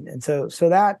down. And so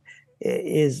that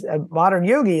is a modern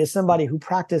yogi is somebody who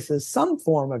practices some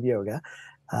form of yoga,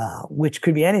 which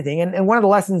could be anything. And one of the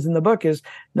lessons in the book is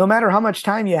no matter how much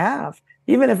time you have,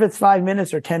 even if it's 5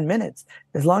 minutes or 10 minutes,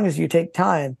 as long as you take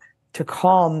time to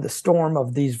calm the storm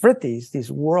of these vrittis,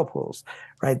 these whirlpools,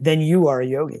 right, then you are a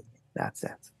yogi in that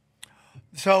sense.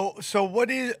 So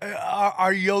what is,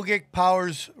 are yogic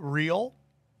powers real?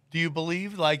 Do you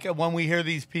believe? Like when we hear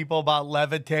these people about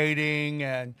levitating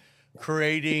and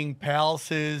creating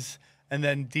palaces and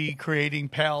then decreating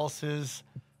palaces?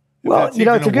 Well, it's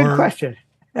a good question.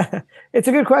 It's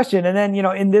a good question. And then,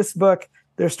 in this book,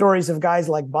 there's stories of guys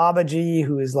like Babaji,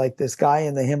 who is like this guy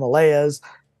in the Himalayas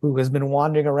who has been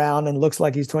wandering around and looks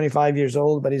like he's 25 years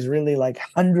old, but he's really like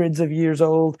hundreds of years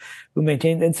old, who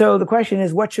maintained. And so the question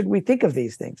is, what should we think of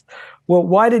these things? Well,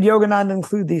 why did Yogananda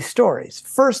include these stories?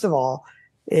 First of all,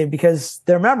 because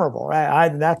they're memorable, right?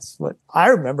 That's what I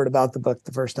remembered about the book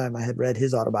the first time I had read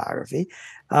his autobiography.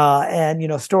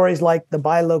 And, stories like the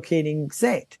bilocating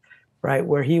saint, right?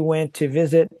 Where he went to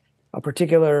visit a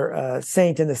particular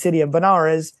saint in the city of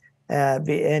Benares,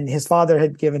 and his father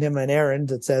had given him an errand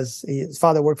that says his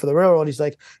father worked for the railroad. He's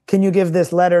like, can you give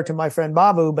this letter to my friend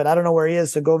Babu? But I don't know where he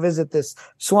is, so go visit this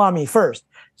Swami first.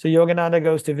 So Yogananda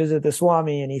goes to visit the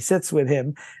Swami, and he sits with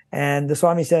him. And the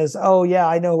Swami says, oh, yeah,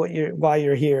 I know why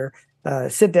you're here.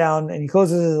 Sit down. And he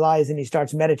closes his eyes and he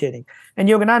starts meditating. And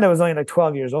Yogananda was only like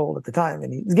 12 years old at the time.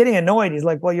 And he's getting annoyed. He's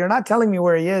like, well, you're not telling me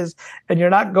where he is, and you're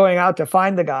not going out to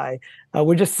find the guy.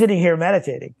 We're just sitting here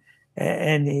meditating.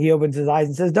 And he opens his eyes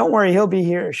and says, "Don't worry, he'll be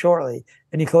here shortly."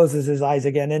 And he closes his eyes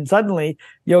again. And suddenly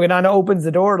Yogananda opens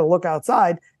the door to look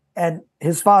outside, and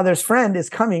his father's friend is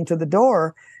coming to the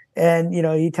door. And,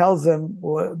 he tells him,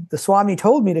 well, the Swami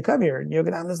told me to come here. And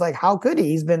Yogananda's like, how could he?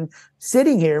 He's been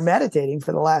sitting here meditating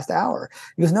for the last hour.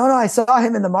 He goes, no, I saw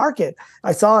him in the market.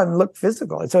 I saw him look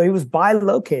physical. And so he was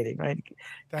bilocating, right?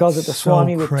 He calls it the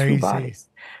Swami with two bodies.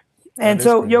 And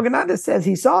so Yogananda says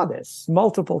he saw this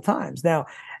multiple times. Now,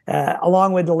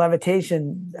 along with the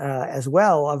levitation as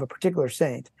well of a particular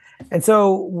saint. And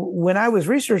so when I was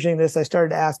researching this, I started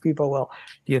to ask people, well,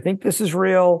 do you think this is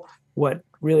real? What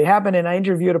really happened? And I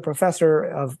interviewed a professor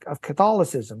of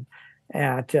Catholicism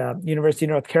at University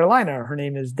of North Carolina. Her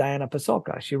name is Diana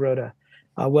Pasulka. She wrote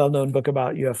a well-known book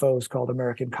about UFOs called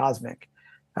American Cosmic.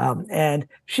 And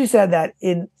she said that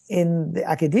in the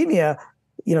academia,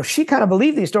 she kind of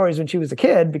believed these stories when she was a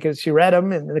kid because she read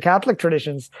them in the Catholic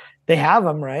traditions. They have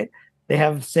them, right? They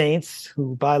have saints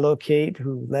who bilocate,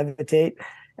 who levitate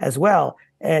as well.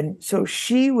 And so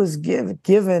she was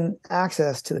given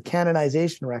access to the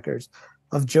canonization records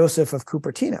of Joseph of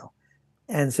Cupertino.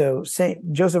 And so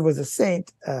Saint Joseph was a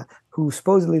saint who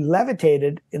supposedly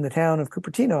levitated in the town of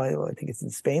Cupertino. I think it's in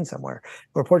Spain somewhere,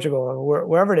 or Portugal, or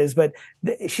wherever it is. But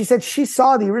she said she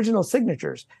saw the original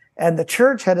signatures, and the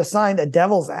church had assigned a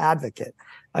devil's advocate,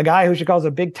 a guy who she calls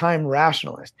a big-time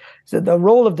rationalist. So the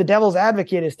role of the devil's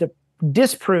advocate is to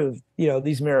disprove,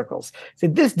 these miracles. So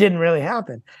this didn't really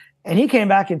happen. And he came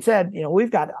back and said,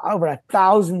 we've got over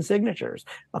 1,000 signatures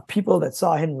of people that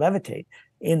saw him levitate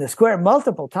in the square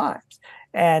multiple times.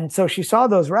 And so she saw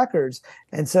those records.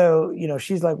 And so,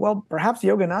 she's like, well, perhaps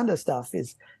Yogananda stuff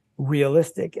is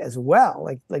realistic as well.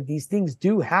 Like these things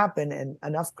do happen, and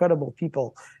enough credible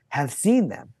people have seen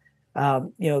them.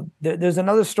 There's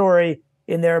another story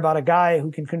in there about a guy who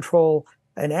can control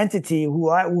an entity who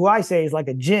I say is like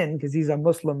a jinn, because he's a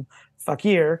Muslim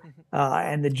fakir,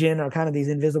 and the jinn are kind of these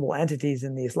invisible entities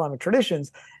in the Islamic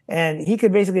traditions. And he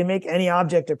could basically make any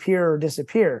object appear or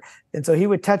disappear. And so he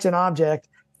would touch an object,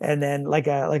 and then like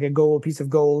a gold piece of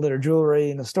gold or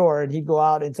jewelry in a store, and he'd go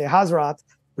out and say, Hazrat,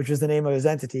 which was the name of his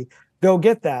entity, go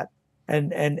get that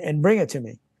and bring it to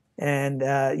me. And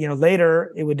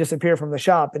later it would disappear from the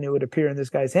shop and it would appear in this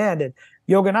guy's hand. And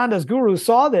Yogananda's guru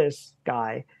saw this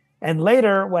guy. And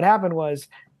later what happened was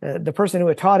the person who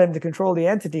had taught him to control the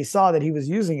entity saw that he was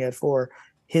using it for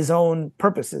his own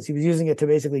purposes. He was using it to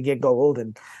basically get gold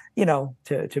and,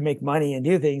 to make money and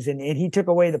do things. And he took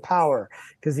away the power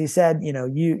because he said,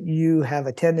 you have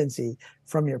a tendency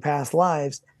from your past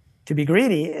lives to be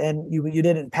greedy, and you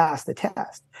didn't pass the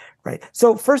test, right?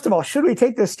 So first of all, should we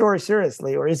take this story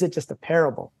seriously, or is it just a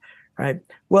parable, right?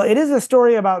 Well, it is a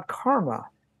story about karma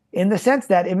in the sense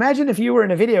that imagine if you were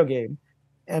in a video game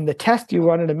and the test you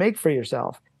wanted to make for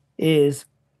yourself is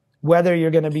whether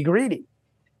you're going to be greedy.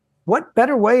 What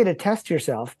better way to test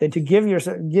yourself than to give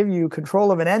you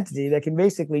control of an entity that can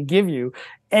basically give you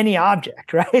any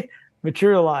object, right?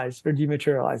 Materialize or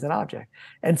dematerialize an object.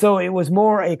 And so it was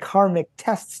more a karmic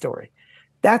test story.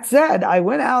 That said, I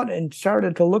went out and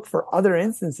started to look for other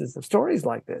instances of stories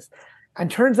like this.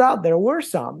 And turns out there were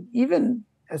some, even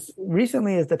as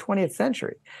recently as the 20th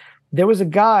century. There was a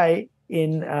guy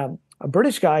a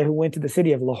British guy who went to the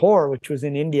city of Lahore, which was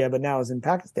in India, but now is in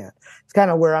Pakistan. It's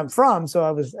kind of where I'm from. So I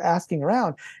was asking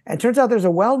around, and turns out there's a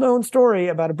well-known story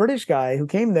about a British guy who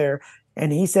came there,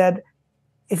 and he said,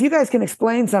 if you guys can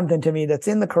explain something to me that's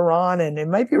in the Quran, and it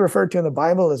might be referred to in the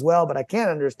Bible as well, but I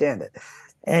can't understand it.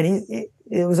 And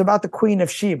it was about the Queen of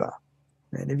Sheba.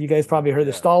 And if you guys probably heard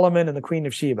of Solomon and the Queen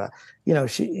of Sheba,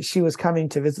 she was coming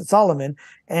to visit Solomon,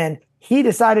 and he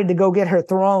decided to go get her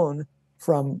throne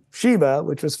from Sheba,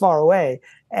 which was far away,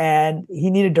 and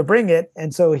he needed to bring it.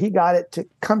 And so he got it to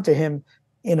come to him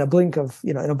in a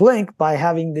blink by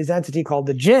having this entity called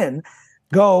the jinn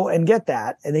go and get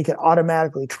that, and they could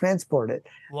automatically transport it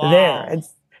there. And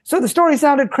so the story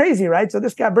sounded crazy, right? So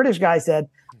this British guy said,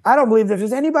 I don't believe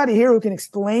there's anybody here who can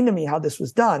explain to me how this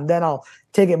was done. Then I'll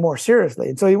take it more seriously.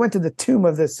 And so he went to the tomb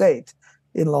of this saint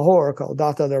in Lahore called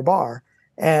Data Darbar.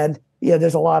 And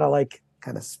there's a lot of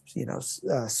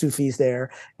Sufis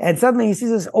there. And suddenly he sees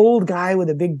this old guy with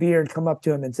a big beard come up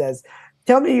to him and says,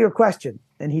 tell me your question.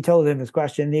 And he told him his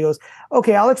question. And he goes,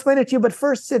 okay, I'll explain it to you, but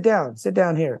first sit down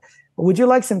here. Would you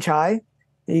like some chai?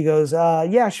 He goes,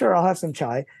 yeah, sure, I'll have some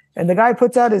chai. And the guy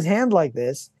puts out his hand like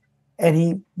this, and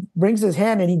he brings his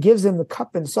hand and he gives him the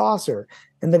cup and saucer.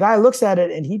 And the guy looks at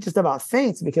it and he just about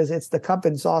faints because it's the cup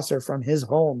and saucer from his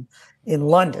home in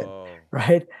London,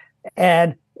 right?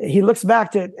 And he looks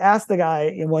back to ask the guy,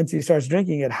 and once he starts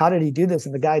drinking it, how did he do this?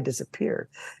 And the guy disappeared.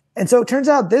 And so it turns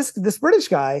out this British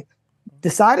guy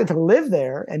decided to live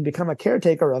there and become a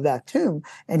caretaker of that tomb.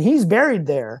 And he's buried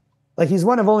there. Like, he's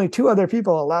one of only 2 other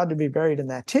people allowed to be buried in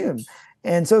that tomb.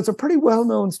 And so it's a pretty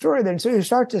well-known story there. And so you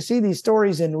start to see these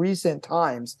stories in recent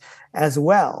times as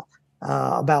well,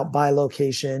 about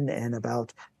bilocation and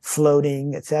about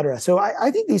floating, etc. So I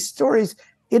think these stories,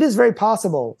 it is very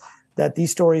possible that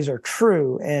these stories are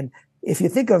true. And if you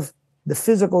think of the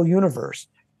physical universe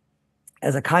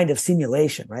as a kind of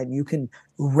simulation, right? You can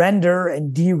render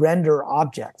and de-render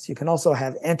objects. You can also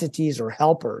have entities or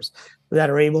helpers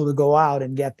that are able to go out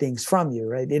and get things from you,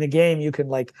 right? In a game, you can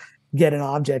like get an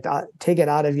object, take it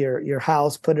out of your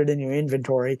house, put it in your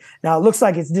inventory. Now it looks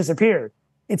like it's disappeared.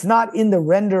 It's not in the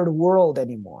rendered world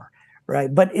anymore,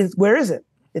 right? But where is it?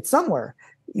 It's somewhere.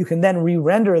 You can then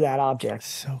re-render that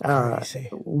object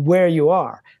where you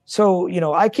are. So,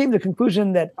 I came to the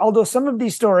conclusion that although some of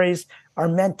these stories are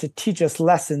meant to teach us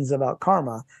lessons about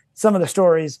karma, some of the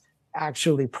stories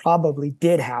actually probably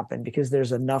did happen because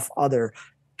there's enough other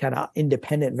kind of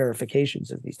independent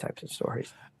verifications of these types of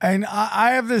stories. And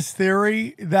I have this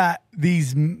theory that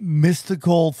these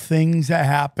mystical things that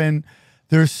happen,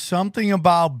 there's something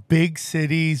about big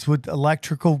cities with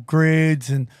electrical grids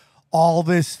and all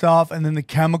this stuff, and then the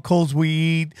chemicals we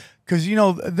eat, because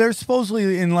they're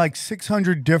supposedly in like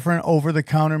 600 different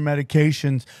over-the-counter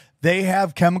medications. They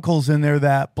have chemicals in there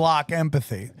that block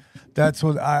empathy. That's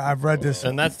what I've read this.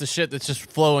 And that's the shit that's just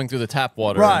flowing through the tap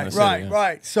water. Right, in the city,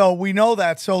 right. So we know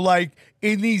that. So like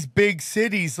in these big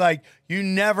cities, like you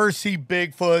never see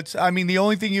Bigfoots. I mean, the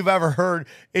only thing you've ever heard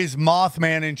is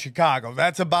Mothman in Chicago.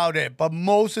 That's about it. But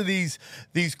most of these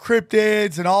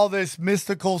cryptids and all this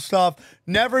mystical stuff,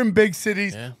 never in big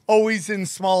cities, always in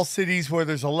small cities where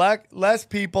there's less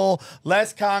people,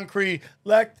 less concrete,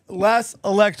 less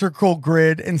electrical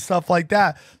grid and stuff like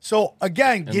that. So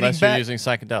again, unless you're using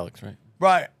psychedelics, right?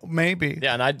 Right, maybe.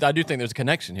 Yeah, and I do think there's a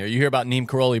connection here. You hear about Neem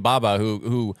Karoli Baba,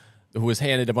 who was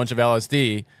handed a bunch of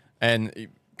LSD and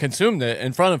consumed it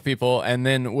in front of people, and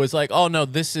then was like, "Oh no,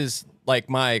 this is like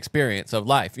my experience of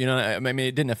life." I mean,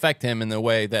 it didn't affect him in the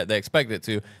way that they expected it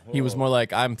to. He was more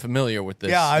like, "I'm familiar with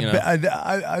this." Yeah,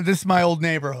 this is my old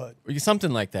neighborhood.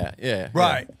 Something like that. Yeah.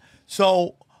 Right. Yeah.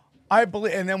 So I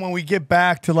believe, and then when we get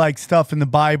back to like stuff in the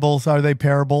Bibles, are they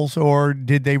parables or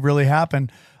did they really happen?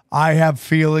 I have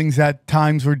feelings that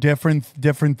times were different.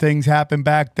 Different things happened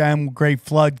back then. Great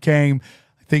flood came.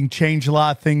 I think changed a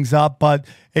lot of things up. But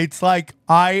it's like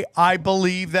I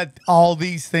believe that all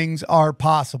these things are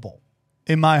possible,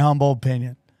 in my humble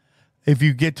opinion. If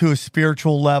you get to a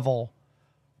spiritual level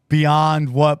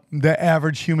beyond what the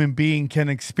average human being can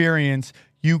experience,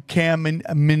 you can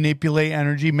manipulate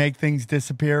energy, make things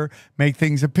disappear, make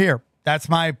things appear. That's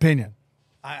my opinion,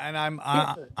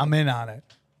 I'm in on it.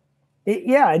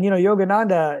 Yeah, and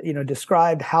Yogananda,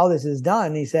 described how this is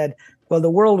done. He said, well,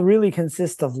 the world really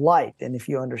consists of light, and if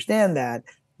you understand that,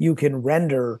 you can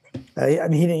render. He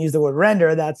didn't use the word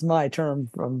render. That's my term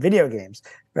from video games,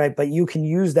 right? But you can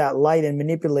use that light and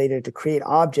manipulate it to create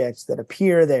objects that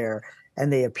appear there,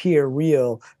 and they appear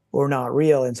real or not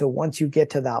real. And so once you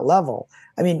get to that level,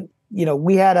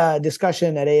 we had a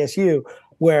discussion at ASU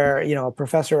where a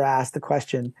professor asked the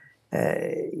question,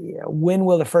 when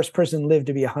will the first person live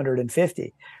to be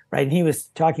 150, right? And he was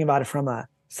talking about it from a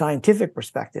scientific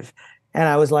perspective. And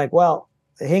I was like, well,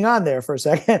 hang on there for a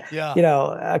second.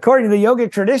 Yeah. According to the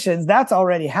yogic traditions, that's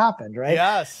already happened, right?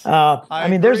 Yes.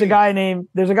 There's a guy named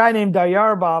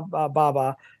Dayar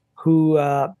Baba who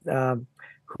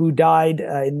died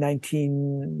in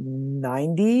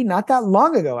 1990, not that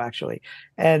long ago, actually.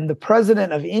 And the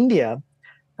president of India,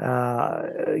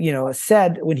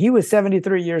 said when he was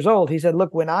 73 years old, he said,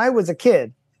 look, when I was a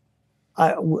kid,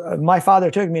 my father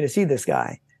took me to see this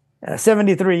guy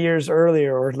 73 years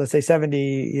earlier, or let's say 70,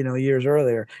 years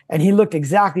earlier. And he looked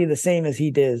exactly the same as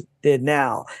he did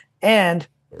now. And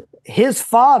his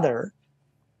father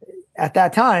at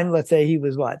that time, let's say he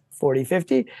was 40,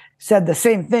 50, said the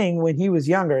same thing when he was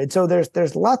younger. And so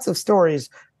there's lots of stories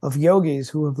of yogis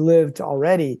who have lived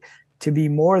already to be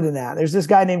more than that. There's this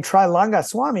guy named Trilanga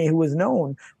Swami who was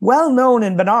well known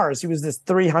in Benares. He was this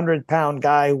 300-pound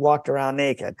guy who walked around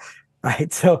naked,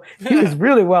 right? So he was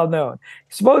really well known.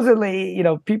 Supposedly,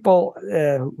 people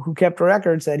who kept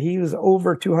records said he was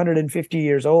over 250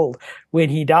 years old when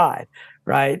he died,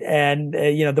 right? And,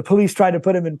 the police tried to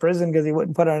put him in prison because he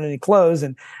wouldn't put on any clothes.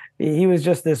 And he was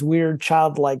just this weird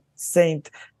childlike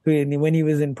saint when he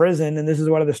was in prison. And this is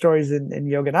one of the stories in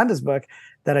Yogananda's book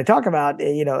that I talk about.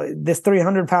 This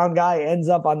 300-pound guy ends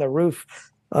up on the roof,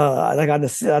 on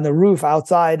the roof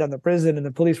outside on the prison, and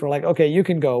the police were like, "Okay, you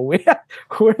can go.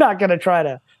 We're not going to try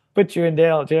to put you in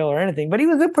jail or anything." But he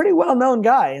was a pretty well-known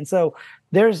guy, and so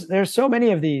there's so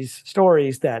many of these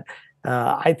stories that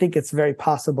I think it's very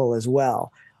possible as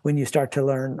well when you start to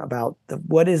learn about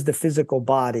what is the physical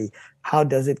body, how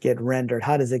does it get rendered,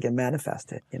 how does it get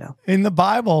manifested, you know? In the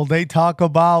Bible, they talk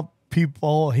about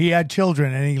people, he had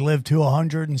children and he lived to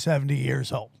 170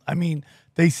 years old. I mean,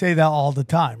 they say that all the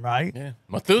time, right? Yeah.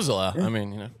 Methuselah. I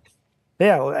mean, you know.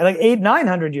 Yeah, like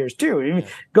 800-900 years too. I mean,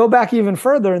 go back even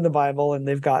further in the Bible, and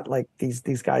they've got like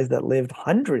these guys that lived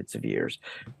hundreds of years,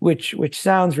 which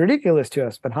sounds ridiculous to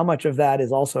us. But how much of that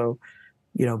is also,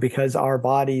 you know, because our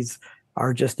bodies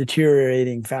are just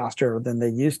deteriorating faster than they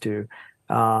used to.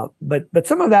 But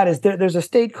some of that is there's a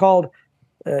state called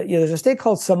there's a state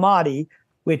called samadhi,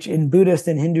 which in Buddhist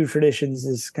and Hindu traditions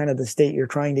is kind of the state you're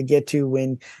trying to get to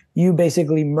when you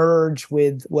basically merge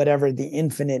with whatever the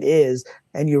infinite is,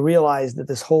 and you realize that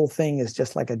this whole thing is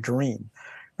just like a dream,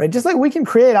 right? Just like we can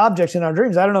create objects in our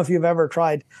dreams. I don't know if you've ever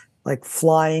tried like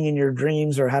flying in your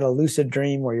dreams or had a lucid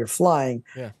dream where you're flying.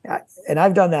 Yeah. And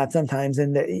I've done that sometimes.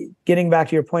 And getting back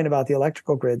to your point about the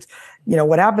electrical grids, you know,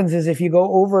 what happens is if you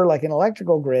go over like an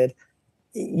electrical grid,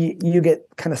 you get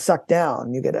kind of sucked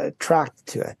down, you get attracted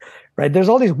to it, right? There's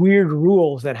all these weird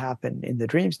rules that happen in the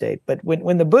dream state. But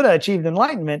when the Buddha achieved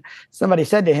enlightenment, somebody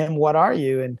said to him, "What are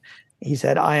you?" And he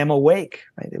said, "I am awake."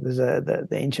 Right? It was the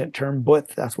ancient term Buddh.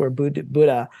 That's where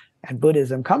Buddha and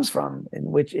Buddhism comes from, in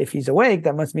which if he's awake,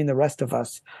 that must mean the rest of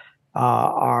us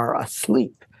are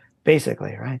asleep,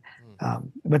 basically, right?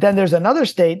 But then there's another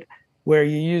state where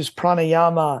you use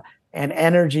pranayama and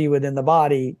energy within the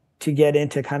body to get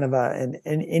into kind of an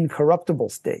incorruptible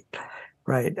state,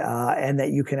 right? And that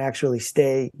you can actually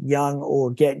stay young or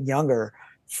get younger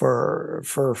for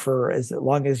as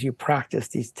long as you practice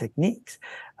these techniques.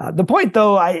 The point,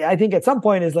 though, I think at some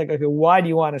point is like, okay, why do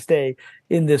you want to stay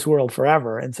in this world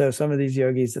forever? And so some of these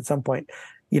yogis at some point,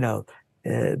 you know,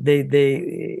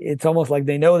 it's almost like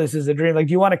they know this is a dream. Like,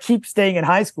 do you want to keep staying in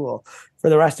high school for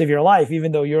the rest of your life,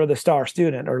 even though you're the star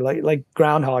student, or like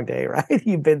Groundhog Day, right?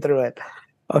 You've been through it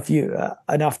a few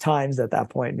enough times at that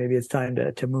point. Maybe it's time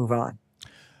to move on.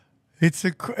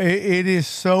 It is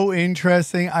so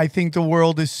interesting. I think the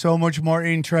world is so much more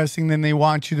interesting than they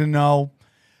want you to know.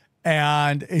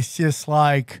 And it's just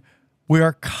like we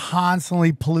are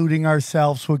constantly polluting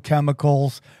ourselves with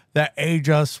chemicals that age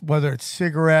us, whether it's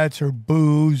cigarettes or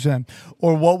booze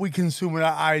or what we consume with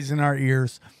our eyes and our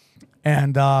ears.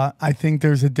 And I think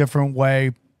there's a different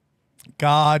way.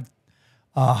 God,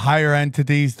 higher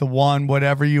entities, the one,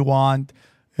 whatever you want,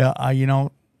 you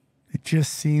know, it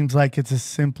just seems like it's a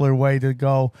simpler way to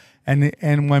go.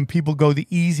 And when people go the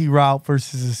easy route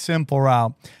versus a simple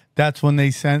route, that's when they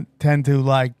tend to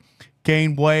like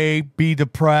gain weight, be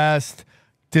depressed.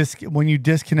 When you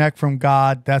disconnect from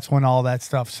God, that's when all that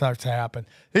stuff starts to happen.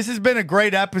 This has been a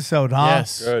great episode, huh?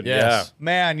 Yes. Good, yes. Yeah.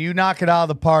 Man, you knock it out of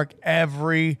the park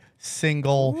every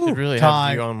single Should really time.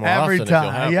 have you on more every often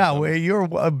time. Yeah,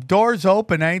 your door's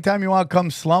open. Anytime you want to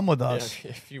come slum with us,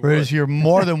 you're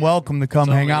more than welcome to come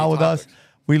hang out with us.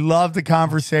 We love the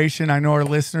conversation. I know our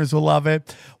listeners will love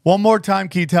it. One more time,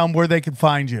 can you tell them where they can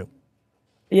find you?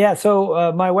 Yeah,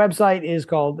 so my website is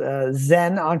called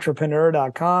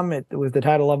zenentrepreneur.com. It was the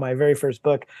title of my very first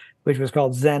book, which was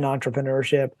called Zen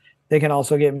Entrepreneurship. They can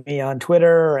also get me on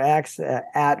Twitter or X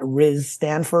at Riz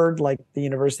Stanford, like the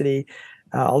university.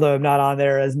 Although I'm not on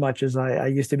there as much as I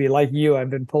used to be. Like you, I've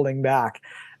been pulling back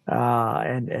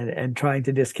and trying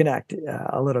to disconnect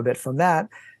a little bit from that.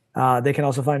 They can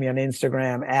also find me on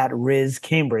Instagram at Riz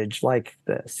Cambridge, like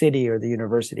the city or the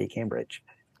university, Cambridge.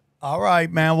 All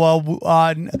right, man. Well,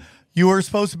 you were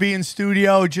supposed to be in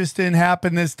studio. It just didn't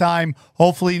happen this time.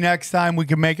 Hopefully next time we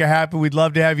can make it happen. We'd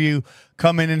love to have you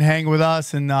come in and hang with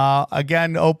us. And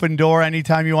again, open door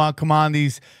anytime you want to come on.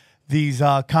 These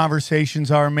conversations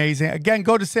are amazing. Again,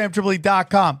 go to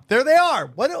SamTripoli.com. There they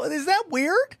are. What is that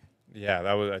weird? Yeah,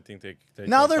 that was. I think they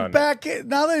now they're back.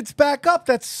 Now that it's back up,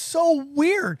 that's so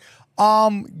weird.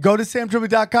 Go to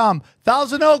SamTripoli.com.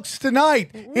 Thousand Oaks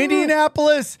tonight.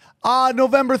 Indianapolis,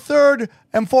 November 3rd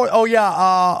and 4th. Oh,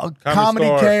 yeah. Comedy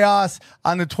Chaos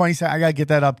on the 22nd. I got to get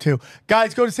that up, too.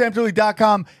 Guys, go to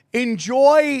SamTripoli.com.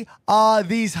 Enjoy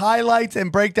these highlights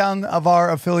and breakdown of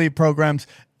our affiliate programs.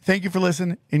 Thank you for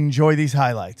listening. Enjoy these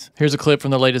highlights. Here's a clip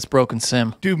from the latest Broken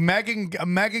Sim. Dude,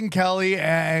 Megyn Kelly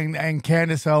and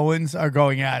Candace Owens are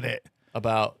going at it.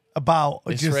 About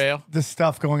Israel? Just the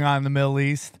stuff going on in the Middle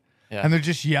East. Yeah. And they're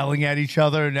just yelling at each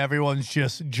other, and everyone's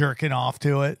just jerking off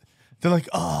to it. They're like,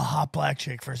 "Oh, hot black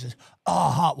chick versus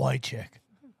hot white chick."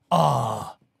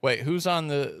 Oh. Wait, who's on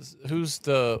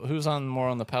more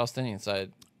on the Palestinian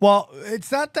side? Well,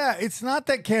 it's not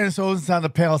that Candace Owens is on the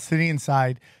Palestinian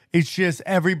side. It's just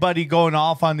everybody going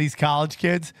off on these college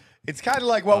kids. It's kind of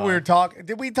like what we were talking.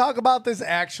 Did we talk about this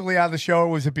actually on the show, or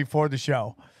was it before the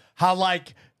show? How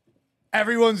like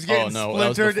everyone's getting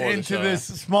splintered into this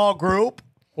small group.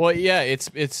 Well, yeah, it's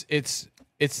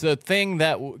the thing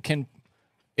that can.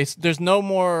 There's no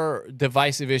more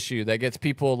divisive issue that gets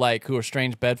people like who are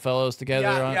strange bedfellows together.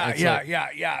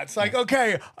 Yeah. It's like,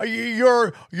 okay,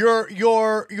 you're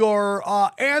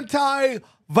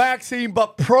anti-vaccine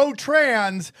but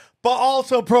pro-trans, but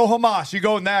also pro-Hamas. You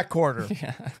go in that corner.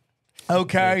 Yeah.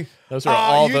 Okay. Those are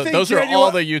all the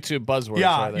YouTube buzzwords.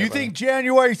 Yeah. Right there, you think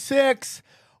January 6th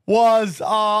was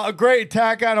a great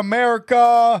attack on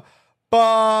America?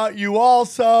 But you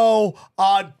also,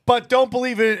 but don't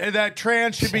believe that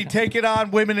trans should be taking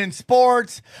on women in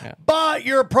sports. Yeah. But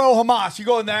you're pro-Hamas. You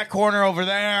go in that corner over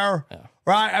there,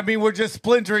 right? I mean, we're just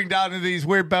splintering down into these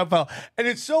weird bedfellows. And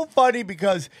it's so funny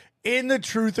because in the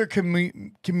truther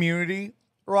community,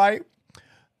 right,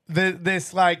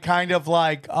 this like kind of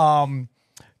like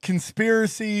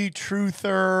conspiracy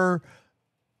truther,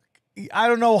 I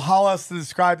don't know how else to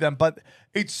describe them, but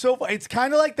it's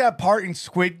kind of like that part in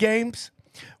Squid Games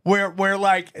where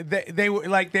like they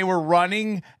were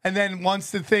running, and then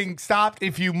once the thing stopped,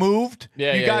 if you moved,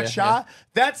 you got shot. Yeah.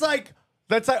 That's like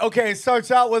okay, it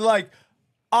starts out with like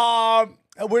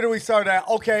where do we start at?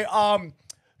 Okay,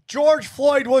 George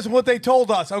Floyd wasn't what they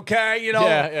told us, okay? You know,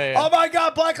 oh my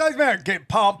God, Black Lives Matter, get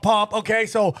pump. Okay,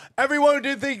 so everyone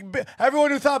who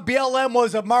thought BLM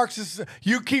was a Marxist,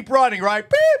 you keep running, right?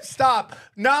 Beep, stop.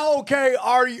 Now, okay,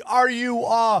 are you?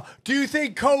 Do you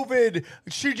think COVID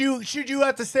should you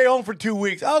have to stay home for 2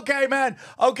 weeks? Okay, man.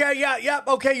 Okay, yeah.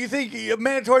 Okay, you think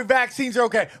mandatory vaccines are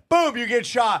okay? Boom, you get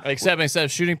shot. Except instead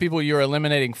of shooting people, you're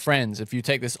eliminating friends. If you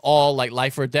take this all like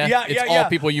life or death, it's all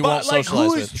people you won't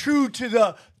socialize with. Who is true to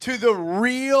the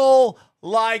real,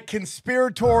 like,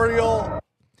 conspiratorial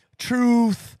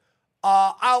truth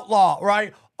outlaw,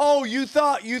 right? Oh, you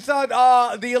thought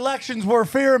the elections were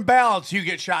fair and balanced. You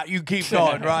get shot. You keep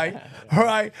going, right?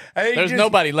 Right? There's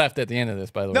nobody left at the end of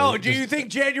this, by the way. No, do you think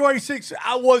January 6th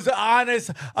was an honest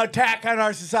attack on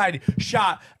our society?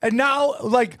 Shot. And now,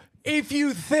 like, if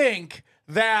you think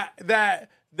that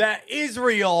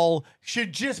Israel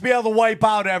should just be able to wipe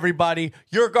out everybody,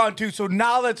 you're gone too. So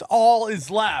now that's all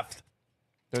is left.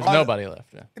 There's nobody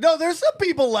left. Yeah. No, there's some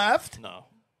people left. No.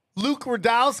 Luke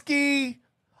Radowski,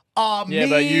 yeah, me.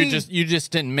 but you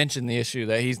just didn't mention the issue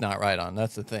that he's not right on.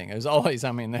 That's the thing. There's always,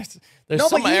 I mean, there's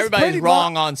everybody's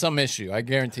wrong on some issue. I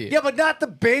guarantee it. Yeah, but not the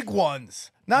big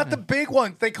ones. Not the big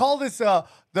ones. They call this the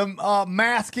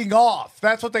masking off.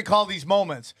 That's what they call these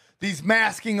moments. These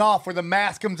masking off, where the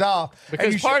mask comes off.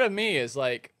 Because part of me is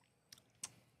like,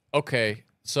 okay,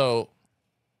 so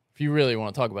if you really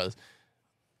want to talk about this,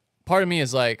 part of me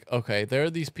is like, okay, there are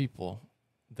these people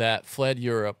that fled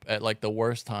Europe at like the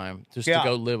worst time just to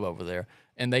go live over there,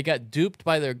 and they got duped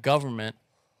by their government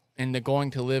into going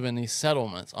to live in these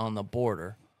settlements on the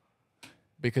border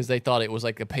because they thought it was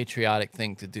like a patriotic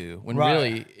thing to do, when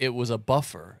really it was a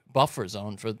buffer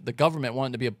zone. For the government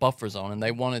wanted to be a buffer zone, and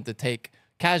they wanted to take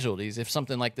casualties if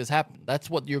something like this happened. That's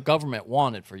what your government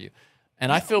wanted for you.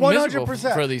 And I feel 100%. Miserable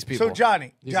for these people. So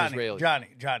Johnny,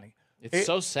 it's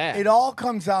so sad. It all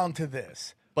comes down to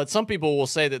this. But some people will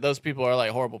say that those people are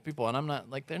like horrible people, and I'm not,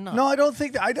 like, they're not. No, I don't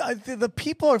think that. The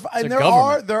people are, and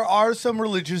there are some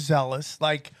religious zealots,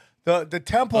 like the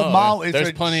Temple Mount is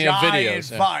a plenty giant of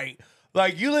videos, fight.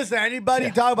 Like, you listen to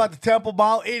anybody talk about the Temple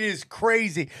Mount, it is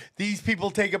crazy. These people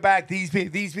take it back. These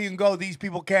people can go. These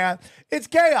people can't. It's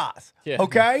chaos. Yeah.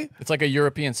 Okay? It's like a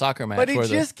European soccer match. But it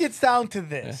just gets down to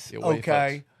this,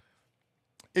 okay?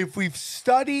 If we've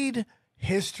studied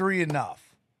history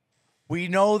enough, we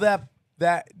know that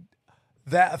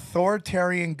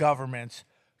authoritarian governments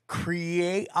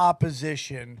create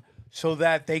opposition so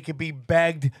that they can be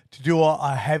begged to do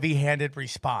a heavy-handed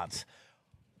response.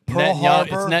 It's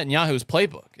Netanyahu's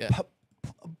playbook. Yeah.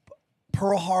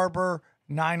 Pearl Harbor,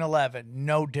 9/11,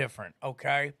 no different,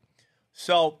 okay?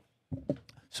 So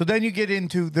then you get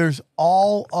into, there's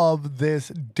all of this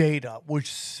data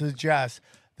which suggests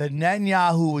that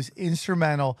Netanyahu was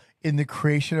instrumental in the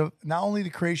creation of, not only the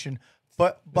creation,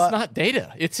 but it's not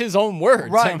data. It's his own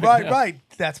words. Right.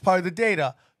 That's part of the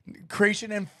data.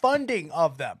 Creation and funding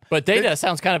of them. But data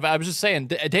sounds kind of, I was just saying,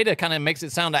 data kind of makes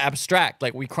it sound abstract,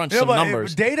 like we crunch some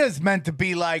numbers. Data is meant to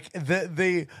be like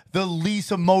the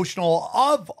least emotional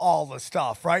of all the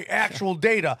stuff, right? Actual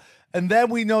data. And then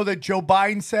we know that Joe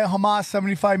Biden sent Hamas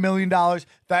 $75 million.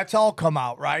 That's all come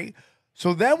out, right?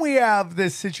 So then we have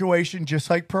this situation, just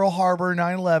like Pearl Harbor,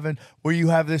 9/11, where you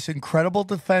have this incredible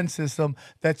defense system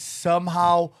that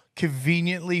somehow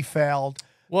conveniently failed.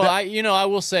 Well, I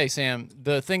will say, Sam,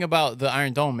 the thing about the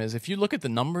Iron Dome is if you look at the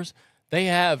numbers, They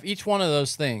have each one of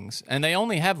those things, and they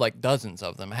only have like dozens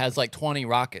of them. It has like 20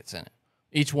 rockets in it,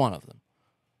 each one of them.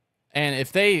 And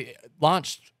if they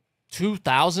launched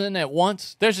 2,000 at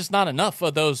once, there's just not enough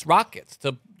of those rockets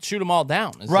to shoot them all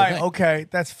down. Right, okay,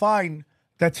 that's fine.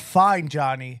 That's fine,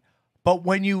 Johnny. But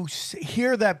when you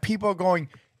hear that people are going,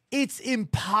 it's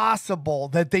impossible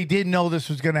that they didn't know this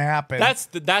was going to happen. That's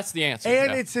the answer.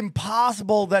 And it's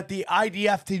impossible that the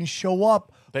IDF didn't show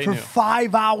up for knew.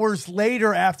 5 hours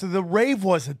later after the rave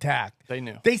was attacked. They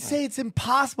knew. They say it's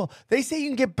impossible. They say you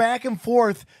can get back and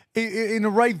forth in the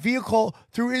right vehicle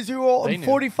through Israel in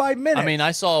 45 minutes. I mean,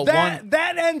 I saw one.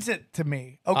 That ends it to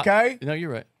me, okay? No,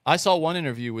 you're right. I saw one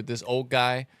interview with this old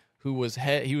guy who was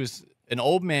he was an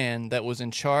old man that was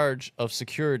in charge of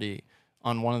security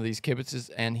on one of these kibbutzes,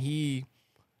 and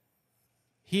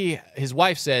his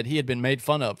wife said he had been made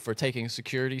fun of for taking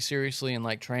security seriously and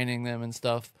like training them and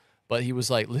stuff. But he was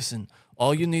like, listen,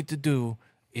 all you need to do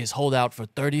is hold out for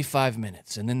 35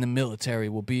 minutes, and then the military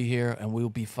will be here and we'll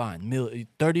be fine.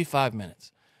 35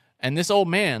 minutes. And this old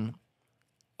man,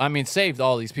 I mean, saved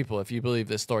all these people, if you believe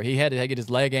this story. He had to get his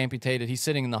leg amputated. He's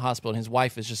sitting in the hospital, and his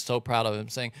wife is just so proud of him,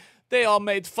 saying, they all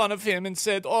made fun of him and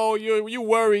said, oh, you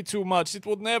worry too much. It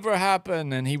will never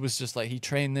happen. And he was just like, he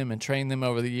trained them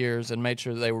over the years and made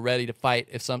sure that they were ready to fight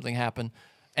if something happened.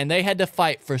 And they had to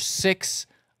fight for 6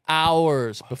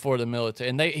 hours before the military.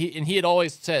 And he had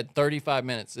always said 35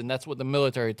 minutes, and that's what the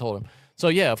military told him. So,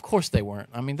 yeah, of course they weren't.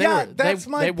 I mean, they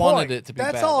wanted it to be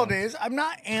bad. That's all it is. I'm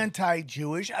not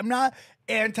anti-Jewish. I'm not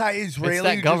anti-Israeli. It's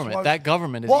that government. That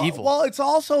government is evil. Well, it's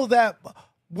also that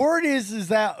word is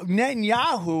that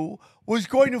Netanyahu was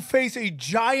going to face a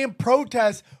giant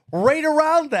protest right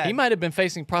around that. He might have been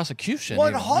facing prosecution.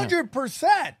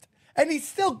 100%. And he's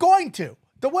still going to.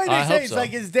 The way they say it's like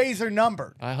his days are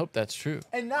numbered. I hope that's true.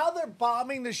 And now they're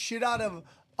bombing the shit out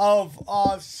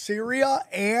of Syria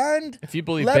and if you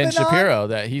believe Lebanon. Ben Shapiro,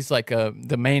 that he's like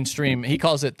the mainstream. He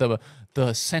calls it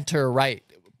the center right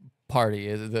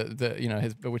party.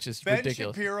 Which is Ben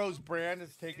ridiculous. Ben Shapiro's brand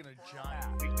is taking a giant.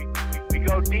 We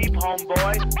go deep,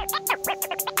 homeboy.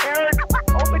 Aaron,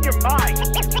 open your mind.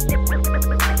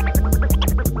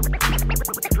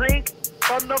 Drink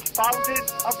from the fountain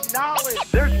of knowledge.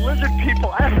 There's lizard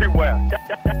people everywhere.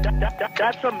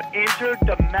 That's some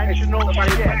interdimensional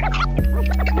shit.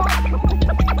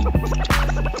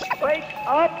 Wake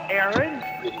up, Aaron.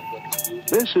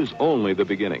 This is only the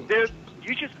beginning. Dude,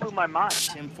 you just blew my mind.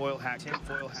 Tinfoil hat.